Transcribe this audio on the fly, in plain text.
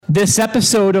This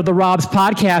episode of the Rob's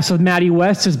Podcast with Maddie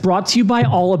West is brought to you by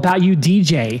All About You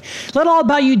DJ. Let All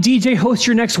About You DJ host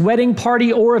your next wedding,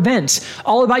 party, or event.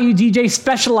 All About You DJ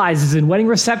specializes in wedding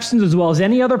receptions as well as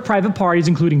any other private parties,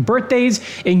 including birthdays,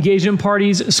 engagement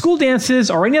parties, school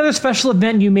dances, or any other special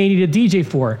event you may need a DJ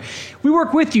for. We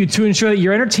work with you to ensure that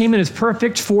your entertainment is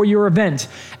perfect for your event.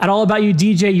 At All About You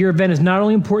DJ, your event is not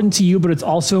only important to you, but it's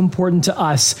also important to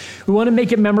us. We want to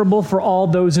make it memorable for all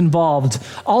those involved.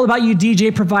 All About You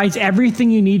DJ provides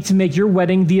everything you need to make your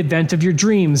wedding the event of your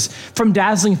dreams. From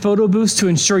dazzling photo booths to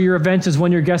ensure your event is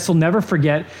one your guests will never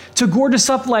forget, to gorgeous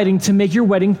uplighting to make your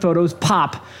wedding photos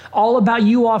pop. All About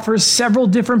You offers several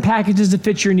different packages to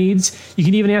fit your needs. You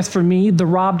can even ask for me, the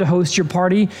Rob, to host your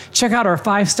party. Check out our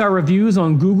 5-star reviews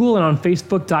on Google and on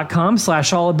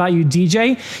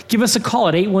Facebook.com/AllAboutYouDJ. Give us a call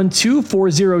at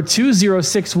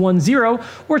 812-402-0610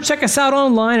 or check us out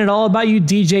online at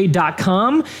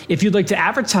AllAboutYouDJ.com. If you'd like to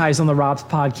advertise on the Rob's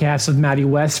Podcast with Maddie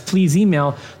West, please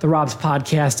email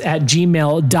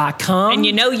therobspodcast@gmail.com. And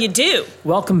you know you do.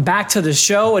 Welcome back to the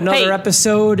show, another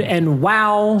episode, and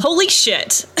wow. Holy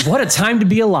shit. What a time to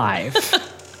be alive.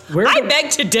 I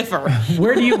beg to differ.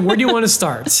 Where do you want to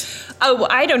start? Oh,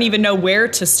 I don't even know where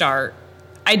to start.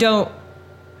 I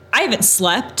haven't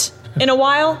slept in a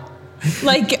while.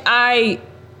 Like I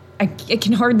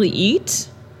can hardly eat.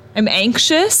 I'm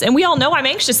anxious, and we all know I'm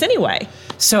anxious anyway.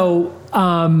 So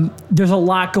there's a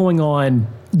lot going on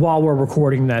while we're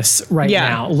recording this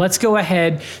now. Let's go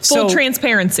ahead. Full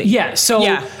transparency. Yeah.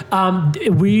 So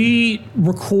we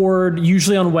record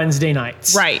usually on Wednesday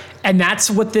nights. Right. And that's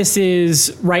what this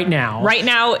is right now. Right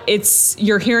now,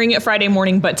 you're hearing it Friday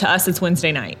morning, but to us, it's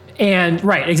Wednesday night. And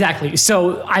right, exactly.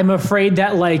 So I'm afraid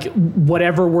that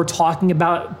whatever we're talking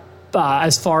about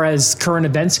as far as current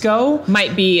events go,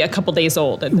 might be a couple days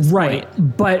old at this point.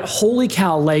 But holy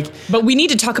cow, But we need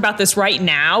to talk about this right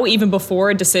now, even before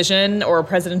a decision or a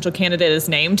presidential candidate is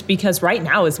named, because right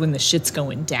now is when the shit's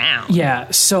going down. Yeah,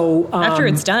 so after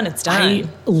it's done, it's done. I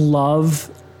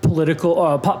love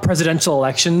presidential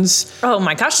elections. Oh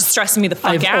my gosh, it's stressing me the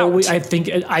fuck out. I think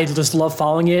I just love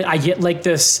following it. I get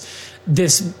this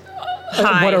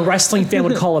what a wrestling fan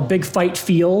would call a big fight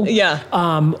feel.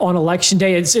 On election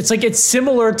day. It's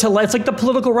similar to it's like the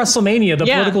political WrestleMania, the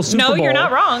political Super Bowl. No, you're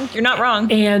not wrong. You're not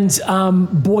wrong. And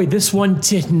boy, this one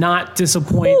did not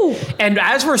disappoint. Ooh. And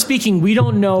as we're speaking, we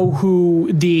don't know who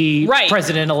the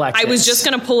president-elect is. I was just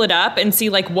going to pull it up and see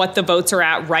what the votes are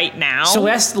at right now. So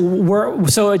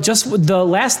the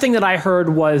last thing that I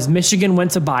heard was Michigan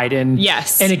went to Biden.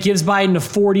 Yes. And it gives Biden a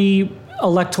 40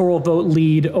 electoral vote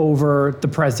lead over the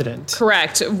president.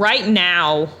 Correct. Right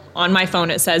now on my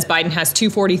phone, it says Biden has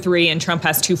 243 and Trump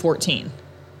has 214.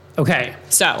 Okay.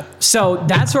 So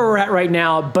that's where we're at right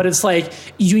now. But it's so it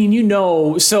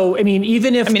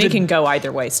can go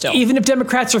either way still. Even if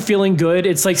Democrats are feeling good,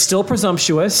 it's still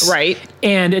presumptuous. Right.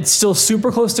 And it's still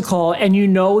super close to call. And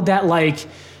that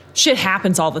shit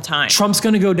happens all the time. Trump's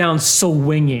going to go down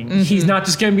swinging. Mm-hmm. He's not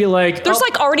just going to be there's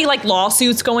already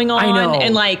lawsuits going on. I know.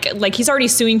 And he's already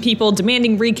suing people,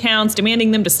 demanding recounts,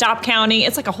 demanding them to stop counting.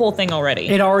 It's a whole thing already.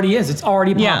 It already is. It's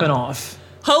already popping off.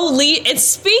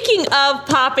 Speaking of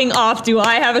popping off, do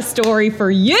I have a story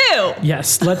for you?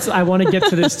 Yes. I want to get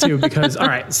to this too because, all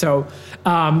right. So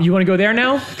you want to go there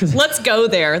now? Let's go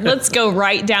there. Let's go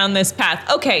right down this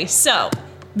path. Okay. So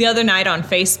the other night on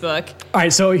Facebook. All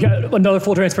right, so another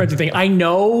full transparency thing. I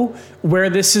know where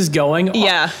this is going.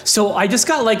 Yeah. So I just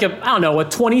got a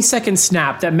 20-second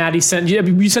snap that Maddie sent.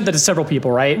 You sent that to several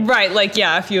people, right? Right,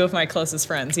 a few of my closest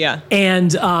friends, yeah.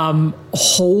 And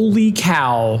holy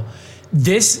cow,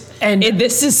 this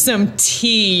is some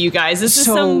tea, you guys. This is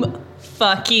some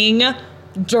fucking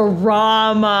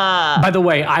drama. By the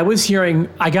way,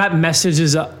 I got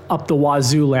messages up the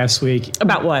wazoo last week.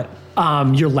 About what?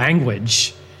 Your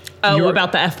language. Oh,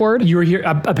 about the F word? You were here.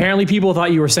 Apparently, people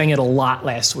thought you were saying it a lot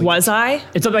last week. Was I?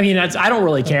 I don't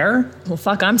really care. Well,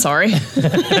 fuck, I'm sorry. Straight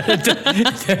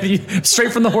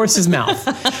from the horse's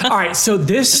mouth. All right, so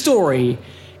this story,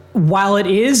 while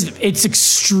it's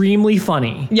extremely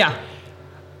funny. Yeah.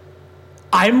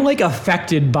 I'm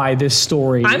affected by this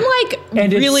story. I'm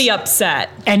really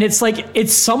upset. And it's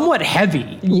somewhat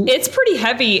heavy. It's pretty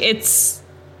heavy. It's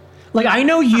I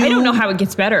know you. I don't know how it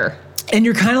gets better. And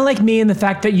you're kind of like me in the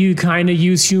fact that you kind of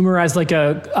use humor as a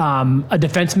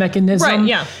defense mechanism. Right,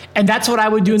 yeah. And that's what I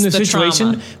would do in this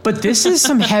situation. Trauma. But this is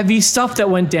some heavy stuff that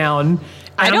went down.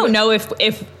 I don't know if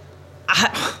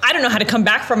I don't know how to come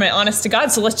back from it, honest to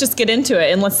God. So let's just get into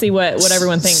it and let's see what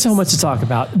everyone thinks. So much to talk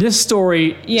about. This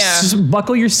story, just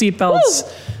buckle your seatbelts. Woo!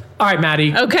 All right,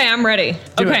 Maddie. Okay, I'm ready.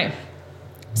 Okay.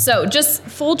 So just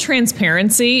full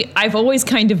transparency, I've always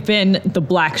kind of been the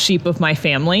black sheep of my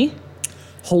family.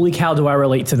 Holy cow, do I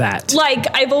relate to that? Like,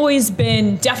 I've always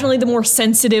been definitely the more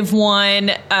sensitive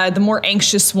one, the more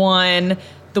anxious one,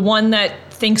 the one that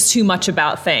thinks too much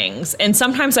about things. And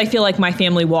sometimes I feel like my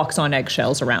family walks on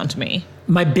eggshells around me.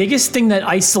 My biggest thing that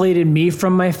isolated me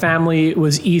from my family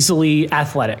was easily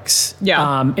athletics.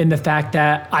 Yeah. In the fact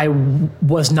that I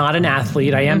was not an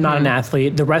athlete. I am not an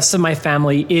athlete. The rest of my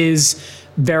family is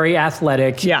very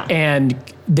athletic. Yeah. And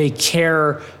they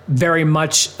care very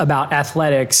much about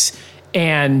athletics.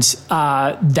 And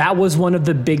that was one of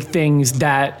the big things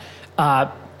that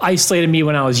isolated me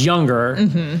when I was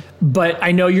younger. But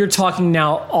I know you're talking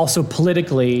now also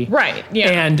politically. Right, yeah.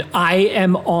 And I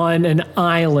am on an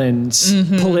island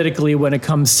politically when it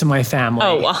comes to my family.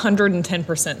 Oh,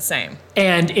 110% same.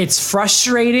 And it's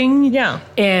frustrating. Yeah.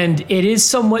 And it is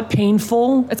somewhat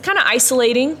painful. It's kind of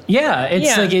isolating. Yeah,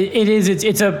 it's like it is.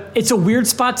 It's a weird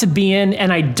spot to be in,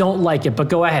 and I don't like it. But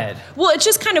go ahead. Well, it's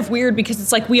just kind of weird because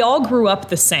it's like we all grew up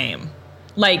the same.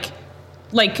 Like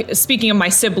speaking of my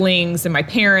siblings and my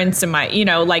parents and my,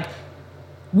 like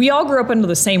we all grew up under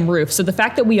the same roof. So the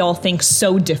fact that we all think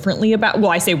so differently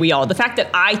I say we all, the fact that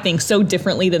I think so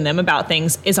differently than them about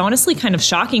things is honestly kind of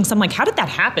shocking. So I'm like, how did that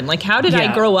happen? Like, how did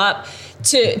I grow up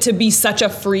to be such a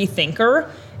free thinker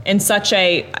and such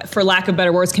a, for lack of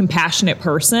better words, compassionate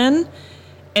person?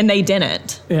 And they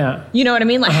didn't. Yeah. You know what I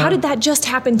mean? Like, how did that just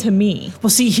happen to me? Well,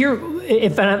 see here,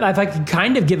 if I could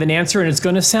kind of give an answer, and it's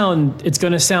going to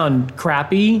sound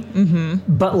crappy,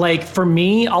 but like for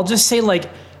me, I'll just say like,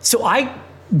 so I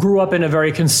grew up in a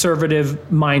very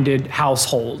conservative-minded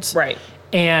household, right?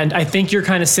 And I think you're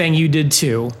kind of saying you did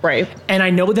too, right? And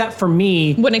I know that for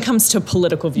me, when it comes to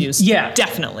political views, yeah,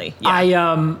 definitely,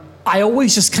 yeah. I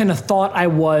always just kind of thought I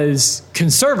was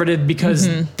conservative because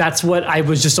that's what I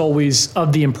was just always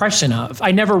of the impression of.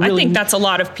 I think that's a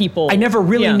lot of people. I never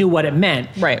really knew what it meant.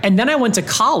 Right. And then I went to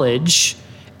college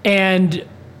and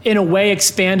in a way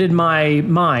expanded my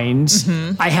mind.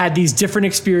 I had these different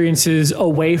experiences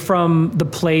away from the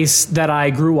place that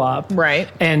I grew up. Right.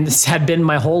 And had been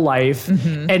my whole life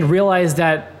and realized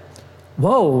that,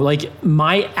 whoa, like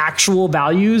my actual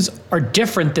values are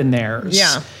different than theirs.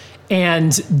 Yeah.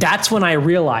 And that's when I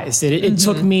realized it. It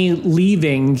took me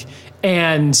leaving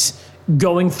and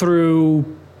going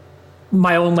through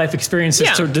my own life experiences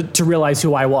to realize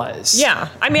who I was. Yeah.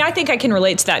 I mean, I think I can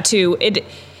relate to that too. It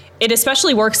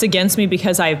especially works against me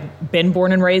because I've been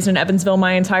born and raised in Evansville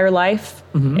my entire life.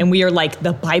 And we are like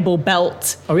the Bible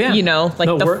Belt. Oh, yeah. You know, like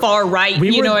the far right.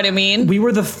 You know what I mean? We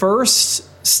were the first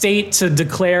state to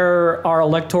declare our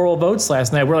electoral votes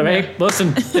last night. We're like, hey,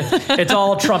 listen, it's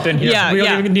all Trump in here. We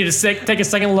don't even need to take a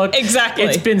second look. Exactly.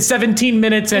 It's been 17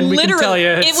 minutes and we can tell you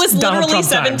it was Donald literally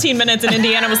Trump 17 minutes and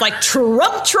Indiana was like,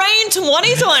 Trump train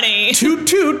 2020. Toot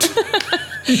toot.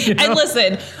 You know? And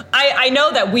listen, I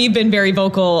know that we've been very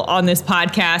vocal on this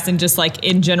podcast and just like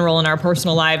in general in our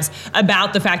personal lives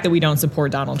about the fact that we don't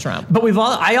support Donald Trump. But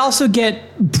I also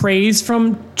get praise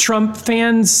from Trump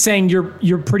fans saying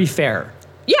you're pretty fair.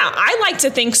 Yeah, I like to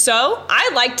think so.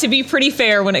 I like to be pretty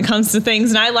fair when it comes to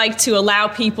things, and I like to allow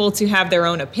people to have their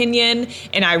own opinion,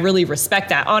 and I really respect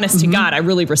that. Honest to God, I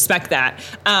really respect that.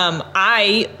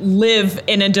 I live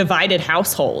in a divided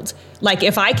household. Like,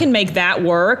 if I can make that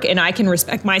work and I can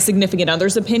respect my significant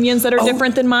other's opinions that are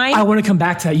different than mine. I want to come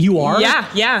back to that. You are?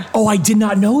 Yeah. Oh, I did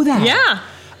not know that. Yeah.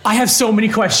 I have so many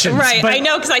questions. Right, I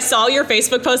know, because I saw your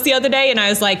Facebook post the other day, and I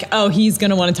was like, oh, he's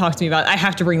going to want to talk to me about it. I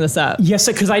have to bring this up. Yes,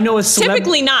 because I know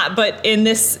typically not, but in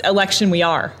this election we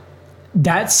are.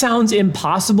 That sounds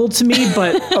impossible to me,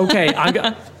 but okay.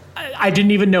 I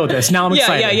didn't even know this. Now I'm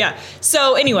excited. Yeah.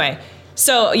 So anyway,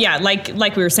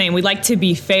 like we were saying, we like to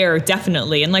be fair,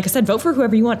 definitely. And like I said, vote for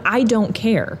whoever you want. I don't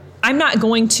care. I'm not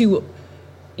going to,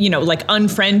 like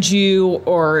unfriend you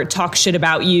or talk shit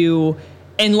about you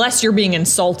unless you're being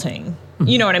insulting,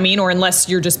 you know what I mean? Or unless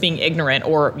you're just being ignorant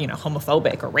or,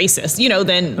 homophobic or racist,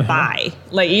 then bye.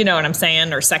 Like, you know what I'm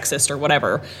saying? Or sexist or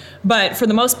whatever. But for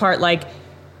the most part, like,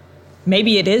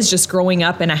 maybe it is just growing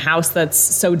up in a house that's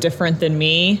so different than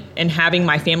me and having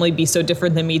my family be so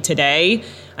different than me today.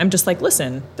 I'm just like,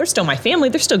 listen, they're still my family.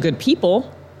 They're still good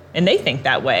people. And they think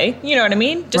that way. You know what I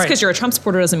mean? Just because you're a Trump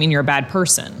supporter doesn't mean you're a bad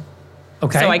person.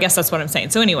 Okay. So I guess that's what I'm saying.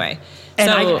 So anyway.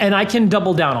 And I can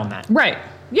double down on that. Right.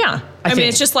 Yeah. I mean,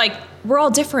 it's just like, we're all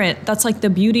different. That's like the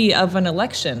beauty of an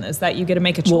election, is that you get to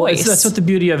make a choice. Well, that's what the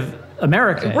beauty of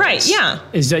America is. Right, yeah.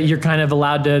 Is that you're kind of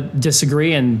allowed to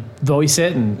disagree and voice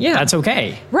it, and that's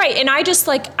okay. Right, and I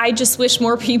just wish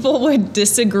more people would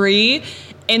disagree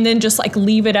and then just like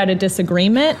leave it at a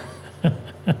disagreement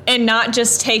and not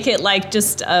just take it like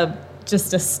just a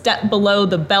just a step below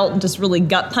the belt and just really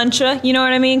gut punch you. You know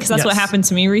what I mean? Because that's what happened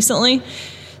to me recently.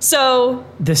 So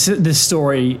this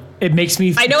story, it makes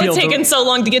me feel... I know it's taken so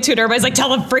long to get to it. Everybody's like,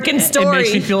 tell the freaking story. It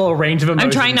makes me feel a range of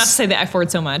emotions. I'm trying not to say the F word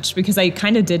so much because I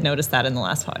kind of did notice that in the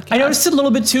last podcast. I noticed it a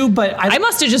little bit too, but... I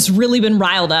must have just really been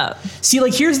riled up. See,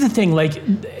 like, here's the thing. Like,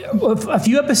 a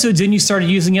few episodes in, you started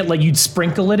using it, like, you'd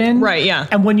sprinkle it in. Right, yeah.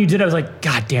 And when you did, I was like,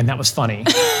 God damn, that was funny.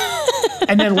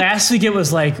 And then last week, it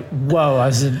was like, whoa.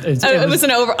 It was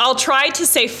an over... I'll try to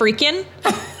say freaking.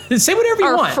 Say whatever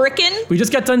you want. Or frickin'. We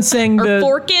just got done saying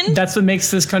forkin'. That's what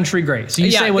makes this country great. So you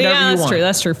say whatever you want.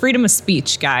 That's true. Freedom of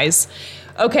speech, guys.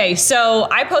 Okay, so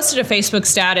I posted a Facebook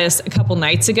status a couple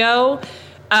nights ago,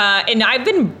 and I've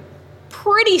been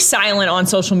pretty silent on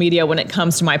social media when it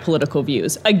comes to my political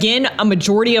views. Again, a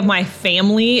majority of my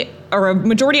family or a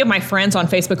majority of my friends on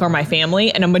Facebook are my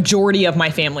family, and a majority of my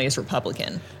family is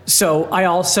Republican. So I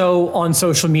also, on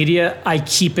social media, I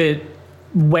keep it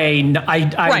mum's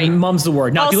the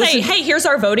word. Now, I'll say, hey, here's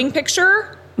our voting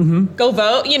picture. Mm-hmm. Go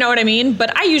vote. You know what I mean?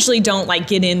 But I usually don't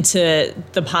get into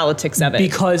the politics of it.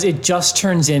 Because it just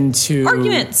turns into...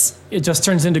 arguments. It just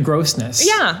turns into grossness.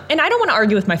 Yeah. And I don't want to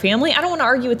argue with my family. I don't want to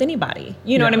argue with anybody.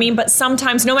 You know what I mean? But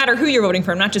sometimes, no matter who you're voting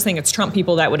for, I'm not just saying it's Trump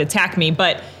people that would attack me,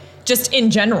 but just in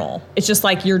general, it's just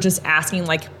like you're just asking,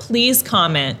 please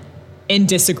comment and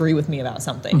disagree with me about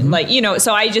something. Mm-hmm.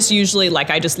 So I just usually,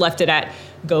 I just left it at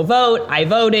go vote. I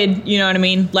voted, you know what I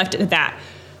mean? Left it at that.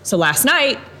 So last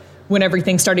night, when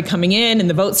everything started coming in and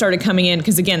the votes started coming in,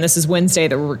 because again, this is Wednesday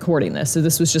that we're recording this. So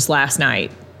this was just last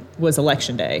night was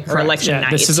election day or election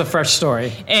night. This is a fresh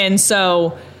story. And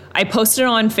so I posted it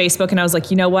on Facebook and I was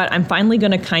like, you know what? I'm finally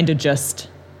going to kind of just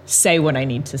say what I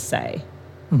need to say.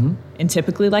 Mm-hmm. And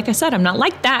typically, like I said, I'm not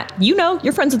like that.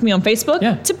 You're friends with me on Facebook.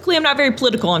 Yeah. Typically, I'm not very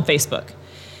political on Facebook.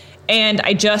 And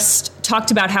I just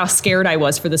talked about how scared I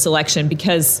was for this election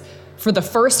because for the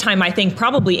first time, I think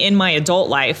probably in my adult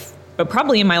life, but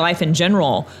probably in my life in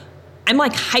general, I'm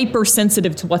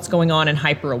hypersensitive to what's going on and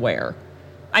hyper aware.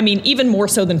 I mean, even more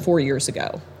so than 4 years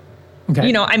ago.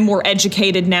 Okay. I'm more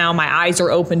educated now. My eyes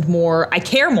are opened more. I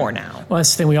care more now. Well,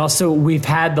 that's the thing. We've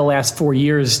had the last 4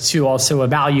 years to also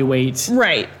evaluate.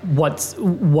 Right. What.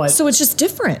 So it's just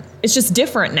different. It's just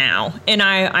different now. And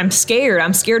I'm scared.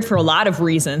 I'm scared for a lot of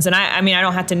reasons. And I mean, I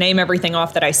don't have to name everything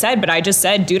off that I said, but I just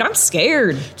said, dude, I'm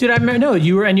scared. Dude,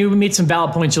 you made some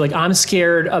valid points. You're like, I'm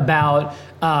scared about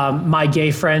my gay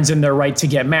friends and their right to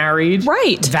get married.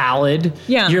 Right. Valid.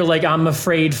 Yeah. You're like, I'm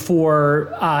afraid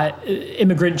for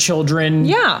immigrant children.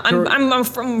 Yeah. I'm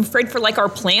afraid for our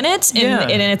planet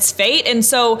and its fate. And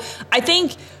so I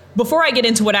think before I get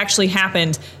into what actually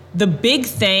happened, the big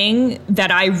thing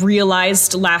that I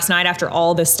realized last night after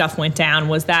all this stuff went down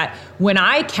was that when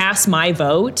I cast my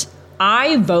vote,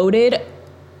 I voted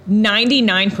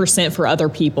 99% for other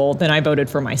people than I voted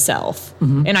for myself.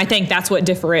 Mm-hmm. And I think that's what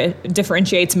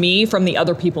differentiates me from the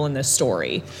other people in this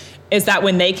story, is that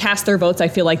when they cast their votes, I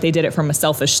feel like they did it from a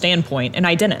selfish standpoint, and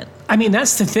I didn't. I mean,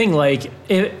 that's the thing.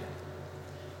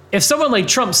 If someone like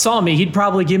Trump saw me, he'd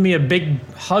probably give me a big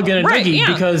hug and a nuggie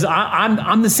because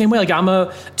I'm the same way. I'm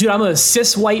a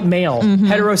cis white male,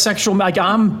 heterosexual.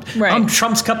 I'm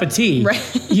Trump's cup of tea.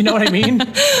 Right. You know what I mean?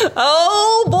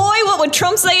 Oh boy, what would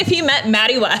Trump say if he met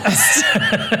Maddie West?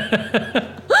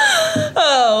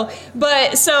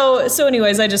 But so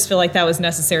anyways, I just feel like that was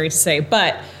necessary to say.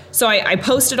 But so I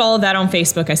posted all of that on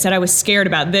Facebook. I said I was scared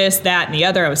about this, that, and the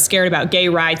other. I was scared about gay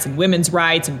rights and women's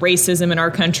rights and racism in our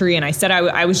country. And I said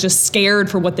I was just scared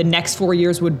for what the next 4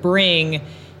 years would bring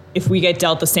if we get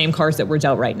dealt the same cards that we're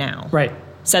dealt right now. Right.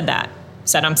 Said that.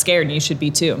 Said I'm scared, and you should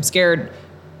be too. I'm scared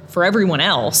for everyone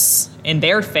else and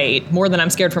their fate more than I'm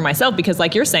scared for myself because,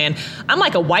 like you're saying, I'm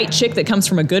like a white chick that comes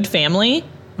from a good family.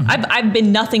 Mm-hmm. I've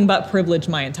been nothing but privileged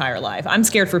my entire life. I'm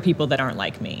scared for people that aren't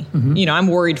like me. Mm-hmm. I'm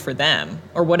worried for them.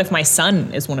 Or what if my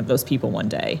son is one of those people one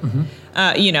day?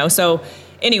 Mm-hmm. So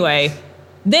anyway,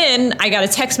 then I got a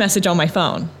text message on my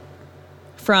phone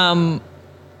from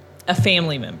a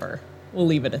family member. We'll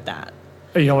leave it at that.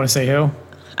 Oh, you don't want to say who?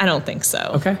 I don't think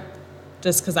so. Okay.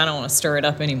 Just because I don't want to stir it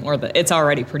up anymore, but it's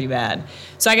already pretty bad.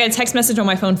 So I got a text message on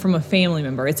my phone from a family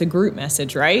member. It's a group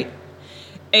message, right?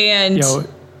 And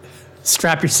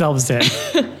strap yourselves in.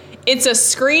 It's a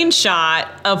screenshot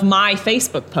of my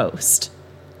Facebook post.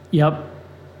 Yep.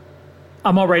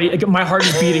 My heart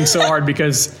is beating so hard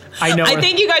because I know. I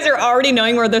think you guys are already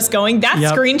knowing where this is going. That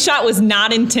screenshot was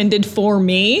not intended for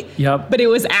me. Yep. But it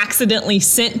was accidentally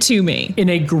sent to me. In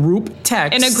a group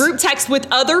text. With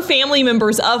other family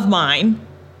members of mine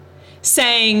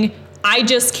saying, I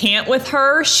just can't with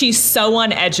her. She's so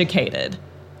uneducated.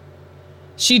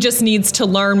 She just needs to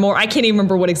learn more. I can't even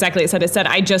remember what exactly it said. It said,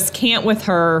 I just can't with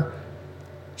her.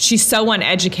 she's so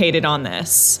uneducated on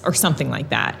this or something like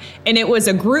that. And it was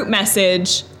a group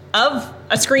message of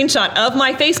a screenshot of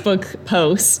my Facebook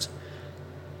post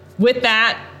with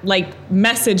that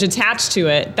message attached to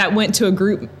it that went to a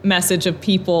group message of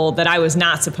people that I was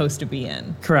not supposed to be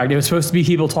in. Correct. It was supposed to be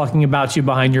people talking about you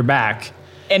behind your back.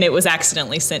 And it was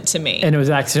accidentally sent to me. And it was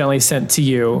accidentally sent to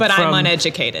you. But I'm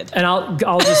uneducated. And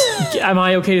I'll just, am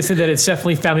I okay to say that it's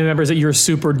definitely family members that you're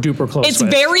super duper close with? It's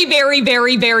very, very,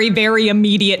 very, very, very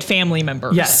immediate family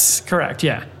members. Yes, correct,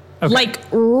 yeah. Okay.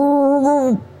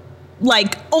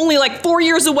 Only 4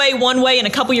 years away one way and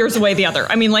a couple years away the other.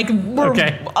 I mean,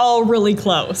 we're all really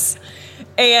close.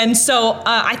 And so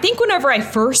I think whenever I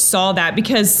first saw that,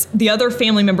 because the other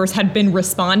family members had been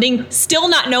responding, still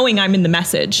not knowing I'm in the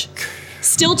message,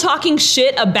 still talking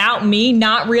shit about me,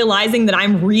 not realizing that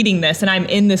I'm reading this and I'm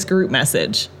in this group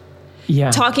message. Yeah.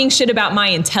 Talking shit about my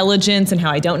intelligence and how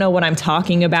I don't know what I'm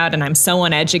talking about and I'm so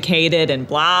uneducated and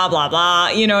blah, blah, blah.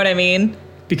 You know what I mean?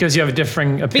 Because you have a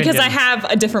differing opinion. Because I have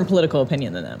a different political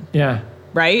opinion than them. Yeah.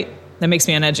 Right? That makes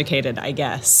me uneducated, I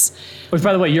guess. Which,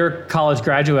 by the way, you're a college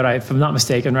graduate, if I'm not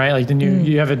mistaken, right?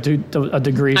 You have a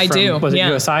degree from, do. Was it yeah.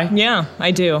 USI? Yeah,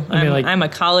 I do. I'm a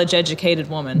college-educated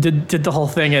woman. Did the whole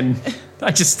thing, and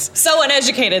I just... So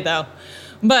uneducated, though.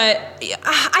 But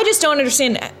I just don't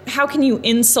understand, how can you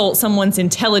insult someone's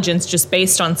intelligence just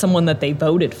based on someone that they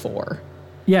voted for?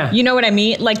 Yeah. You know what I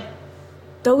mean?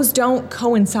 Those don't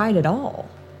coincide at all.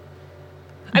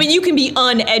 I mean, you can be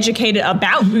uneducated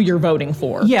about who you're voting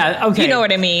for. Yeah, okay. You know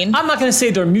what I mean? I'm not going to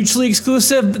say they're mutually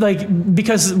exclusive,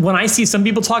 because when I see some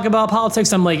people talk about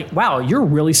politics, I'm like, wow, you're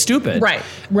really stupid. Right.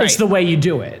 It's the way you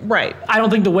do it. Right. I don't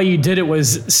think the way you did it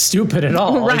was stupid at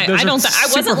all. Right. I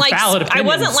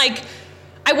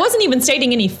wasn't even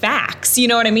stating any facts. You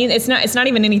know what I mean? It's not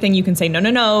even anything you can say,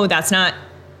 no, that's not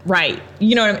right.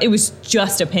 You know what I mean? It was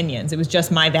just opinions. It was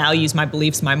just my values, my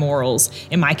beliefs, my morals,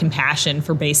 and my compassion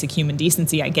for basic human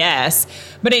decency, I guess.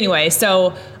 But anyway,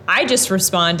 so I just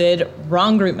responded,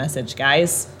 wrong group message,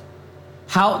 guys.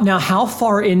 How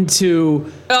far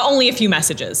into? Only a few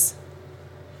messages.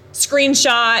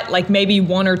 Screenshot, maybe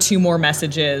one or two more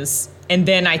messages. And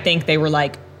then I think they were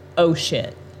like, oh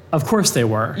shit. Of course they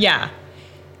were. Yeah.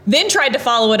 Then tried to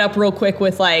follow it up real quick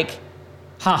with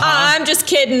I'm just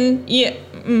kidding. Yeah.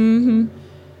 Mm-hmm.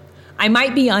 I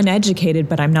might be uneducated,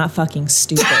 but I'm not fucking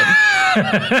stupid.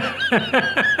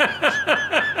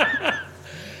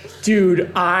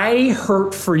 Dude, I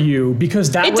hurt for you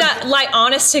because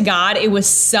honest to God, it was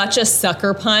such a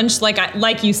sucker punch.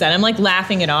 Like you said, I'm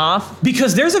laughing it off.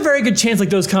 Because there's a very good chance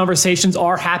those conversations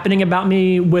are happening about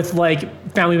me with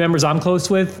family members I'm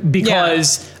close with,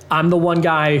 because I'm the one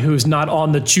guy who's not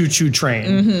on the choo-choo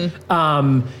train.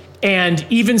 Mm-hmm. And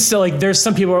even still, there's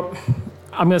some people,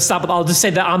 I'm going to stop. I'll just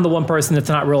say that I'm the one person that's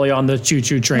not really on the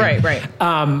choo-choo train. Right.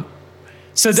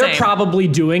 So they're probably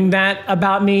doing that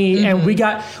about me. Mm-hmm.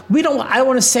 And I don't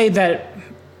want to say that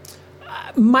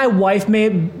my wife may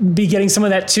be getting some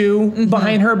of that too,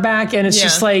 behind her back. And it's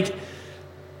just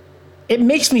it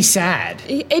makes me sad.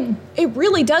 It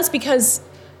really does, because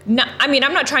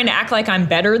I'm not trying to act like I'm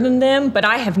better than them, but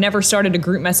I have never started a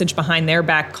group message behind their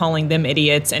back calling them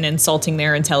idiots and insulting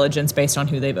their intelligence based on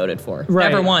who they voted for.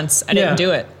 Right. Never once. I didn't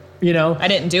do it. I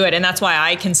didn't do it. And that's why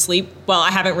I can sleep. Well, I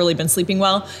haven't really been sleeping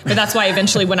well, but that's why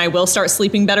eventually when I will start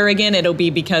sleeping better again, it'll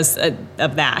be because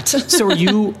of that. So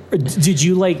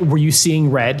were you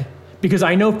seeing red? Because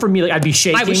I know for me, I'd be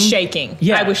shaking. I was shaking.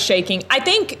 Yeah. I was shaking. I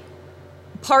think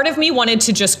part of me wanted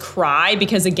to just cry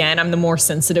because, again, I'm the more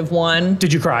sensitive one.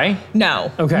 Did you cry?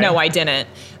 No. Okay. No, I didn't.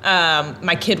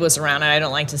 My kid was around, and I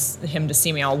don't like him to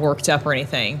see me all worked up or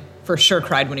anything. For sure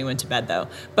cried when he went to bed, though.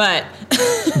 But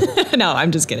no,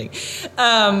 I'm just kidding.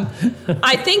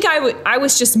 I think I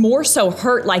was just more so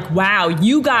hurt. Wow,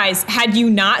 you guys, had you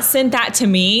not sent that to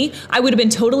me, I would have been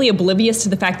totally oblivious to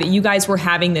the fact that you guys were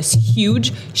having this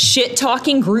huge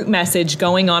shit-talking group message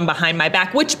going on behind my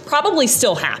back, which probably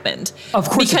still happened. Of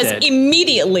course because it did.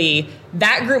 Immediately,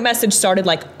 that group message started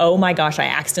oh my gosh, I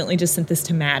accidentally just sent this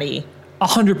to Maddie.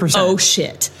 100%. Oh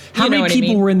shit. How many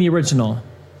people were in the original?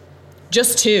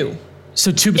 Just two.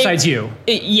 So two besides you?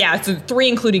 So three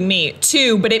including me.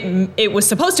 Two, but it was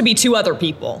supposed to be two other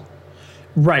people.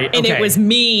 Right, okay. And it was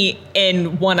me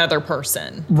and one other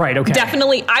person. Right, okay.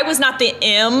 Definitely, I was not the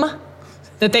M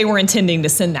that they were intending to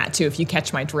send that to, if you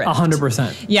catch my drift.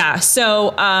 100%. Yeah, so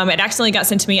it accidentally got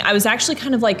sent to me. I was actually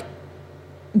kind of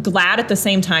glad at the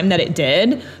same time that it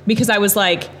did, because I was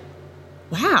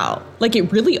wow,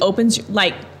 it really opens,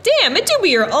 damn, it do be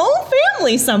your own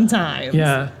family sometimes.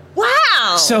 Yeah.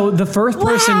 Wow. So the first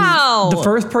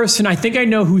person, I think I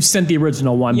know who sent the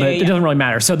original one, but it doesn't really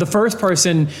matter. So the first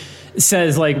person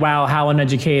says like, wow, how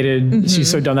uneducated.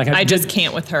 She's so dumb. That kind of, I just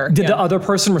can't with her. Did the other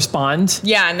person respond?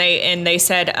 Yeah, and they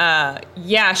said,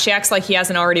 yeah, she acts like he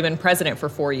hasn't already been president for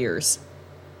 4 years.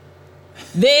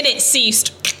 Then it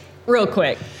ceased real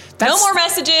quick. No more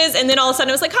messages, and then all of a sudden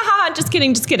it was like, haha, just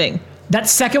kidding. That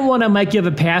second one I might give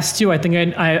a pass to. I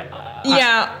think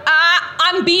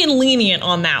I'm being lenient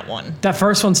on that one. That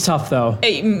first one's tough though.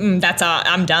 That's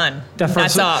I'm done.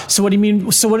 That's up. So what do you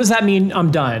mean? So what does that mean?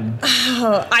 I'm done.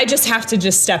 I just have to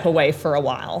just step away for a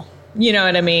while. You know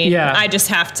what I mean? Yeah. I just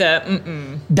have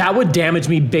to. That would damage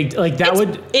me big. Like that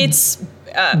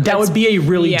would be a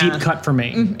really deep cut for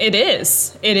me. It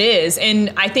is.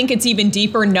 And I think it's even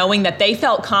deeper knowing that they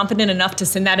felt confident enough to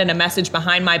send that in a message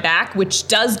behind my back, which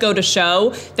does go to show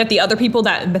that the other people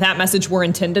that message were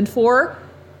intended for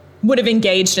would have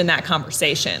engaged in that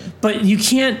conversation. But you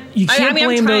can't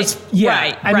blame those. Yeah.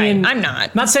 Right. I mean, I'm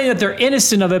not saying that they're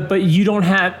innocent of it, but you don't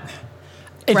have,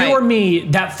 if it were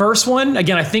me, that first one,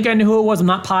 again, I think I knew who it was. I'm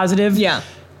not positive. Yeah.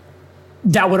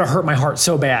 That would have hurt my heart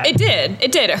so bad. It did.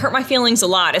 It hurt my feelings a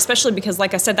lot, especially because,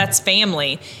 like I said, that's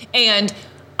family. And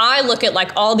I look at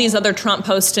like all these other Trump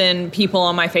posting people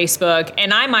on my Facebook,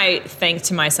 and I might think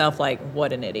to myself, like,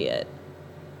 what an idiot.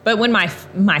 But when my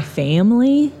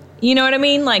family, you know what I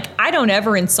mean? Like, I don't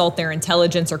ever insult their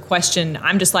intelligence or question.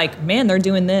 I'm just like, man, they're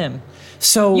doing them.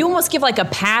 So you almost give like a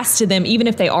pass to them, even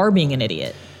if they are being an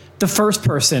idiot. The first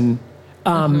person,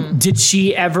 did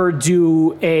she ever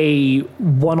do a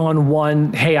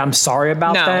one-on-one, hey, I'm sorry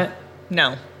about that?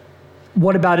 No.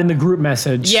 What about in the group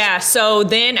message? Yeah, so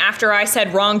then after I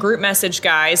said wrong group message,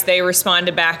 guys, they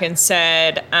responded back and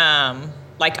said,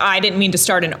 like, I didn't mean to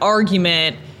start an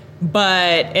argument,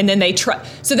 and then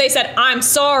so they said, I'm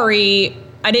sorry,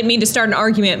 I didn't mean to start an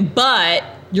argument, but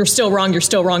you're still wrong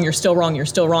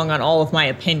on all of my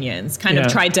opinions. Kind of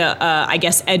tried to, I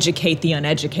guess, educate the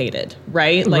uneducated,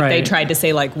 right? Like they tried to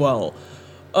say like, well,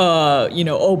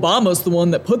 Obama's the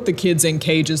one that put the kids in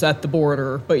cages at the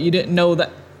border, but you didn't know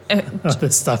that.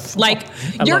 This stuff. Like,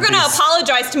 you're going to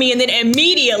apologize to me and then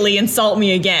immediately insult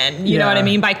me again. You know what I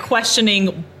mean? By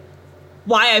questioning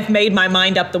why I've made my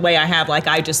mind up the way I have. Like,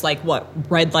 I just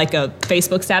read like a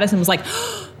Facebook status and was like,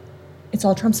 it's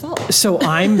all Trump's fault. So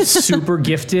I'm super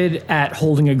gifted at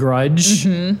holding a grudge,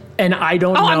 and I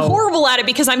don't know. I'm horrible at it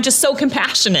because I'm just so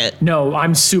compassionate. No,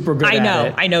 I'm super good at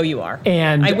it. I know you are.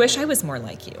 And I wish I was more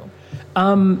like you.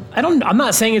 I'm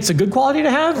not saying it's a good quality to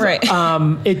have. Right.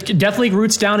 It definitely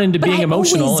roots down into being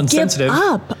emotional and sensitive.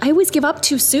 I always give up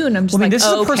too soon. I'm just this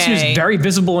is a person who's very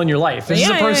visible in your life. This is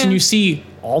a person you see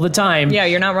all the time. Yeah,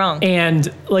 you're not wrong.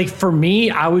 And like for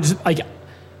me, I would just like,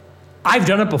 I've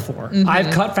done it before.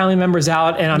 I've cut family members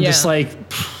out, and I'm just like,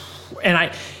 and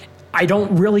I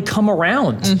don't really come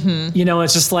around. You know,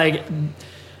 it's just like,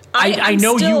 I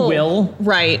know you will.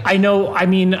 Right. I know. I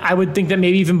mean, I would think that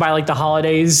maybe even by like the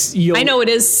holidays, I know it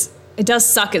is. It does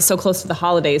suck. It's so close to the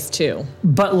holidays too.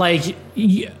 But like,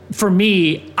 for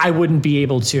me, I wouldn't be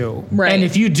able to. Right. And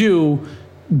if you do,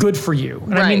 good for you.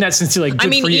 And I mean that sincerely.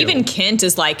 Good for you. Even Kent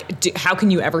is like, how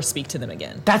can you ever speak to them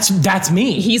again? That's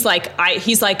me. He's like,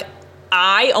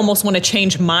 I almost want to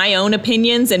change my own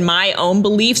opinions and my own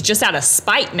beliefs just out of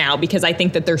spite now because I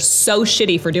think that they're so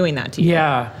shitty for doing that to you.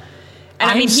 Yeah. And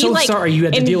I'm so sorry you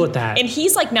had to deal with that. And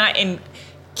he's like not in.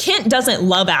 Kent doesn't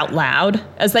love out loud,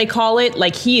 as they call it.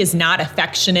 Like, he is not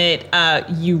affectionate.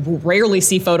 You rarely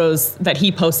see photos that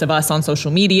he posts of us on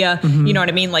social media. You know what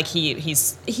I mean? Like, he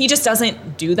just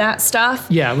doesn't do that stuff.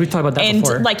 Yeah, we've talked about that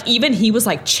before. And like, even he was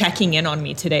like checking in on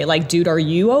me today. Like, dude, are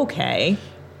you okay?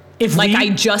 I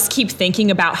just keep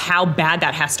thinking about how bad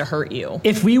that has to hurt you.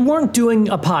 If we weren't doing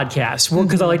a podcast,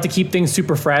 because I like to keep things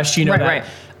super fresh, you know, right.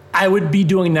 I would be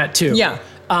doing that too. Yeah.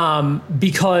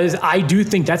 Because I do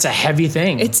think that's a heavy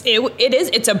thing. It is.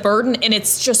 It's a burden, and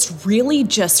it's just really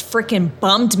just freaking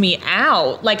bummed me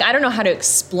out. Like, I don't know how to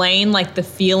explain like the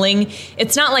feeling.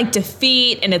 It's not like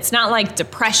defeat, and it's not like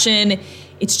depression.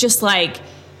 It's just like,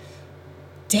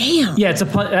 damn. Yeah,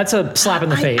 that's a slap in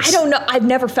the face. I don't know. I've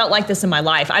never felt like this in my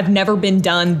life. I've never been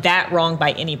done that wrong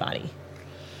by anybody.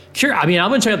 Sure. I mean, I'm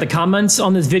going to check out the comments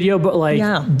on this video, but like,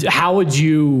 how would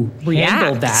you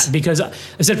handle that? Because I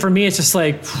said, for me, it's just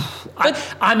like,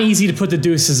 I'm easy to put the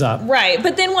deuces up. Right.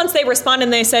 But then once they responded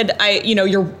and they said,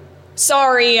 you're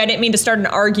sorry, I didn't mean to start an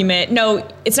argument. No,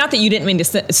 it's not that you didn't mean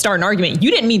to start an argument.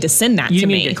 You didn't mean to send that to me. You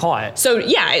didn't mean to get caught.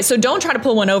 So don't try to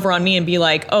pull one over on me and be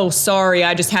like, oh, sorry,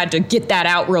 I just had to get that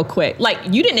out real quick. Like,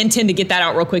 you didn't intend to get that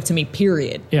out real quick to me,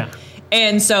 period. Yeah.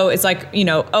 And so it's like,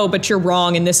 oh, but you're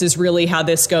wrong, and this is really how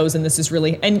this goes, and this is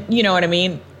really, and you know what I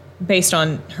mean? Based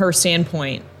on her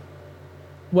standpoint,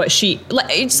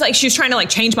 it's like she was trying to like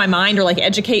change my mind or like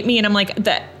educate me, and I'm like,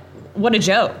 what a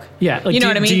joke. Yeah. Like, you know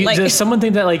what I mean? Does someone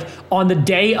think that like on the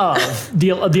day of the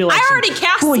election? I already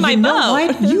cast my you know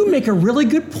vote. What? You make a really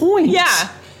good point. Yeah.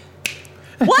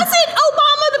 Wasn't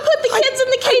Obama that put the kids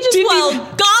in the cages? Well,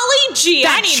 golly gee,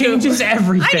 that changes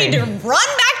everything. I need to run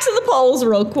back to the polls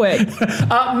real quick.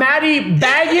 Maddie,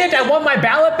 bag it. I want my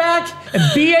ballot back.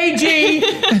 BAG.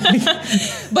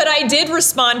 But I did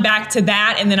respond back to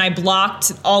that, and then I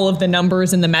blocked all of the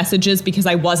numbers and the messages because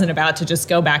I wasn't about to just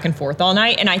go back and forth all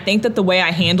night. And I think that the way I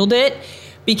handled it,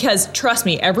 because trust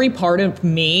me, every part of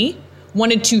me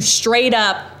wanted to straight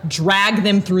up drag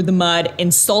them through the mud,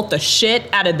 insult the shit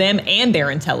out of them and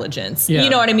their intelligence. Yeah. You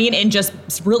know what I mean? And just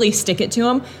really stick it to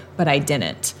them, but I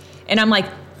didn't. And I'm like,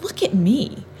 look at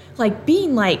me. Like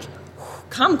being like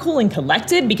calm, cool, and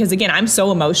collected, because again, I'm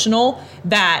so emotional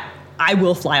that I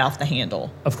will fly off the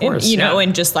handle. Of course. And, you know,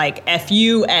 and just like, F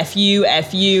you, F you,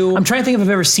 F you. I'm trying to think if I've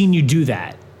ever seen you do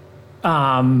that.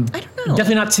 I don't know.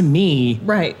 Definitely not to me.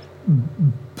 Right.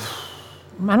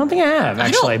 I don't think I have,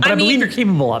 actually, but I believe you're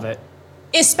capable of it.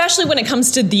 Especially when it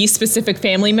comes to these specific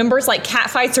family members, like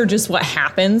catfights are just what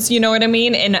happens, you know what I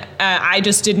mean? And I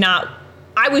just did not,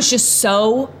 I was just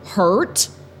so hurt,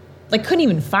 like couldn't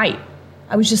even fight.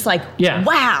 I was just like,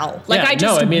 wow. Like I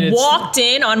just walked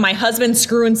in on my husband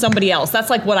screwing somebody else. That's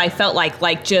like what I felt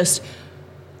like just,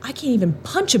 I can't even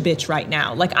punch a bitch right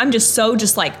now. Like I'm just so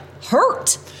just like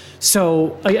hurt.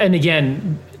 So, and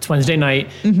again, it's Wednesday night,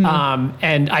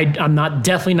 and I'm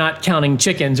definitely not counting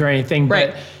chickens or anything,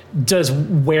 but does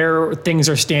where things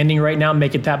are standing right now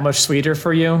make it that much sweeter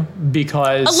for you?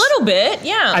 Because a little bit,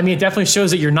 yeah. I mean, it definitely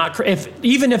shows that you're not,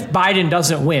 even if Biden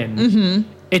doesn't win,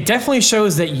 it definitely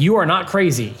shows that you are not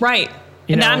crazy. Right.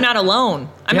 And I'm not alone.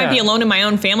 I might be alone in my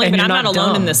own family, but I'm not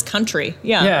alone in this country.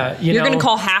 Yeah. Yeah. You're going to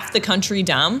call half the country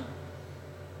dumb?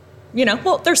 You know,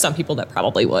 well, there's some people that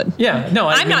probably would. Yeah, no,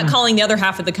 I'm not calling the other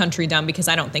half of the country dumb because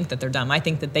I don't think that they're dumb. I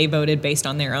think that they voted based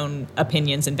on their own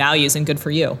opinions and values, and good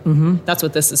for you. That's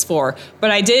what this is for. But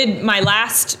my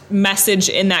last message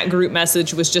in that group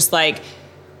message was just like,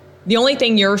 the only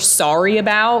thing you're sorry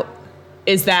about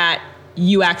is that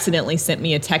you accidentally sent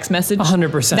me a text message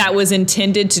 100% that was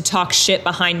intended to talk shit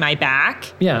behind my back.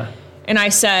 Yeah. And I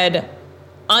said,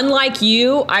 unlike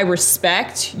you, I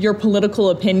respect your political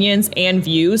opinions and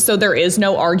views, so there is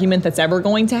no argument that's ever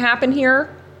going to happen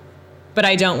here, but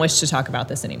I don't wish to talk about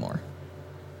this anymore.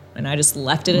 And I just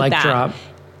left it at that. Drop.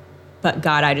 But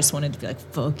God, I just wanted to be like,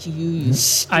 fuck you,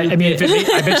 I mean,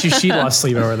 I bet you she lost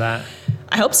sleep over that.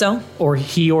 I hope so. Or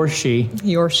he or she.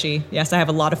 He or she. Yes, I have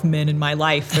a lot of men in my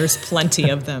life. There's plenty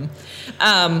of them.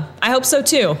 I hope so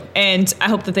too. And I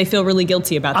hope that they feel really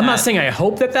guilty about that. I'm not saying I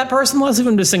hope that person lost sleep.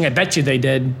 I'm just saying I bet you they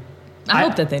did. I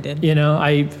hope that they did. You know,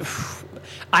 I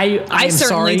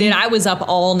certainly did. I was up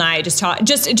all night just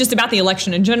about the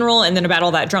election in general, and then about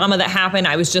all that drama that happened.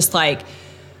 I was just like,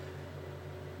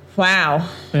 wow.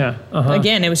 Yeah.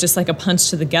 Again, it was just like a punch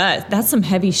to the gut. That's some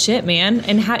heavy shit, man.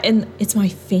 And it's my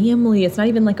family. It's not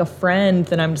even like a friend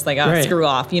that I'm just like, screw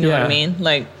off. You know what I mean?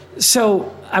 Like.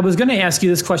 So I was going to ask you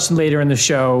this question later in the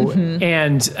show,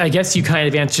 and I guess you kind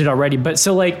of answered it already. But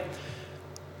so like,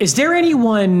 is there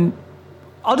anyone,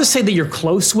 I'll just say that you're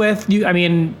close with,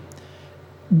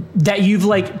 that you've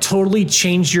like totally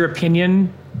changed your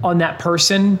opinion on that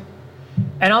person?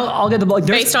 And I'll get the like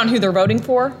based on who they're voting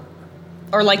for?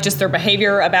 Or like just their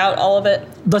behavior about all of it?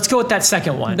 Let's go with that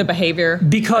second one. The behavior.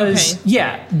 Because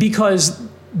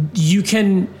you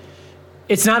can,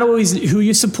 it's not always who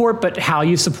you support, but how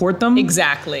you support them.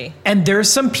 Exactly. And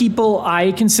there's some people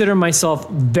I consider myself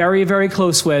very, very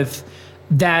close with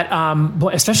that,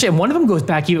 especially, and one of them goes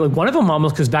back, one of them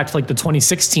almost goes back to like the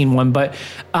 2016 one, but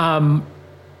I'll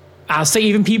say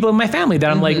even people in my family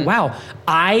that I'm like, wow,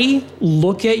 I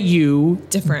look at you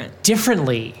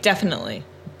differently.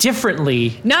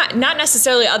 Differently. Not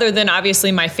necessarily, other than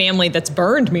obviously my family that's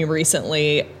burned me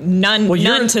recently. None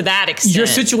to that extent. Your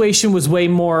situation was way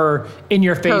more in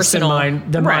your face personal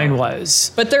than mine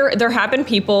was. But there have been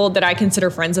people that I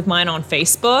consider friends of mine on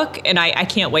Facebook, and I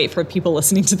can't wait for people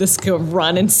listening to this to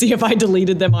run and see if I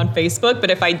deleted them on Facebook.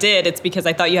 But if I did, it's because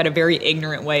I thought you had a very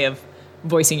ignorant way of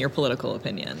voicing your political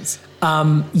opinions.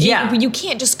 You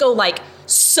can't just go like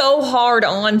so hard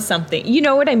on something. You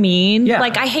know what I mean? Yeah.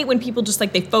 Like I hate when people just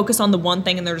like they focus on the one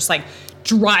thing and they're just like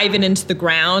drive it into the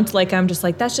ground. Like I'm just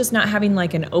like, that's just not having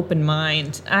like an open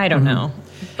mind. I don't know.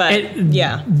 But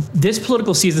this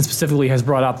political season specifically has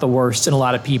brought out the worst in a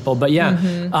lot of people. But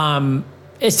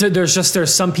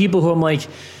there's some people who I'm like,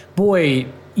 boy,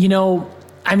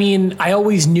 I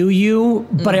always knew you,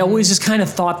 but I always just kind of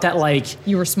thought that like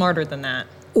you were smarter than that.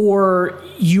 Or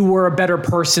you were a better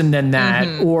person than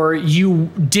that, or you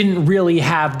didn't really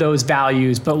have those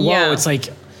values. But it's like,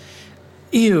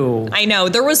 Ew. I know.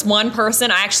 There was one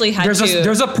person I actually had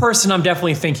There's a person I'm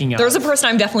definitely thinking of. There's a person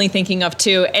I'm definitely thinking of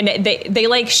too. And they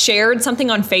like shared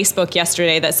something on Facebook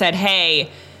yesterday that said, hey,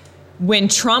 when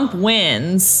Trump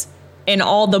wins and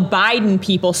all the Biden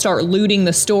people start looting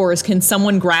the stores, can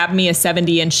someone grab me a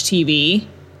 70-inch TV?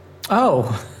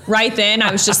 Oh. Right then,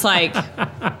 I was just like,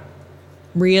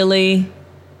 really?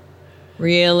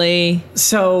 Really?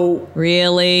 So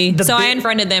I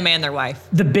unfriended them and their wife.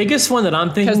 The biggest one that I'm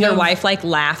thinking of... Because their wife like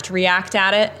laughed, react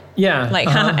at it. Yeah. Like,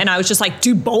 and I was just like,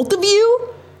 dude, both of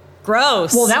you?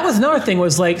 Gross. Well, that was another thing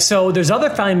was like, so there's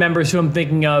other family members who I'm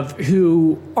thinking of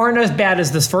who aren't as bad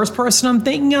as this first person I'm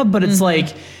thinking of, but it's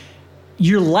like,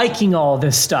 you're liking all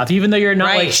this stuff, even though you're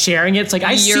not like sharing it. It's like,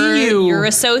 see you. You're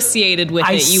associated with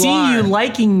it. You see you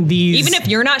liking these. Even if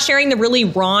you're not sharing the really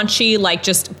raunchy, like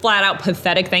just flat out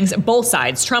pathetic things, both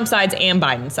sides, Trump sides and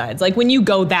Biden sides. Like when you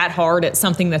go that hard at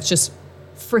something that's just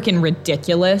freaking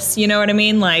ridiculous, you know what I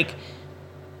mean? Like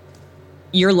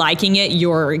you're liking it,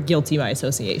 you're guilty by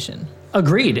association.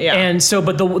 Agreed. Yeah. And so,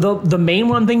 but the main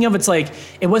one I'm thinking of, it's like,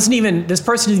 it wasn't even, this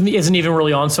person isn't even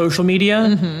really on social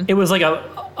media. It was like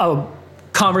a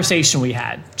conversation we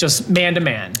had, just man to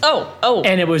man. Oh.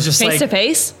 And it was just face to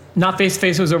face? Not face to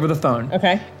face, it was over the phone.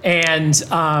 Okay. And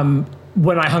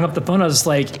when I hung up the phone, I was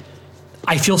like,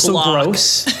 I feel so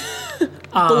gross.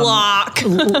 Block.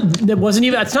 It wasn't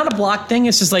even, it's not a block thing,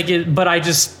 it's just like, but I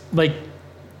just like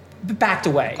backed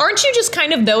away. Aren't you just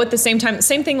kind of though at the same time,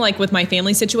 same thing like with my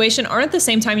family situation, aren't at the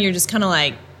same time you're just kind of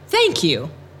like, thank you.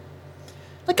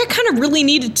 Like I kind of really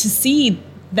needed to see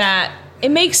that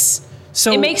it makes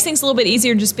things a little bit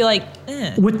easier to just be like,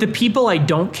 With the people I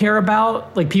don't care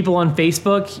about, like people on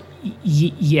Facebook,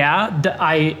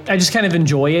 I just kind of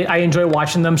enjoy it. I enjoy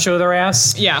watching them show their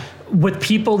ass. Yeah. With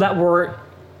people that were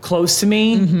close to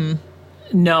me,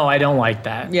 no, I don't like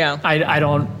that. Yeah. I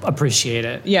don't appreciate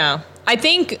it. Yeah. I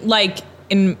think like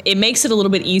it makes it a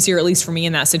little bit easier, at least for me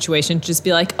in that situation, to just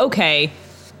be like, okay,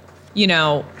 you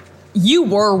know, you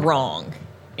were wrong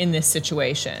in this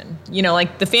situation. You know,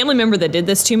 like the family member that did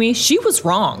this to me, she was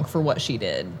wrong for what she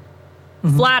did.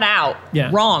 Flat out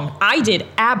wrong. I did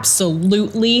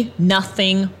absolutely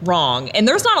nothing wrong. And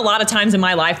there's not a lot of times in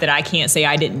my life that I can't say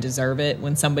I didn't deserve it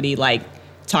when somebody like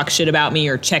talks shit about me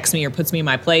or checks me or puts me in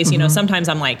my place. You know, sometimes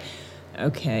I'm like,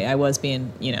 okay, I was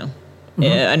being, you know,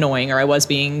 annoying or I was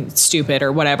being stupid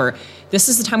or whatever. This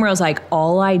is the time where I was like,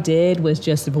 all I did was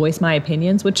just voice my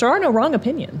opinions, which are no wrong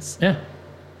opinions. Yeah.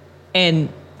 And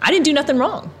I didn't do nothing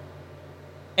wrong.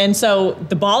 And so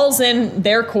the ball's in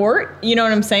their court. You know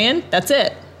what I'm saying? That's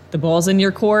it. The ball's in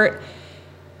your court.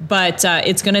 But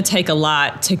it's going to take a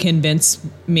lot to convince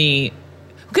me.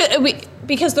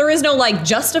 Because there is no like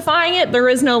justifying it. There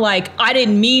is no like, I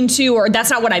didn't mean to, or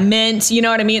that's not what I meant. You know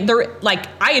what I mean? Like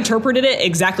I interpreted it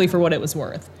exactly for what it was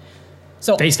worth.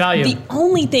 So face value. The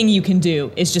only thing you can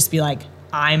do is just be like,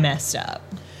 I messed up.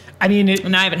 I mean,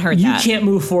 and I haven't heard you that. You can't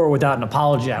move forward without an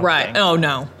apology. Right. Oh,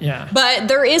 no. Yeah. But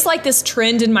there is like this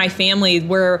trend in my family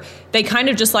where they kind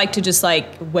of just like to just like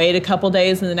wait a couple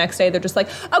days and the next day they're just like,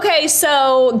 okay,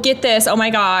 so get this. Oh my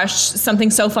gosh,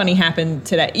 something so funny happened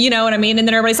today. You know what I mean? And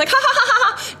then everybody's like, ha ha ha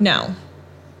ha ha. No,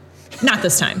 not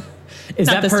this time. Is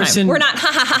not that person? Time. We're not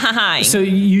ha ha ha ha ha. So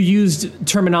you used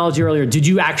terminology earlier. Did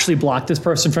you actually block this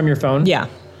person from your phone? Yeah.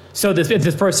 So if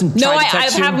this person tried to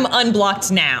text you? I have them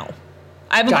unblocked now.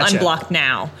 I have them unblocked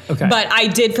now. Okay. But I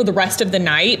did for the rest of the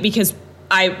night because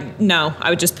I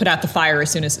would just put out the fire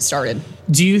as soon as it started.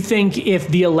 Do you think if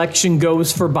the election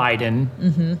goes for Biden,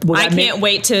 I can't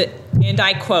wait to, and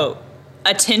I quote,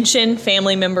 attention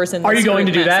family members in this Are you going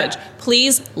to do message, that?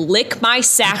 Please lick my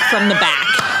sack from the back.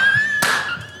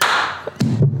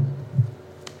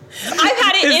 I've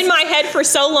had it in my head for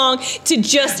so long to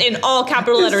just, in all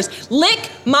capital letters,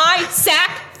 lick my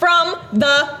sack from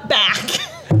the back.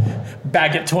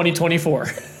 Back at 2024.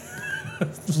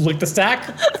 Lick the sack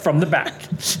from the back.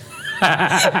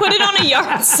 Put it on a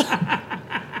yard sign.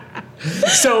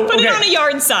 Put it on a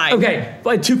yard sign. Okay,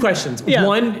 but two questions. Yeah.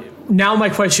 One, now my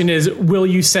question is, will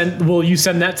you send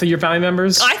that to your family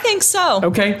members? I think so.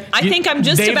 Okay. I think I'm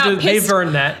just about pissed. They've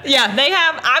earned that. Yeah, they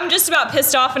have. I'm just about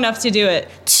pissed off enough to do it.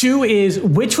 Two is,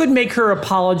 which would make her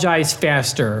apologize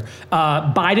faster?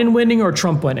 Biden winning or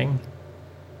Trump winning?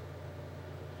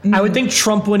 I would think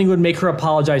Trump winning would make her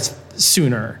apologize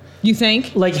sooner. You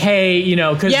think? Like, hey, you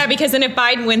know, because yeah, because then if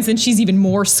Biden wins, then she's even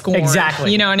more scorned.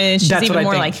 Exactly. You know, and then she's That's even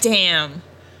more think. like, damn.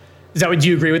 Is that what, do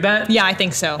you agree with that? Yeah, I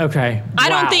think so. Okay. I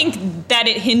don't think that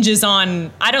it hinges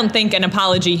on, I don't think an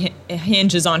apology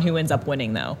hinges on who ends up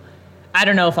winning, though. I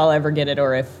don't know if I'll ever get it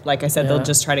or if, like I said, they'll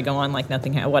just try to go on like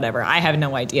nothing, whatever. I have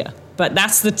no idea. But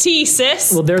that's the tea,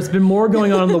 sis. Well, there's been more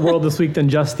going on in the world this week than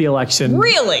just the election.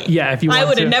 Really? Yeah, if you want I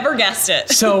would to. have never guessed it.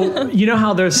 So, you know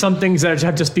how there's some things that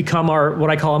have just become what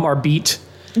I call them, our beat?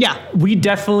 Yeah. We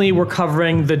definitely were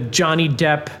covering the Johnny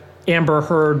Depp, Amber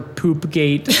Heard,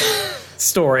 Poopgate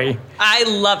story. I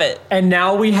love it. And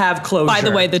now we have closure. By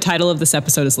the way, the title of this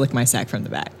episode is Lick My Sack from the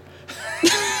Back.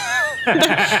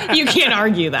 You can't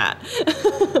argue that.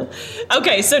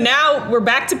 Okay, so now we're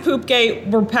back to Poopgate.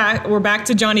 We're back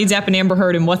to Johnny Depp and Amber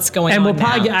Heard and what's going on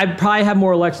now. I probably have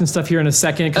more election stuff here in a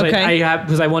second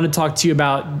because I want to talk to you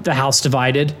about the House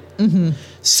divided. Mm-hmm.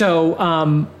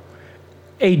 So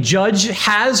a judge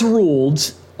has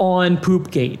ruled on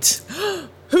Poopgate.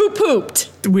 Who pooped?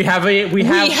 We have a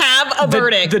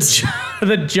verdict.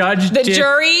 The judge. The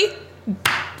jury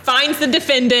finds the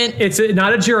defendant. It's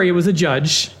not a jury. It was a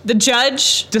judge. The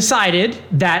judge decided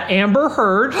that Amber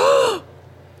Heard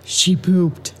she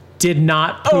pooped. Did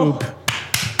not poop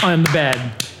on the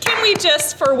bed. Can we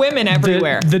just, for women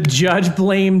everywhere? The judge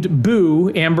blamed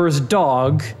Boo, Amber's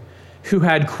dog, who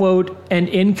had, quote, an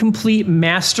incomplete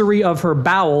mastery of her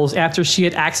bowels after she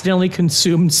had accidentally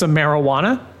consumed some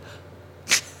marijuana.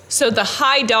 So the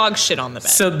high dog shit on the bed.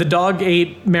 So the dog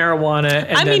ate marijuana.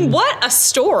 And I mean, what a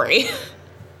story.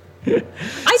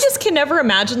 I just can never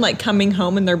imagine like coming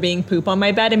home and there being poop on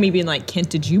my bed and me being like, Kent,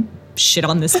 did you shit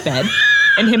on this bed?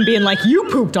 And him being like, you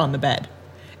pooped on the bed.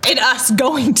 And us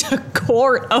going to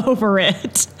court over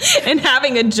it and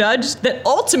having a judge that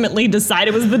ultimately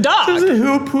decided it was the dog.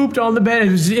 Who pooped on the bed?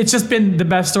 It's just been the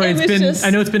best story. I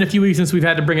know it's been a few weeks since we've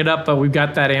had to bring it up, but we've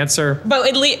got that answer. But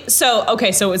at least, so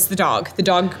it's the dog. The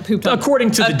dog pooped on. According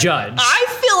to the judge.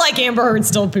 I feel like Amber Heard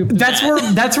still pooped. That's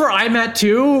where I'm at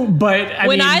too. But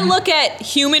when I look at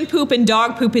human poop and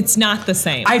dog poop, it's not the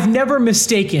same. I've never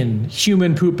mistaken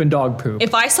human poop and dog poop.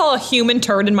 If I saw a human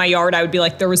turd in my yard, I would be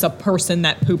like, there was a person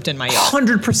that pooped in my yard.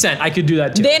 100%, I could do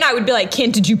that too. Then I would be like,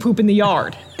 Kent, did you poop in the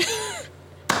yard?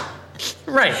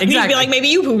 Right, exactly. He'd be like, maybe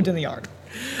you pooped in the yard.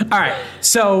 All right,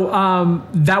 so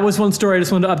that was one story I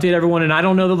just wanted to update everyone, and I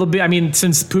don't know that there'll be,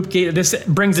 since Poopgate, this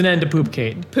brings an end to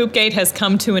Poopgate. Poopgate has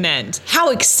come to an end.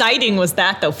 How exciting was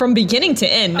that, though? From beginning to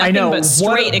end, nothing but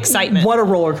straight excitement. What a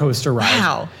roller coaster ride.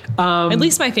 Wow. At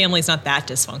least my family's not that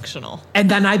dysfunctional.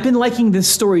 And then I've been liking this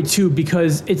story, too,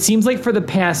 because it seems like for the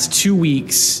past 2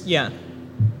 weeks,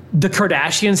 the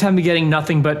Kardashians have been getting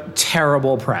nothing but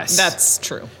terrible press. That's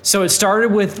true. So it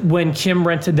started with when Kim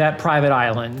rented that private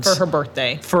island. For her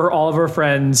birthday. For all of her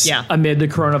friends. Yeah. Amid the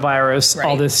coronavirus,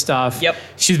 all this stuff. Yep.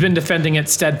 She's been defending it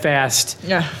steadfast.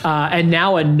 Yeah. And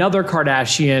now another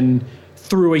Kardashian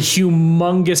threw a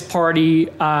humongous party.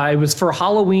 It was for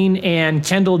Halloween and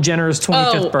Kendall Jenner's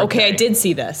 25th birthday. Okay, I did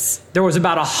see this. There was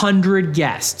about 100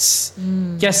 guests.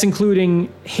 Guests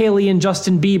including Hailey and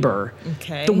Justin Bieber,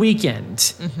 The Weeknd,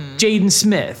 Jaden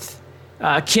Smith,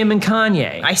 Kim and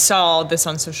Kanye. I saw this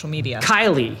on social media.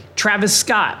 Kylie, Travis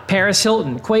Scott, Paris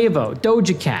Hilton, Quavo,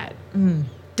 Doja Cat,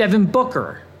 Devin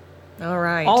Booker. All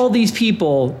right. All these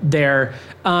people there.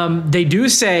 They do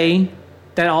say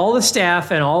that all the staff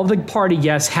and all the party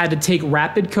guests had to take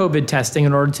rapid COVID testing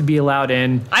in order to be allowed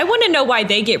in. I want to know why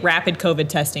they get rapid COVID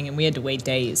testing and we had to wait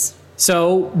days.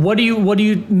 So what do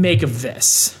you make of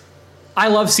this? I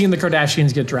love seeing the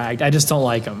Kardashians get dragged. I just don't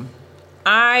like them.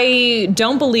 I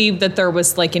don't believe that there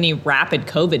was like any rapid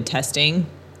COVID testing.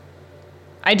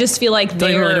 I just feel like don't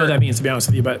even really know what that means, to be honest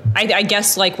with you, but I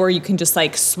guess like where you can just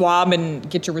like swab and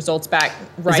get your results back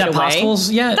right away. Is that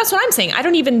possible? Yeah, that's what I'm saying. I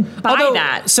don't even buy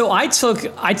that. So I took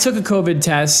a COVID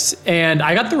test and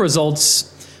I got the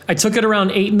results. I took it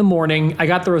around 8 a.m. I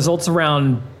got the results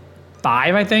around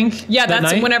 5, I think. Yeah,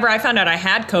 that's whenever I found out I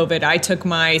had COVID. I took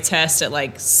my test at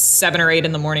like 7 or 8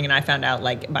 in the morning, and I found out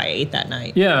like by 8 that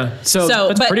night. Yeah, so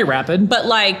that's pretty rapid. But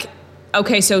like.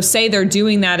 Okay, so say they're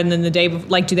doing that, and then the day before,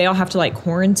 like, do they all have to like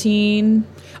quarantine?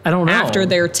 I don't know. After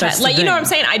their test, like, you know what I'm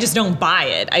saying? I just don't buy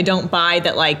it. I don't buy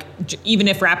that, like, even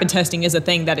if rapid testing is a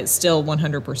thing, that it's still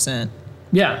 100%.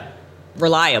 Yeah.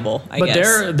 Reliable. I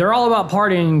guess. But they're all about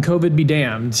partying. COVID be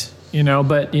damned, you know.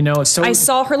 But you know, it's so. I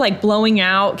saw her like blowing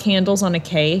out candles on a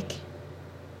cake,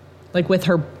 like with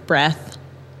her breath,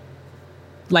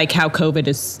 like how COVID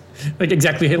is. Like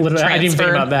exactly, literally. Transferred. I didn't even think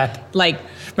about that. Like.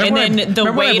 And then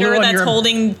the waiter that's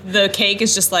holding the cake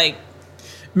is just like.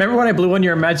 Remember when I blew on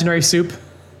your imaginary soup?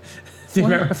 Do you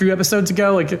remember a few episodes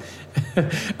ago? Like,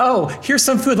 oh, here's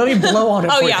some food. Let me blow on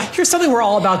it. Here's something we're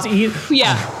all about to eat.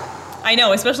 Yeah, I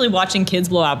know. Especially watching kids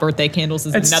blow out birthday candles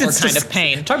is another kind of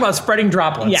pain. Talk about spreading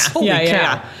droplets. Yeah, Holy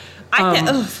cow.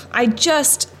 Yeah. I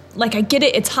just like I get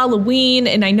it. It's Halloween,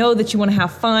 and I know that you want to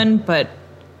have fun, but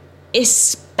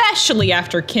especially especially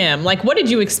after Kim. Like, what did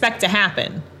you expect to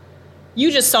happen?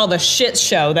 You just saw the shit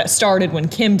show that started when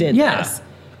Kim did this.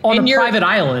 On a private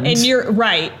island. And you're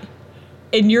right.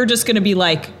 And you're just going to be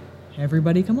like,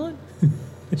 everybody come on.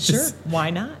 Sure, why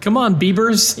not? Come on,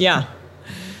 Biebers. Yeah.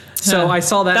 So I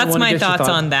saw that. That's my thoughts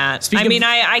on that.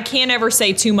 I can't ever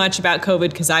say too much about COVID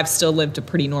because I've still lived a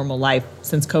pretty normal life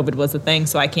since COVID was a thing,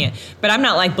 so I can't. But I'm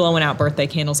not like blowing out birthday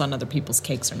candles on other people's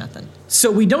cakes or nothing.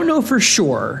 So we don't know for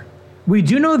sure. We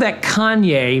do know that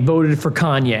Kanye voted for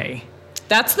Kanye.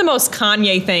 That's the most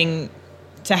Kanye thing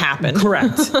to happen.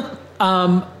 Correct.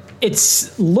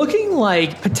 It's looking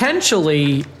like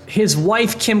potentially his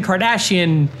wife, Kim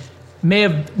Kardashian, may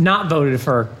have not voted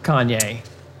for Kanye.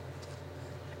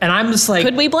 And I'm just like...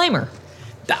 Could we blame her?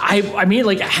 I mean,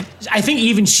 like, I think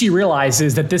even she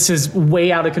realizes that this is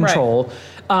way out of control.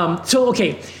 Right. So,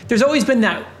 there's always been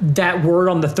that word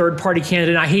on the third-party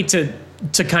candidate. And I hate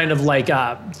to kind of like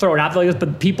throw it out there like this,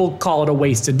 but people call it a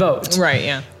wasted vote. Right,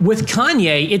 yeah. With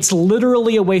Kanye, it's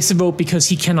literally a wasted vote because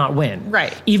he cannot win.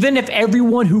 Right. Even if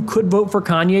everyone who could vote for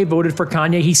Kanye voted for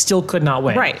Kanye, he still could not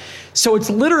win. Right. So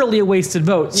it's literally a wasted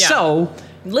vote. Yeah. So...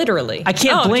 Literally. I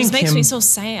can't blame Kim. It just makes me so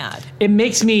sad. It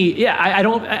makes me,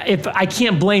 I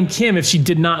can't blame Kim if she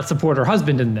did not support her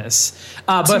husband in this.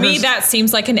 To me, that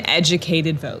seems like an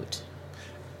educated vote.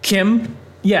 Kim?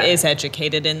 Yeah. Is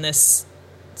educated in this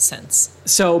sense.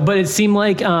 So, but it seemed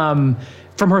like from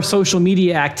her social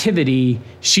media activity,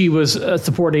 she was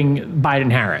supporting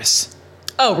Biden-Harris.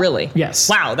 Oh, really? Yes.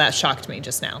 Wow, that shocked me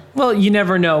just now. Well, you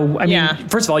never know. I mean,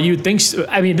 first of all, you'd think... this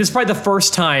is probably the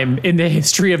first time in the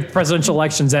history of presidential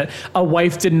elections that a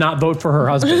wife did not vote for her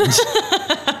husband.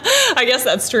 I guess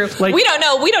that's true. Like, we don't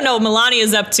know. We don't know what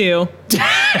Melania's up to.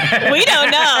 We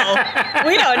don't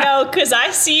know, because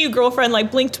I see you, girlfriend, like,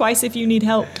 blink twice if you need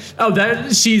help. Oh,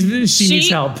 she needs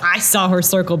help. I saw her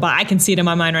circle by. I can see it in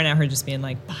my mind right now, her just being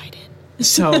like, Biden.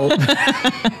 So,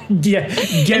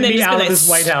 get me out of this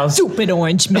White House. Stupid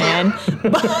orange man.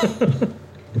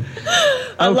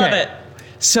 I love it.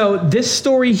 So this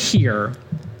story here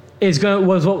was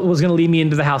what was going to lead me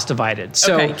into the House Divided.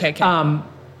 So, okay.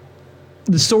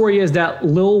 The story is that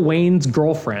Lil Wayne's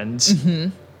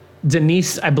girlfriend,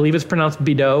 Denise, I believe it's pronounced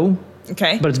Bidot.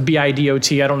 Okay. But it's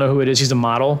B-I-D-O-T. I don't know who it is. She's a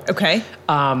model. Okay.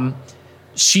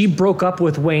 She broke up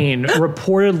with Wayne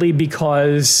reportedly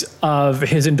because of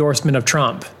his endorsement of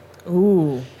Trump.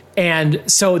 Ooh. And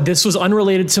so this was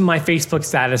unrelated to my Facebook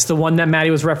status, the one that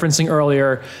Maddie was referencing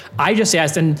earlier. I just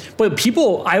asked, but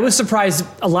I was surprised.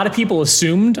 A lot of people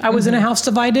assumed I was in a House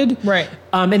Divided. Right.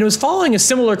 And it was following a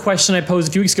similar question I posed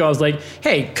a few weeks ago. I was like,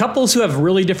 hey, couples who have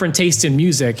really different taste in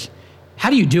music, how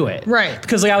do you do it? Right.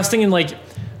 Because I was thinking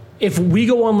if we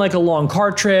go on like a long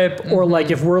car trip or like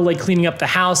if we're like cleaning up the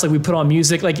house, like we put on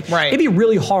music, like it'd be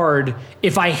really hard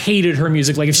if I hated her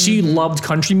music. Like if she loved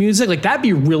country music, like that'd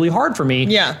be really hard for me.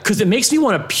 Yeah. Because it makes me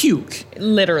want to puke.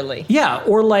 Literally. Yeah.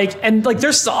 Or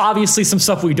there's obviously some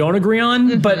stuff we don't agree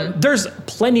on, but there's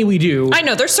plenty we do. I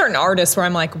know there's certain artists where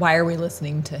I'm like, why are we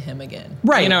listening to him again?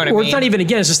 Right. You know what I mean? Or it's not even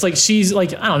again, it's just like she's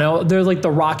like, I don't know, there's like the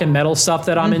rock and metal stuff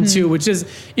that I'm into, which is,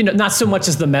 not so much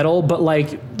as the metal, but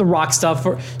like the rock stuff.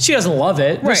 She doesn't love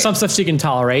it. There's some stuff she can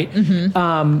tolerate.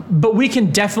 But we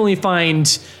can definitely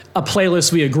find a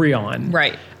playlist we agree on.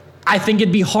 Right. I think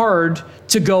it'd be hard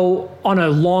to go on a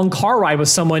long car ride with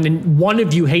someone and one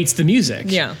of you hates the music.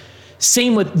 Yeah.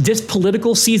 Same with this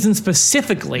political season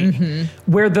specifically,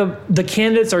 where the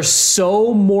candidates are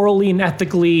so morally and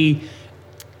ethically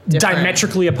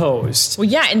diametrically opposed. Well,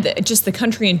 yeah, and just the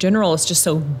country in general is just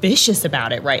so vicious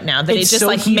about it right now that It's it just so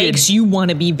like heated. makes you want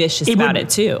to be vicious about it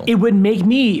too. It would make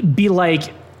me be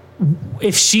like,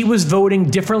 if she was voting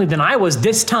differently than I was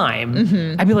this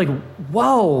time, I'd be like,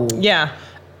 whoa. Yeah.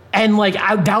 And like,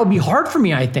 that would be hard for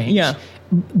me, I think. Yeah.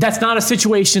 That's not a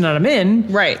situation that I'm in.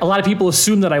 Right. A lot of people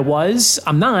assume that I was.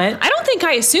 I'm not. I don't think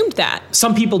I assumed that.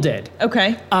 Some people did.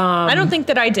 Okay. I don't think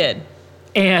that I did.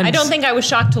 And I don't think I was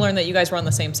shocked to learn that you guys were on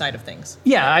the same side of things.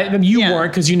 Yeah, you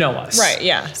weren't because you know us. Right,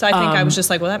 yeah. So I think I was just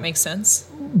like, well, that makes sense.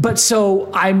 But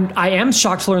so I am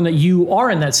shocked to learn that you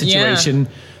are in that situation.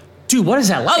 Yeah. Dude, what is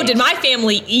that like? Oh, did my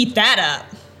family eat that up?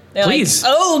 They're Please.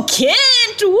 Like, oh,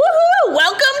 Kent, woohoo,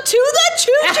 welcome to the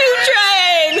choo-choo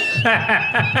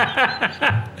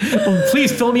train. Well,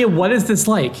 please fill me in. What is this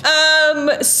like?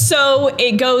 So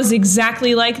it goes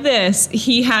exactly like this.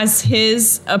 He has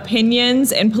his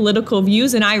opinions and political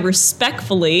views, and I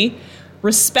respectfully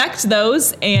respect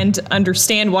those and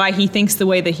understand why he thinks the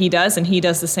way that he does, and he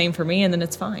does the same for me, and then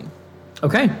it's fine.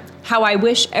 Okay. How I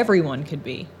wish everyone could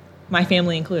be, my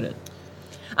family included.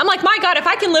 I'm like, my God, if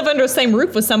I can live under the same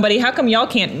roof with somebody, how come y'all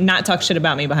can't not talk shit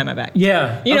about me behind my back?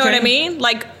 Yeah. You know what I mean?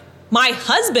 Like, my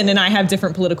husband and I have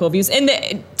different political views. And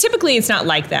typically it's not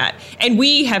like that. And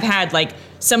we have had like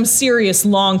some serious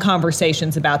long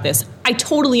conversations about this. I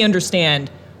totally understand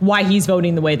why he's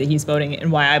voting the way that he's voting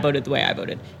and why I voted the way I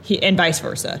voted, and vice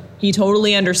versa. He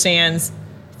totally understands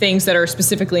things that are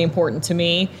specifically important to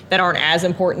me that aren't as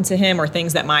important to him, or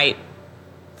things that might,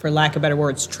 for lack of better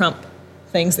words, trump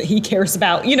things that he cares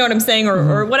about, you know what I'm saying,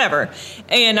 or whatever.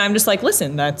 And I'm just like,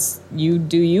 listen, that's, you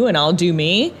do you and I'll do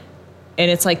me. And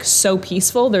it's like so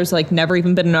peaceful. There's like never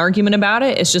even been an argument about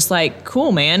it. It's just like,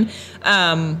 cool, man.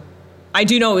 I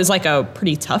do know it was like a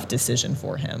pretty tough decision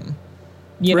for him.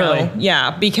 You really? know?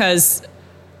 Yeah, because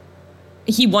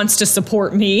he wants to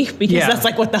support me, because that's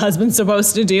like what the husband's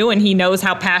supposed to do. And he knows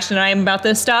how passionate I am about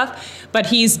this stuff. But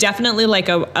he's definitely like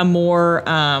a more,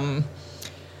 I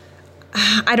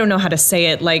don't know how to say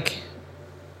it, like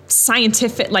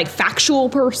scientific, like factual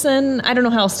person. I don't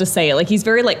know how else to say it. Like he's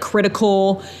very like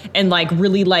critical and like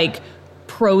really like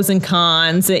pros and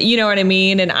cons, you know what I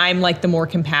mean? And I'm like the more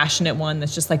compassionate one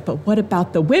that's just like, but what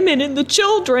about the women and the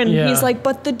children? Yeah. He's like,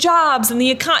 but the jobs and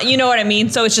the economy, you know what I mean?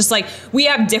 So it's just like, we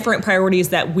have different priorities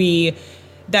that we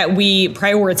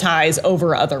prioritize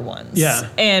over other ones. Yeah.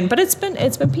 But it's been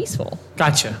peaceful.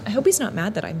 Gotcha. I hope he's not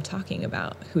mad that I'm talking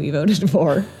about who he voted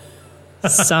for.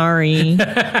 Sorry.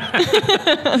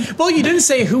 Well, you didn't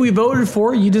say who he voted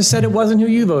for. You just said it wasn't who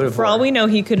you voted for. For all we know,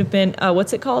 he could have been,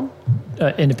 what's it called?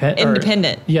 Independent.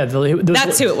 Independent. Yeah.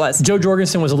 That's who it was. Joe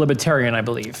Jorgensen was a libertarian, I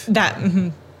believe. That,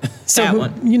 So that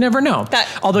one. You never know.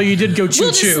 Although you did go choo-choo.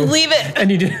 We'll just leave it.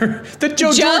 And you did the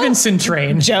Joe Jorgensen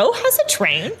train. Joe has a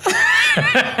train.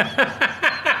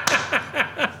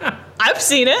 I've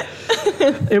seen it.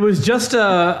 It was just,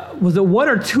 was it 1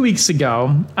 or 2 weeks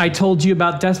ago, I told you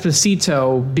about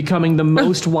Despacito becoming the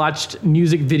most watched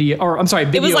music video, or I'm sorry,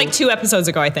 video. It was like 2 episodes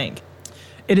ago, I think.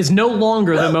 It is no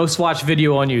longer the most watched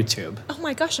video on YouTube. Oh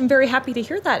my gosh, I'm very happy to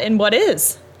hear that. And what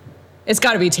is? It's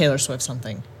got to be Taylor Swift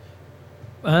something.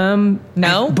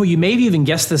 No? But you maybe even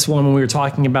guessed this one when we were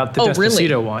talking about the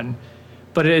Despacito one.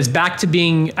 But it is back to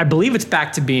being, I believe it's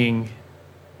back to being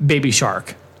Baby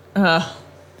Shark.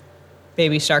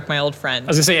 Baby Shark, my old friend. I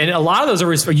was going to say, and a lot of those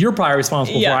are you're probably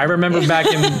responsible for. I remember back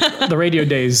in the radio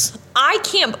days.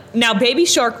 Now Baby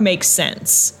Shark makes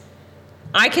sense.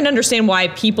 I can understand why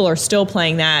people are still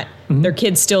playing that. Mm-hmm. Their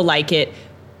kids still like it.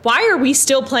 Why are we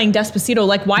still playing Despacito?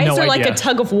 Like, why is there like a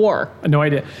tug of war? No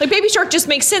idea. Like, Baby Shark just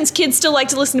makes sense. Kids still like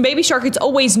to listen to Baby Shark. It's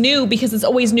always new because it's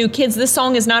always new. Kids, this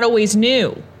song is not always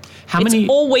new. It's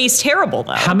always terrible,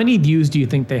 though. How many views do you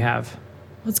think they have?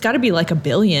 Well, it's got to be like 1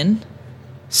 billion.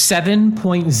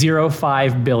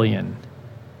 7.05 billion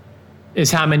is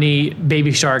how many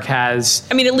Baby Shark has.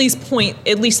 I mean, at least the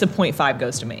 0.5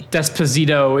 goes to me.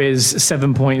 Despacito is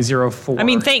 7.04. I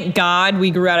mean, thank God we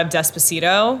grew out of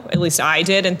Despacito. At least I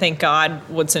did, and thank God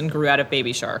Woodson grew out of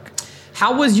Baby Shark.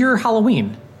 How was your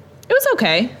Halloween? It was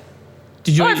okay.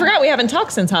 I forgot we haven't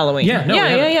talked since Halloween.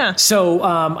 Yeah. So,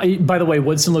 by the way,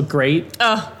 Woodson looked great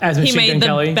as Machine Gun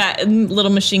Kelly. He made the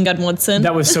little Machine Gun Woodson.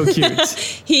 That was so cute.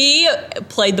 He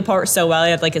played the part so well.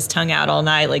 He had like his tongue out all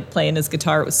night, like playing his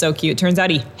guitar. It was so cute. Turns out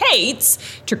he hates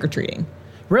trick-or-treating.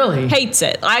 Really? Hates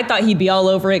it. I thought he'd be all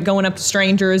over it, going up to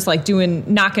strangers, like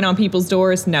knocking on people's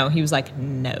doors. No, he was like,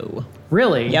 no.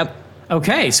 Really? Yep.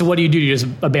 Okay, so what do? You just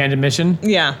abandon mission?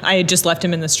 Yeah, I had just left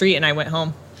him in the street and I went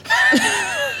home.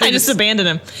 I just abandoned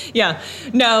him. Yeah.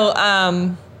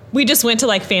 No, we just went to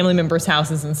like family members'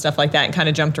 houses and stuff like that and kind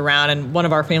of jumped around. And one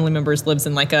of our family members lives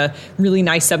in like a really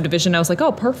nice subdivision. I was like,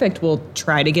 oh, perfect. We'll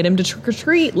try to get him to trick or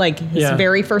treat. Like his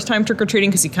very first time trick or treating,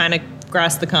 because he kind of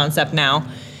grasped the concept now.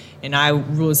 And I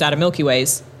was out of Milky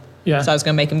Ways. Yeah. So I was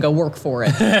going to make him go work for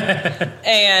it.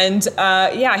 And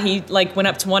he like went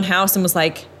up to one house and was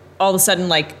like, all of a sudden,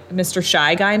 like Mr.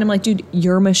 Shy Guy. And I'm like, dude,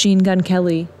 you're Machine Gun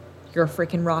Kelly. You're a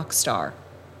freaking rock star.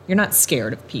 You're not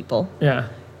scared of people. Yeah.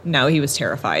 No, he was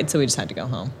terrified, so we just had to go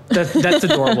home. That's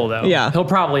adorable, though. Yeah. He'll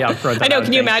probably outgrow that. I know.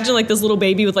 Can you imagine, like, this little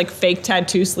baby with, like, fake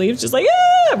tattoo sleeves, just like,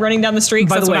 running down the street?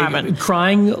 By the way,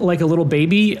 crying like a little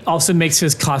baby also makes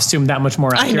his costume that much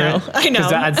more accurate. I know.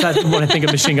 Because that's when I think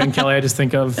of Machine Gun Kelly, I just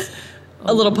think of...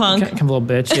 a little punk. Kind of a little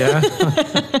bitch, yeah.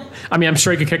 I mean, I'm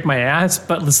sure he could kick my ass,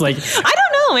 but it's like... I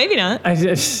don't know, maybe not. I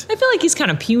feel like he's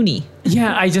kind of puny.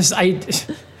 Yeah,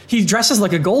 he dresses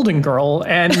like a Golden Girl,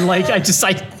 and like I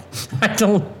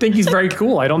don't think he's very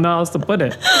cool. I don't know how else to put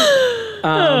it.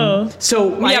 So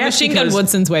Machine Gun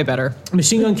Woodson's way better.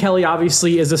 Machine Gun Kelly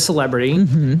obviously is a celebrity.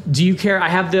 Mm-hmm. Do you care? I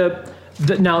have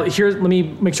Now, here, let me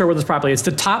make sure I word this properly. It's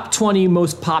the top 20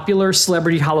 most popular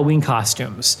celebrity Halloween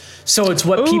costumes. So it's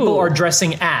what people are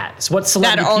dressing as. What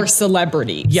celebrity that are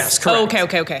celebrities. Yes, correct.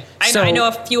 Okay. I know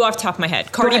a few off the top of my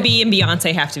head. Cardi B and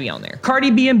Beyonce have to be on there. Cardi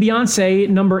B and Beyonce,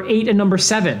 number 8 and number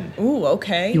 7. Ooh,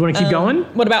 okay. You want to keep going?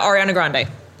 What about Ariana Grande?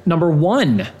 Number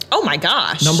 1. Oh my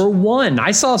gosh. Number 1.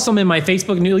 I saw some in my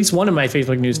Facebook, at least one in my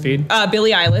Facebook news feed.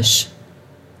 Billie Eilish.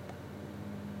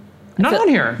 Not on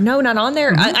here. No, not on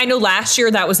there. I know last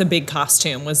year that was a big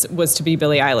costume, was to be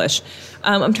Billie Eilish.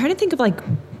 I'm trying to think of like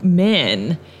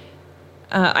men.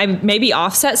 Maybe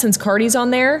Offset, since Cardi's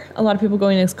on there. A lot of people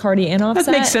going as Cardi and Offset.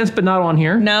 That makes sense, but not on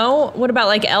here. No? What about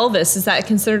like Elvis? Is that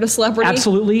considered a celebrity?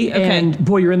 Absolutely. Okay. And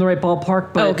boy, you're in the right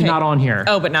ballpark, but not on here.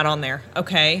 Oh, but not on there.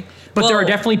 Okay. But there are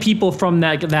definitely people from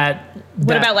that.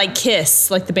 What about like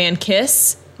Kiss? Like the band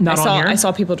Kiss? Not on here. I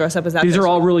saw people dress up as that. These are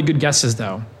all really good guesses,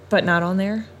 though. But not on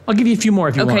there? I'll give you a few more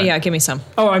if you want. Okay, yeah, give me some.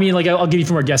 Oh, I mean, like, I'll give you a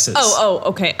few more guesses. Oh,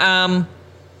 okay. I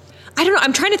don't know.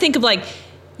 I'm trying to think of like,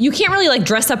 you can't really like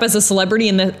dress up as a celebrity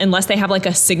unless they have like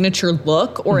a signature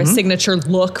look or a signature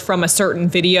look from a certain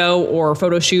video or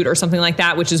photo shoot or something like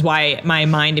that, which is why my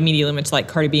mind immediately went to like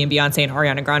Cardi B and Beyonce and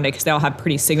Ariana Grande because they all have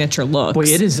pretty signature looks. Boy,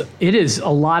 it is a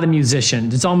lot of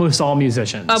musicians. It's almost all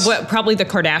musicians. Probably the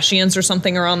Kardashians or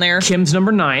something are on there. Kim's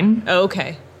number 9.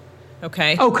 Okay. Oh,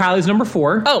 Kylie's number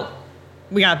 4. Oh,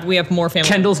 we have more family.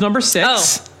 Kendall's number 6.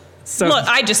 Oh. So look,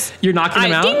 you're knocking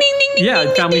them out. Ding, ding, ding, yeah,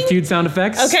 ding, Family ding. Feud sound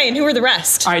effects. Okay, and who are the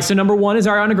rest? All right, so number 1 is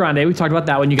Ariana Grande. We talked about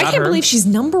that one. You got her. I can't believe she's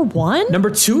number 1. Number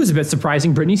 2 is a bit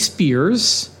surprising. Britney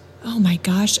Spears. Oh my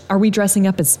gosh, are we dressing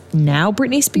up as now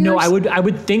Britney Spears? No, I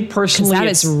would think personally that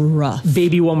is rough.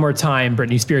 Baby One More Time,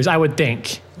 Britney Spears. I would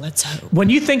think. Let's hope. When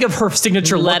you think of her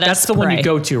signature look, that's the one you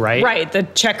go to, right? Right, the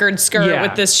checkered skirt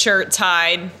with this shirt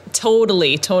tied.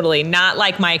 Totally. Not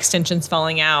like my extensions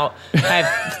falling out. I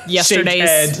have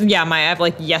yesterday's. I have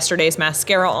like yesterday's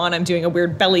mascara on. I'm doing a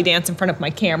weird belly dance in front of my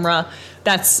camera.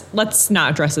 Let's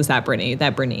not dress as that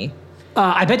Britney.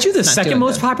 I bet you the second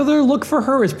most popular look for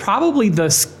her is probably the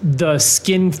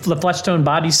flesh tone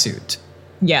bodysuit.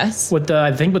 Yes. With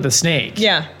the snake.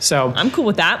 Yeah. So I'm cool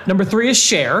with that. Number 3 is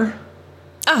Cher.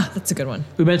 Ah, that's a good one.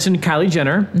 We mentioned Kylie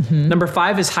Jenner. Number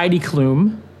 5 is Heidi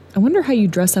Klum. I wonder how you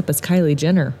dress up as Kylie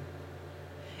Jenner.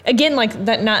 Again, like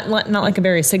that, not like a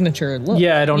very signature look.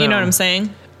 Yeah, I don't know. You know what I'm saying?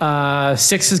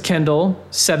 6 is Kendall,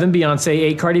 7 Beyonce,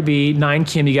 8 Cardi B, 9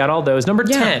 Kim. You got all those. Number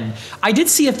 10. I did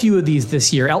see a few of these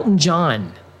this year. Elton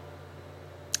John.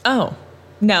 Oh,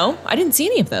 no, I didn't see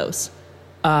any of those.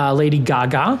 Lady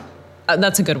Gaga.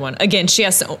 That's a good one. Again, she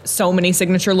has so many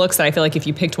signature looks that I feel like if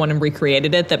you picked one and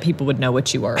recreated it, that people would know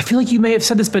what you were. I feel like you may have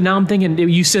said this, but now I'm thinking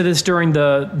you said this during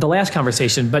the last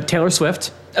conversation. But Taylor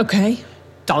Swift. Okay.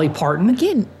 Dolly Parton.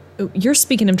 Again, you're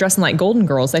speaking of dressing like Golden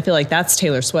Girls. I feel like that's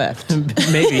Taylor Swift.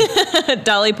 Maybe.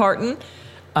 Dolly Parton.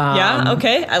 Yeah,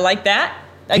 okay. I like that.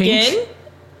 Pink. Again.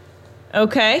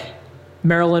 Okay.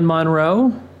 Marilyn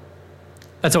Monroe.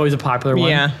 That's always a popular one.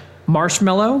 Yeah.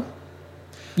 Marshmallow.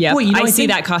 Yeah, Boy, I see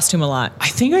that costume a lot. I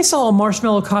think I saw a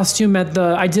marshmallow costume at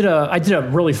I did a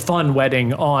really fun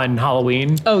wedding on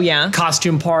Halloween. Oh yeah.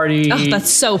 Costume party. Oh, that's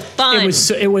so fun.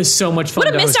 It was so much fun.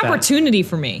 What a missed opportunity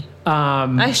for me.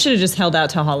 I should have just held out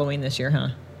till Halloween this year, huh?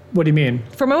 What do you mean?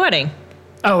 For my wedding.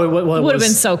 Oh, it would have been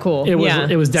so cool. It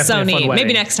was definitely so a neat. fun wedding.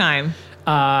 Maybe next time.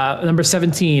 Number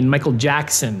 17, Michael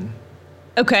Jackson.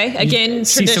 Okay, again, you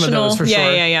see traditional. some of those for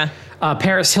sure. Yeah.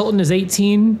 Paris Hilton is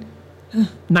 18.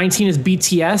 19 is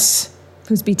BTS.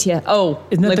 Who's BTS? Oh,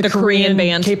 isn't that like the Korean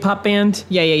band? K-pop band?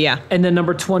 Yeah. And then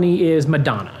number 20 is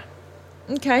Madonna.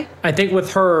 Okay. I think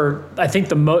with her,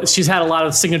 she's had a lot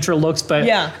of signature looks, but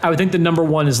I would think the number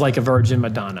 1 is like a virgin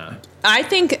Madonna. I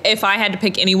think if I had to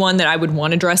pick anyone that I would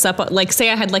want to dress up, like say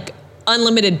I had like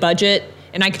unlimited budget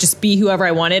and I could just be whoever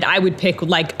I wanted, I would pick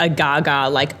like a Gaga,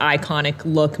 like iconic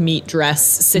look, meet dress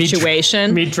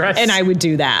situation. Meet dress. And I would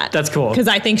do that. That's cool. Because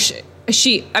I think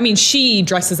she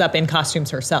dresses up in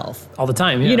costumes herself. All the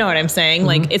time, yeah. You know what I'm saying?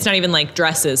 Like, it's not even like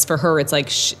dresses. For her, it's like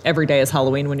every day is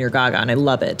Halloween when you're Gaga, and I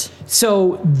love it.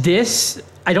 So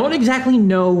I don't exactly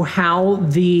know how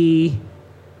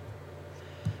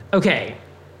okay,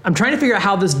 I'm trying to figure out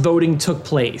how this voting took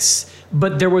place,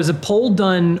 but there was a poll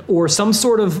done or some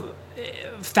sort of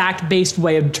fact-based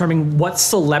way of determining what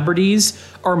celebrities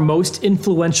are most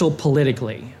influential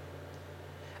politically.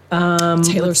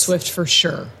 Taylor Swift for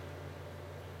sure.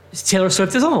 Taylor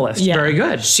Swift is on the list. Yeah. Very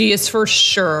good. She is for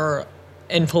sure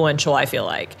influential, I feel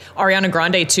like. Ariana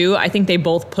Grande, too. I think they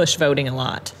both push voting a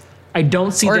lot. I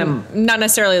don't see them. Not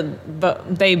necessarily,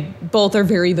 but they both are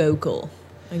very vocal,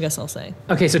 I guess I'll say.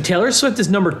 Okay, so Taylor Swift is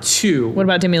number 2. What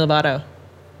about Demi Lovato?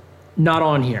 not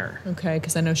on here. Okay,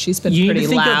 because I know she's been You need pretty to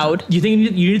think loud. you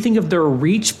need to think of their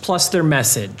reach plus their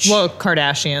message. Well,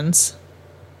 Kardashians.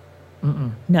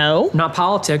 No? Not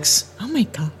politics. Oh my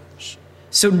gosh.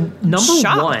 So number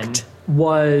shocked. one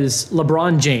was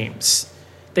LeBron James.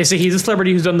 They say he's a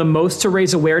celebrity who's done the most to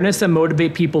raise awareness and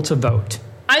motivate people to vote.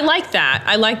 I like that.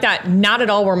 I like that. Not at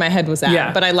all where my head was at.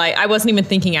 Yeah. But I wasn't even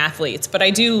thinking athletes, but I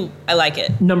like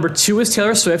it. Number 2 is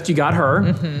Taylor Swift. You got her.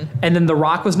 Mm-hmm. And then The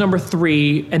Rock was number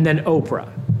 3, and then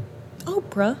Oprah.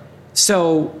 Oprah.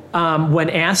 So when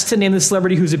asked to name the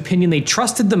celebrity whose opinion they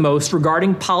trusted the most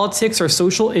regarding politics or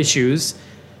social issues,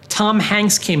 Tom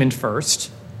Hanks came in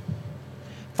first,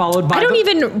 followed by... I don't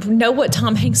even know what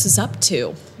Tom Hanks is up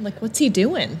to. Like, what's he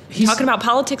doing? He's talking about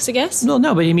politics, I guess? No,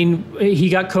 but I mean, he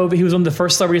got COVID. He was one of the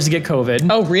first celebrities to get COVID.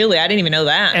 Oh, really? I didn't even know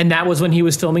that. And that was when he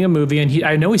was filming a movie, and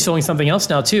I know he's filming something else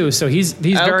now too. So he's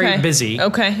very busy.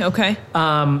 Okay.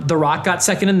 The Rock got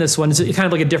second in this one. It's kind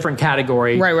of like a different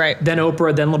category. Right. Then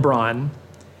Oprah, then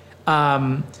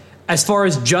LeBron. As far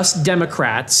as just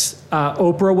Democrats,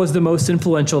 Oprah was the most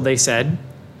influential, they said,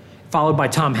 followed by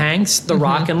Tom Hanks, The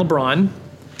Rock, and LeBron.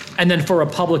 And then for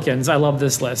Republicans, I love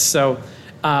this list. So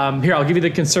here, I'll give you the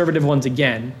conservative ones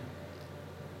again.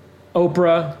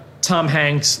 Oprah, Tom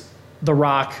Hanks, The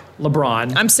Rock,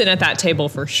 LeBron. I'm sitting at that table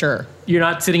for sure. You're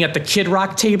not sitting at the Kid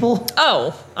Rock table?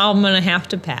 Oh, I'm going to have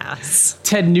to pass.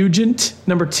 Ted Nugent,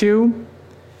 number 2.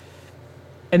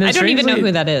 And then I don't even know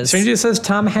who that is. Strangely, it says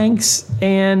Tom Hanks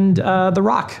and The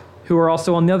Rock, who are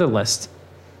also on the other list.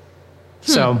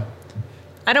 So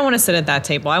I don't want to sit at that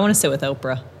table. I want to sit with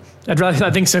Oprah. I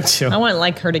think so too. I want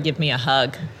like her to give me a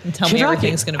hug and tell me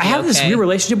everything's going to be okay. I have this weird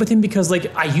relationship with him because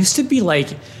like I used to be like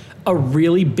a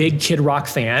really big Kid Rock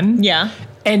fan. Yeah.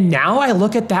 And now I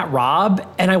look at that Rob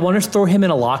and I want to throw him in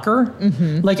a locker.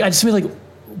 Like I just be like,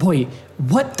 boy,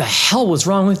 what the hell was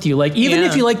wrong with you? Like even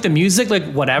if you like the music,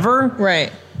 like whatever.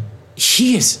 Right.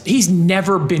 He's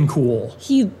never been cool.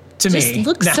 He to just me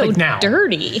looks so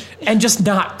dirty and just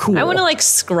not cool. I want to like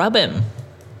scrub him,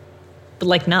 but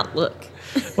like not look.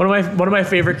 One of my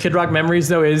favorite Kid Rock memories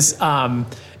though is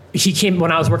he came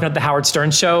when I was working at the Howard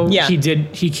Stern show. Yeah.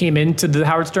 He came into the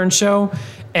Howard Stern show,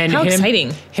 and How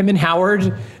exciting. Him and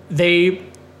Howard they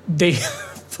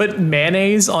put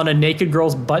mayonnaise on a naked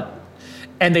girl's butt,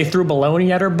 and they threw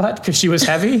bologna at her butt because she was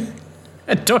heavy.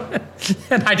 and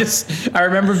I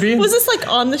remember being. Was this like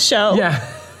on the show? Yeah.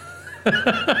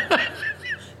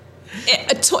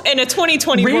 In a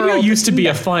 2020 Radio world. used to be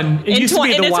a fun. It used to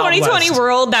be in the a Wild 2020 West.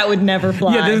 world, that would never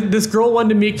fly. Yeah, this girl wanted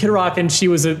to meet Kid Rock, and she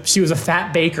was a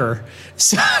fat baker.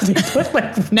 So they put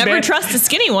like never trust a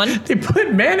skinny one. They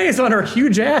put mayonnaise on her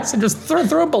huge ass and just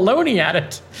throw bologna at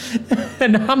it.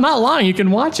 And I'm not lying. You can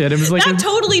watch it. It was like That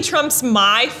totally trumps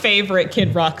my favorite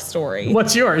Kid Rock story.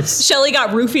 What's yours? Shelly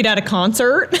got roofied at a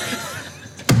concert.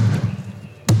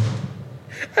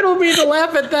 I don't mean to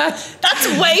laugh at that. That's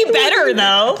way better,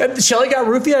 though. Shelly got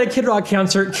roofied at a Kid Rock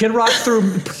concert. Kid Rock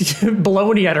threw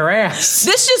bologna at her ass.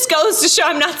 This just goes to show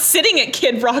I'm not sitting at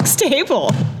Kid Rock's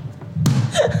table.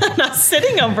 I'm not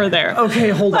sitting over there. Okay,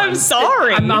 hold on. I'm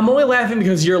sorry. I'm only laughing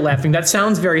because you're laughing. That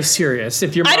sounds very serious.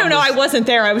 If your mom I don't know. I wasn't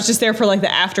there. I was just there for like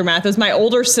the aftermath. It was my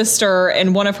older sister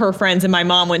and one of her friends and my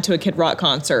mom went to a Kid Rock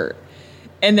concert.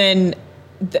 And then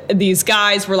these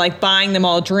guys were like buying them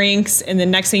all drinks. And the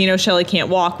next thing you know, Shelly can't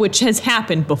walk, which has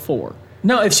happened before.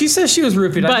 No, if she says she was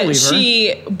roofied, I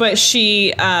believe her. But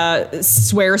she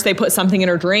swears they put something in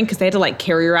her drink because they had to like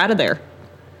carry her out of there.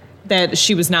 That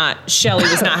Shelly was not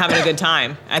having a good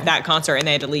time at that concert and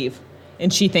they had to leave.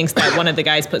 And she thinks that one of the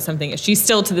guys put something. She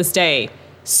still to this day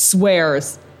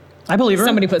swears. I believe her.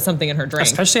 Somebody put something in her drink.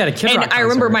 Especially at a Kid Rock concert. And I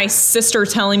remember my sister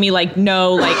telling me like,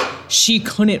 no, like she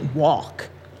couldn't walk.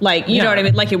 Like, you know what I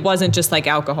mean? Like it wasn't just like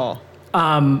alcohol.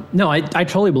 No, I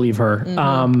totally believe her.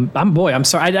 Mm-hmm. I'm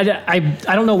sorry.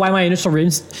 I don't know why my initial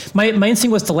my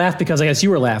instinct was to laugh because I guess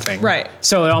you were laughing. Right.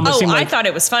 So it almost seemed like... I thought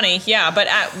it was funny. Yeah, but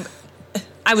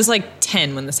I was like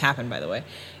 10 when this happened, by the way.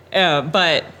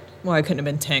 But I couldn't have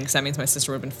been 10 because that means my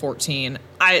sister would have been 14.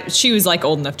 She was like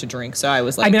old enough to drink, so I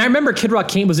was like... I mean, I remember Kid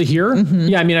Rock was it here? Mm-hmm.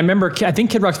 Yeah, I mean, I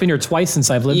think Kid Rock's been here twice since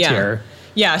I've lived here.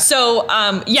 Yeah, so,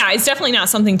 it's definitely not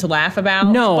something to laugh about.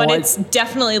 No. But it's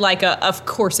definitely like of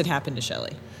course it happened to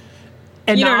Shelly.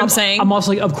 And you know what I'm saying? I'm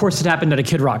also like, of course it happened at a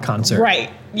Kid Rock concert.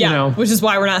 Right, yeah, you know? Which is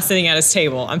why we're not sitting at his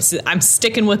table. I'm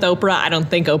sticking with Oprah. I don't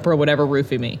think Oprah would ever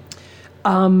roofie me.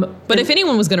 But if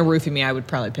anyone was going to roofie me, I would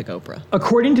probably pick Oprah.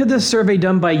 According to this survey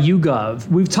done by YouGov,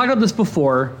 we've talked about this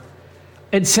before,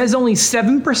 it says only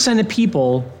 7% of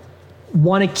people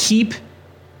want to keep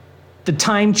the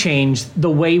time change the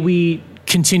way we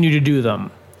continue to do them.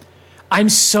 I'm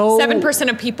so 7%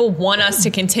 of people want us to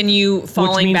continue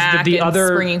falling back and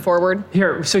springing forward.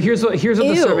 Here's what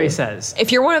the survey says.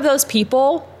 If you're one of those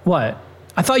people, what?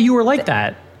 I thought you were like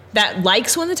that. That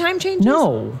likes when the time changes?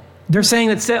 No, they're saying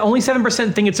that only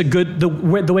 7% think it's a good. The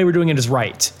way we're doing it is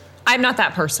right. I'm not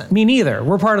that person. Me neither.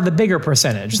 We're part of the bigger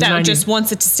percentage. That just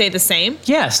wants it to stay the same?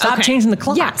 Yeah, stop changing the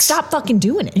clocks. Yeah, stop fucking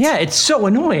doing it. Yeah, it's so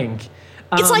annoying.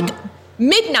 It's like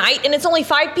midnight and it's only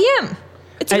 5 p.m.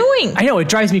 It's annoying. I know, it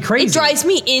drives me crazy. It drives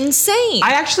me insane.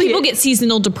 People get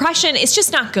seasonal depression. It's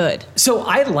just not good. So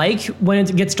I like when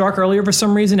it gets dark earlier for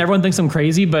some reason. Everyone thinks I'm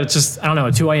crazy, but it's just, I don't know,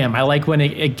 at 2 a.m. I like when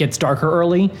it gets darker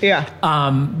early. Yeah.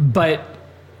 But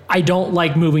I don't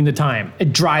like moving the time.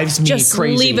 It drives me crazy. Just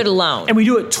leave it alone. And we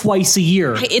do it twice a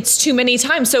year. It's too many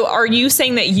times. So are you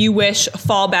saying that you wish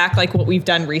fall back like what we've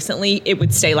done recently, it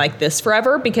would stay like this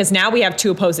forever? Because now we have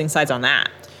two opposing sides on that.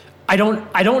 I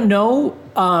don't know.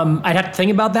 I'd have to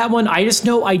think about that one. I just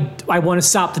know I want to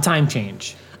stop the time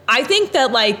change. I think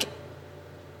that like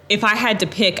if I had to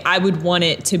pick, I would want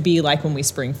it to be like when we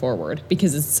spring forward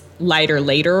because it's lighter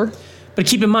later. But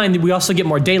keep in mind that we also get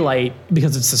more daylight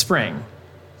because it's the spring.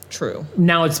 True.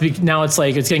 Now it's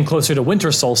like it's getting closer to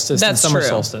winter solstice than summer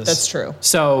solstice. That's true.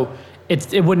 So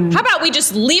it wouldn't. How about we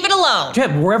just leave it alone?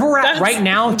 Yeah, wherever we're at right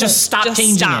now, just stop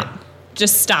changing it.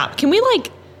 Just stop. Can we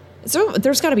like?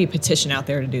 There's got to be a petition out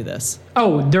there to do this.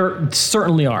 Oh, there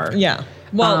certainly are. Yeah.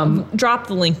 Well, drop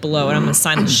the link below and I'm going to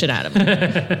sign the shit out of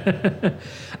it.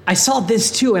 I saw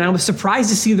this too, and I was surprised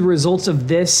to see the results of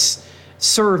this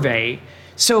survey.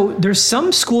 So there's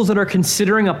some schools that are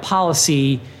considering a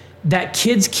policy that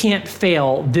kids can't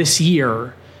fail this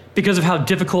year because of how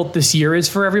difficult this year is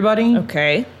for everybody.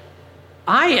 Okay.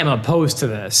 I am opposed to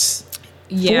this.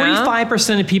 Yeah.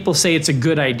 45% of people say it's a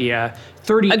good idea.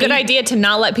 A good idea to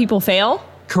not let people fail?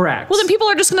 Correct. Well, then people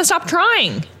are just going to stop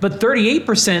trying. But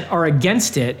 38% are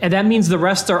against it, and that means the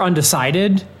rest are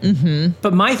undecided. Mm-hmm.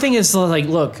 But my thing is like,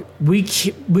 look, we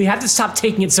have to stop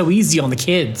taking it so easy on the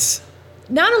kids.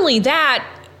 Not only that,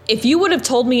 if you would have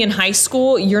told me in high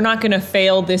school you're not going to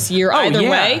fail this year either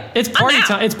way, it's party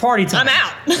time. It's party time.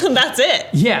 I'm out. That's it.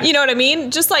 Yeah. You know what I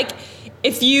mean? Just like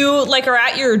if you like are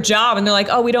at your job and they're like,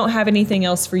 "Oh, we don't have anything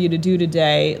else for you to do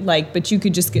today," like, but you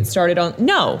could just get started on.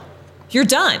 No, you're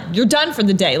done. You're done for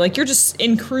the day. Like you're just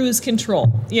in cruise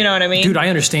control. You know what I mean? Dude, I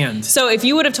understand. So if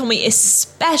you would have told me,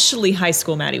 especially high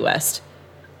school Maddie West,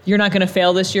 you're not going to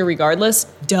fail this year regardless.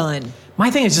 Done. My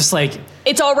thing is just like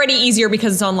it's already easier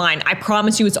because it's online. I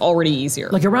promise you, it's already easier.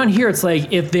 Like around here, it's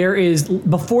like if there is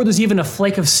before there's even a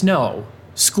flake of snow,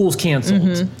 school's canceled.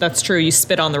 Mm-hmm. That's true. You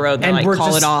spit on the road and like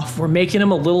call it off. We're making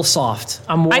them a little soft.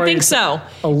 I'm worried. I think so.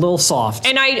 A little soft.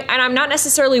 And I'm not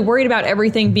necessarily worried about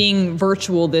everything being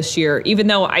virtual this year, even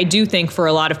though I do think for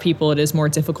a lot of people it is more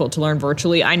difficult to learn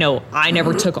virtually. I know I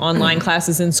never took online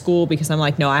classes in school because I'm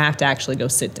like, no, I have to actually go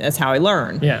sit. That's how I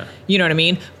learn. Yeah. You know what I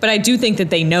mean? But I do think that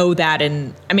they know that.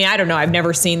 And I mean, I don't know. I've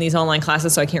never seen these online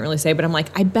classes, so I can't really say. But I'm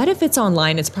like, I bet if it's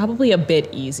online, it's probably a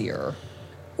bit easier.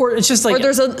 Or it's just like, or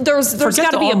there's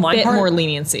got to be a bit more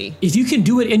leniency. If you can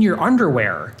do it in your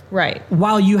underwear, right,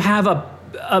 while you have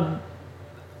a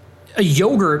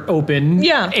yogurt open,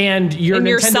 and your and Nintendo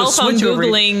your cell phone Switch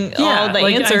googling all the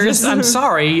answers. I'm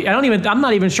sorry, I'm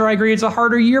not even sure I agree. It's a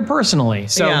harder year personally.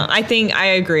 So yeah, I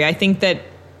agree. I think that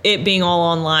it being all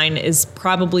online is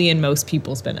probably in most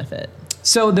people's benefit.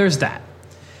 So there's that.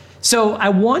 So I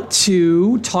want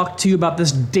to talk to you about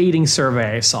this dating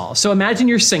survey I saw. So imagine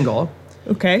you're single.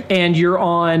 Okay. And you're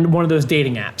on one of those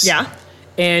dating apps. Yeah.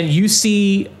 And you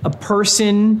see a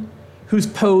person who's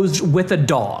posed with a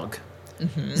dog.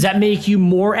 Mm-hmm. Does that make you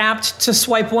more apt to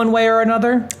swipe one way or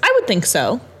another? I would think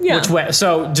so. Yeah. Which way?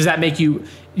 So does that make you,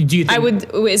 do you think? I would,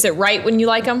 is it right when you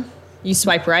like them? You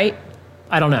swipe right?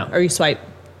 I don't know. Or you swipe?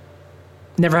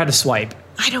 Never had to swipe.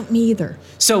 I don't either.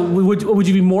 So would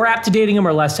you be more apt to dating them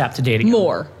or less apt to dating them?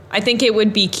 More. I think it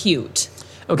would be cute.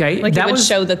 Okay. Like it would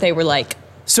show that they were like,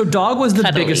 so dog was the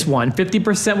cuddly. biggest one.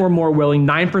 50% were more willing,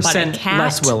 9%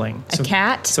 less willing. A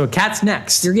cat? So a cat's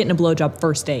next. You're getting a blowjob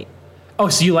first date. Oh,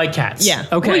 so you like cats? Yeah.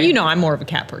 Okay. Well, you know I'm more of a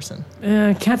cat person.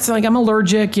 Cats, like I'm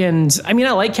allergic, and I mean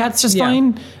I like cats just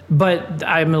fine, but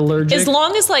I'm allergic. As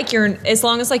long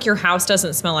as your house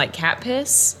doesn't smell like cat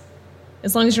piss.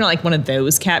 As long as you're not like one of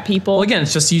those cat people. Well, again,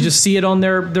 it's just you just see it on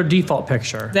their default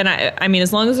picture. Then I mean,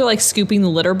 as long as they're like scooping the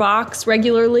litter box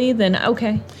regularly, then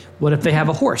okay. What if they have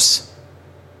a horse?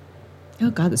 Oh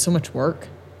God, there's so much work.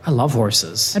 I love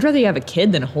horses. I'd rather you have a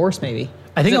kid than a horse, maybe.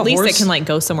 I think at least it can like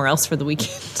go somewhere else for the weekend.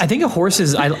 I think a horse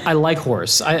is. I like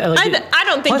horse. I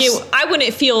don't think I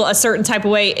wouldn't feel a certain type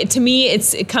of way. To me,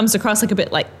 it comes across like a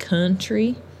bit like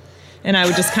country. And I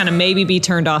would just kind of maybe be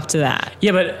turned off to that.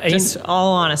 Yeah, but Just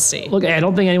all honesty. look, I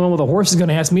don't think anyone with a horse is going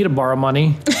to ask me to borrow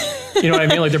money. You know what I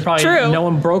mean? Like, they're probably, True. no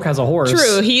one broke has a horse.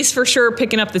 True. He's for sure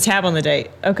picking up the tab on the date.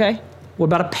 Okay. What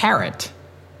about a parrot?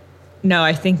 No,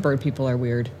 I think bird people are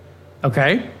weird.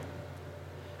 Okay.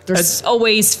 There's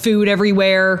always food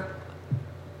everywhere.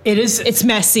 It's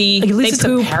messy. Like, at least it's they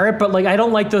poop. a parrot, but like, I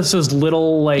don't like those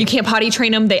little, like. You can't potty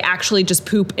train them. They actually just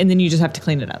poop, and then you just have to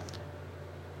clean it up.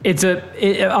 It's a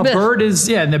bird is,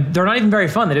 and they're not even very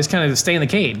fun. They just kind of stay in the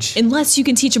cage. Unless you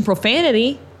can teach them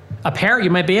profanity. A parrot, you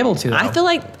might be able to, though. I feel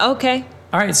like, okay.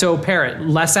 All right, so parrot,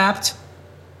 less apt?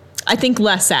 I think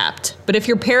less apt. But if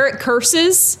your parrot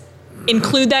curses,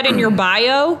 include that in your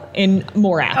bio and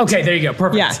more apt. Okay, there you go.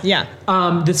 Perfect. Yeah.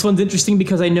 This one's interesting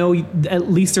because I know at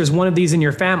least there's one of these in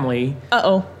your family.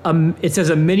 Uh-oh. It says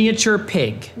a miniature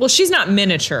pig. Well, she's not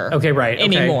miniature. Okay, right. Okay.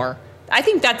 Anymore. I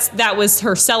think that was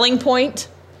her selling point.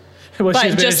 Was she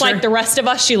But just miniature? like the rest of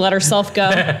us, she let herself go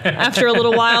after a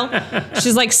little while.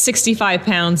 She's like 65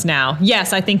 pounds now.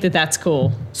 Yes, I think that's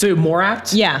cool. So more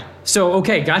apt? Yeah. So,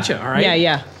 okay, gotcha. All right.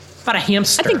 Yeah. About a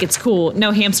hamster. I think it's cool.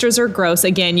 No, hamsters are gross.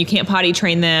 Again, you can't potty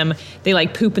train them. They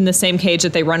like poop in the same cage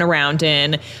that they run around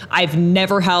in. I've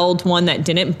never held one that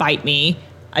didn't bite me.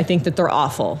 I think that they're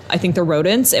awful. I think they're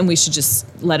rodents, and we should just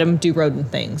let them do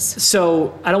rodent things.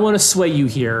 So I don't want to sway you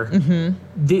here.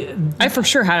 Mm-hmm. I for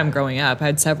sure had them growing up. I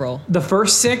had several. The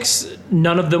first 6,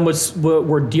 none of them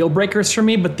were deal breakers for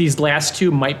me, but these last 2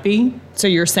 might be. So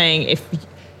you're saying if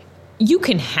you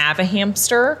can have a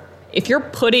hamster, if you're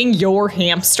putting your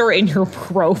hamster in your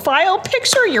profile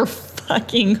picture, you're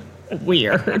fucking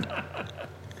weird.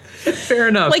 Fair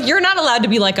enough. Like, you're not allowed to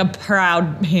be like a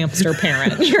proud hamster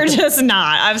parent. You're just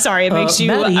not. I'm sorry. It makes you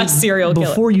Maddie, a serial killer.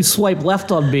 Before you swipe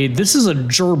left on me, this is a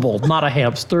gerbil, not a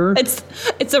hamster.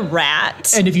 It's a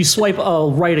rat. And if you swipe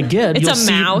right again, It's you'll a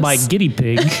see mouse. my guinea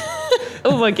pig.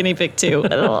 Oh, a guinea pig too.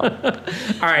 All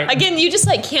right. Again, you just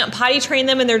like can't potty train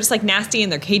them, and they're just like nasty,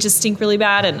 and their cages stink really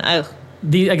bad. And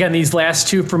These last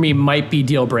 2 for me might be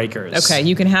deal breakers. okay,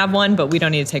 you can have one, but we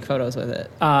don't need to take photos with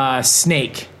it.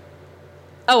 Snake.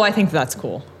 Oh, I think that's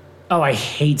cool. Oh, I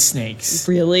hate snakes.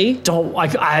 Really?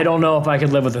 I don't know if I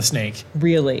could live with a snake.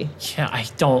 Really? Yeah, I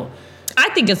don't. I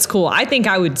think it's cool. I think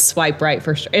I would swipe right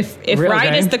for sure. If Really? right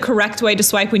Okay. is the correct way to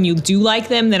swipe when you do like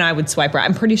them, then I would swipe right.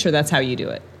 I'm pretty sure that's how you do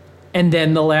it. And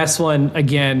then the last one,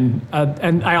 again,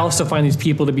 and I also find these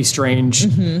people to be strange.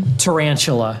 Mm-hmm.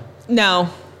 Tarantula. No.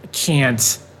 I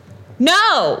can't.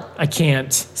 No! I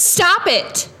can't. Stop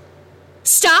it!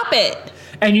 Stop it!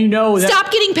 And you know that Stop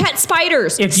getting pet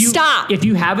spiders! Stop! If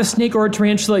you have a snake or a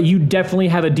tarantula, you definitely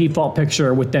have a default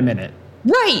picture with them in it.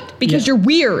 Right, because Yeah. you're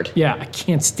weird. Yeah, I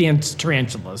can't stand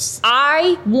tarantulas.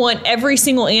 I want every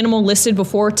single animal listed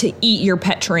before to eat your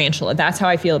pet tarantula. That's how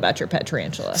I feel about your pet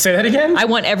tarantula. Say that again? I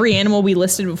want every animal we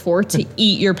listed before to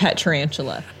eat your pet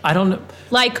tarantula. I don't know.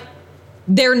 Like,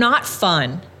 they're not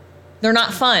fun. They're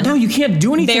not fun. No, you can't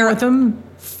do anything They're- with them.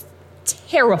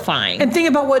 Terrifying. And think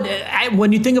about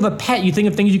when you think of a pet, you think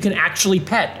of things you can actually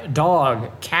pet. Dog,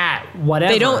 cat,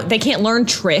 whatever. They can't learn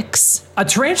tricks. A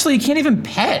tarantula you can't even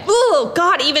pet. Oh,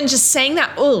 God, even just saying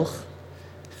that, ugh.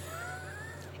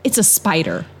 It's a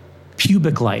spider.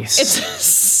 Pubic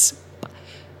lice.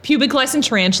 Pubic lice and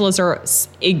tarantulas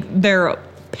they're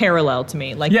parallel to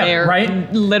me. Like, Yeah, they're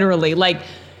right? literally, like,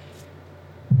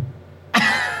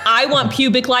 I want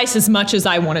pubic lice as much as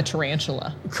I want a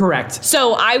tarantula. Correct.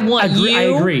 So I want you. I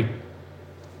agree.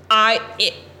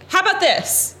 How about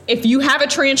this? If you have a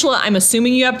tarantula, I'm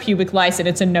assuming you have pubic lice, and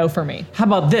it's a no for me. How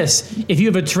about this? If you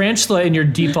have a tarantula in your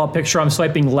default picture, I'm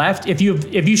swiping left. If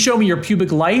you show me your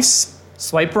pubic lice,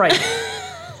 swipe right.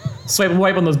 Swipe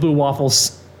right on those blue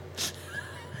waffles.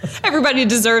 Everybody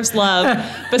deserves love,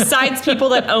 besides people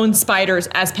that own spiders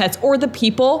as pets, or the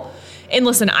people. And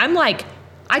listen,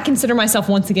 I consider myself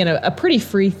once again a pretty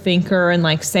free thinker and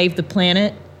like save the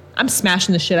planet. I'm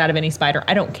smashing the shit out of any spider.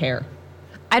 I don't care.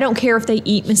 I don't care if they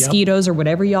eat mosquitoes or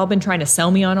whatever y'all been trying to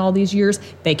sell me on all these years.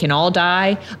 They can all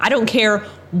die. I don't care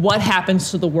what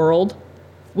happens to the world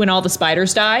when all the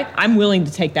spiders die. I'm willing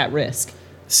to take that risk.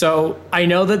 So I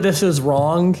know that this is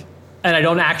wrong, and I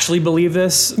don't actually believe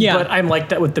this, but I'm like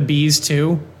that with the bees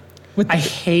too. I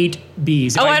hate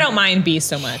bees. I don't mind bees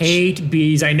so much. Hate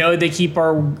bees. I know they keep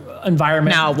our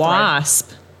environment. Now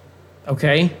wasp.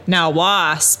 Okay. Now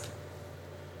wasp.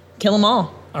 Kill them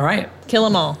all. All right. Kill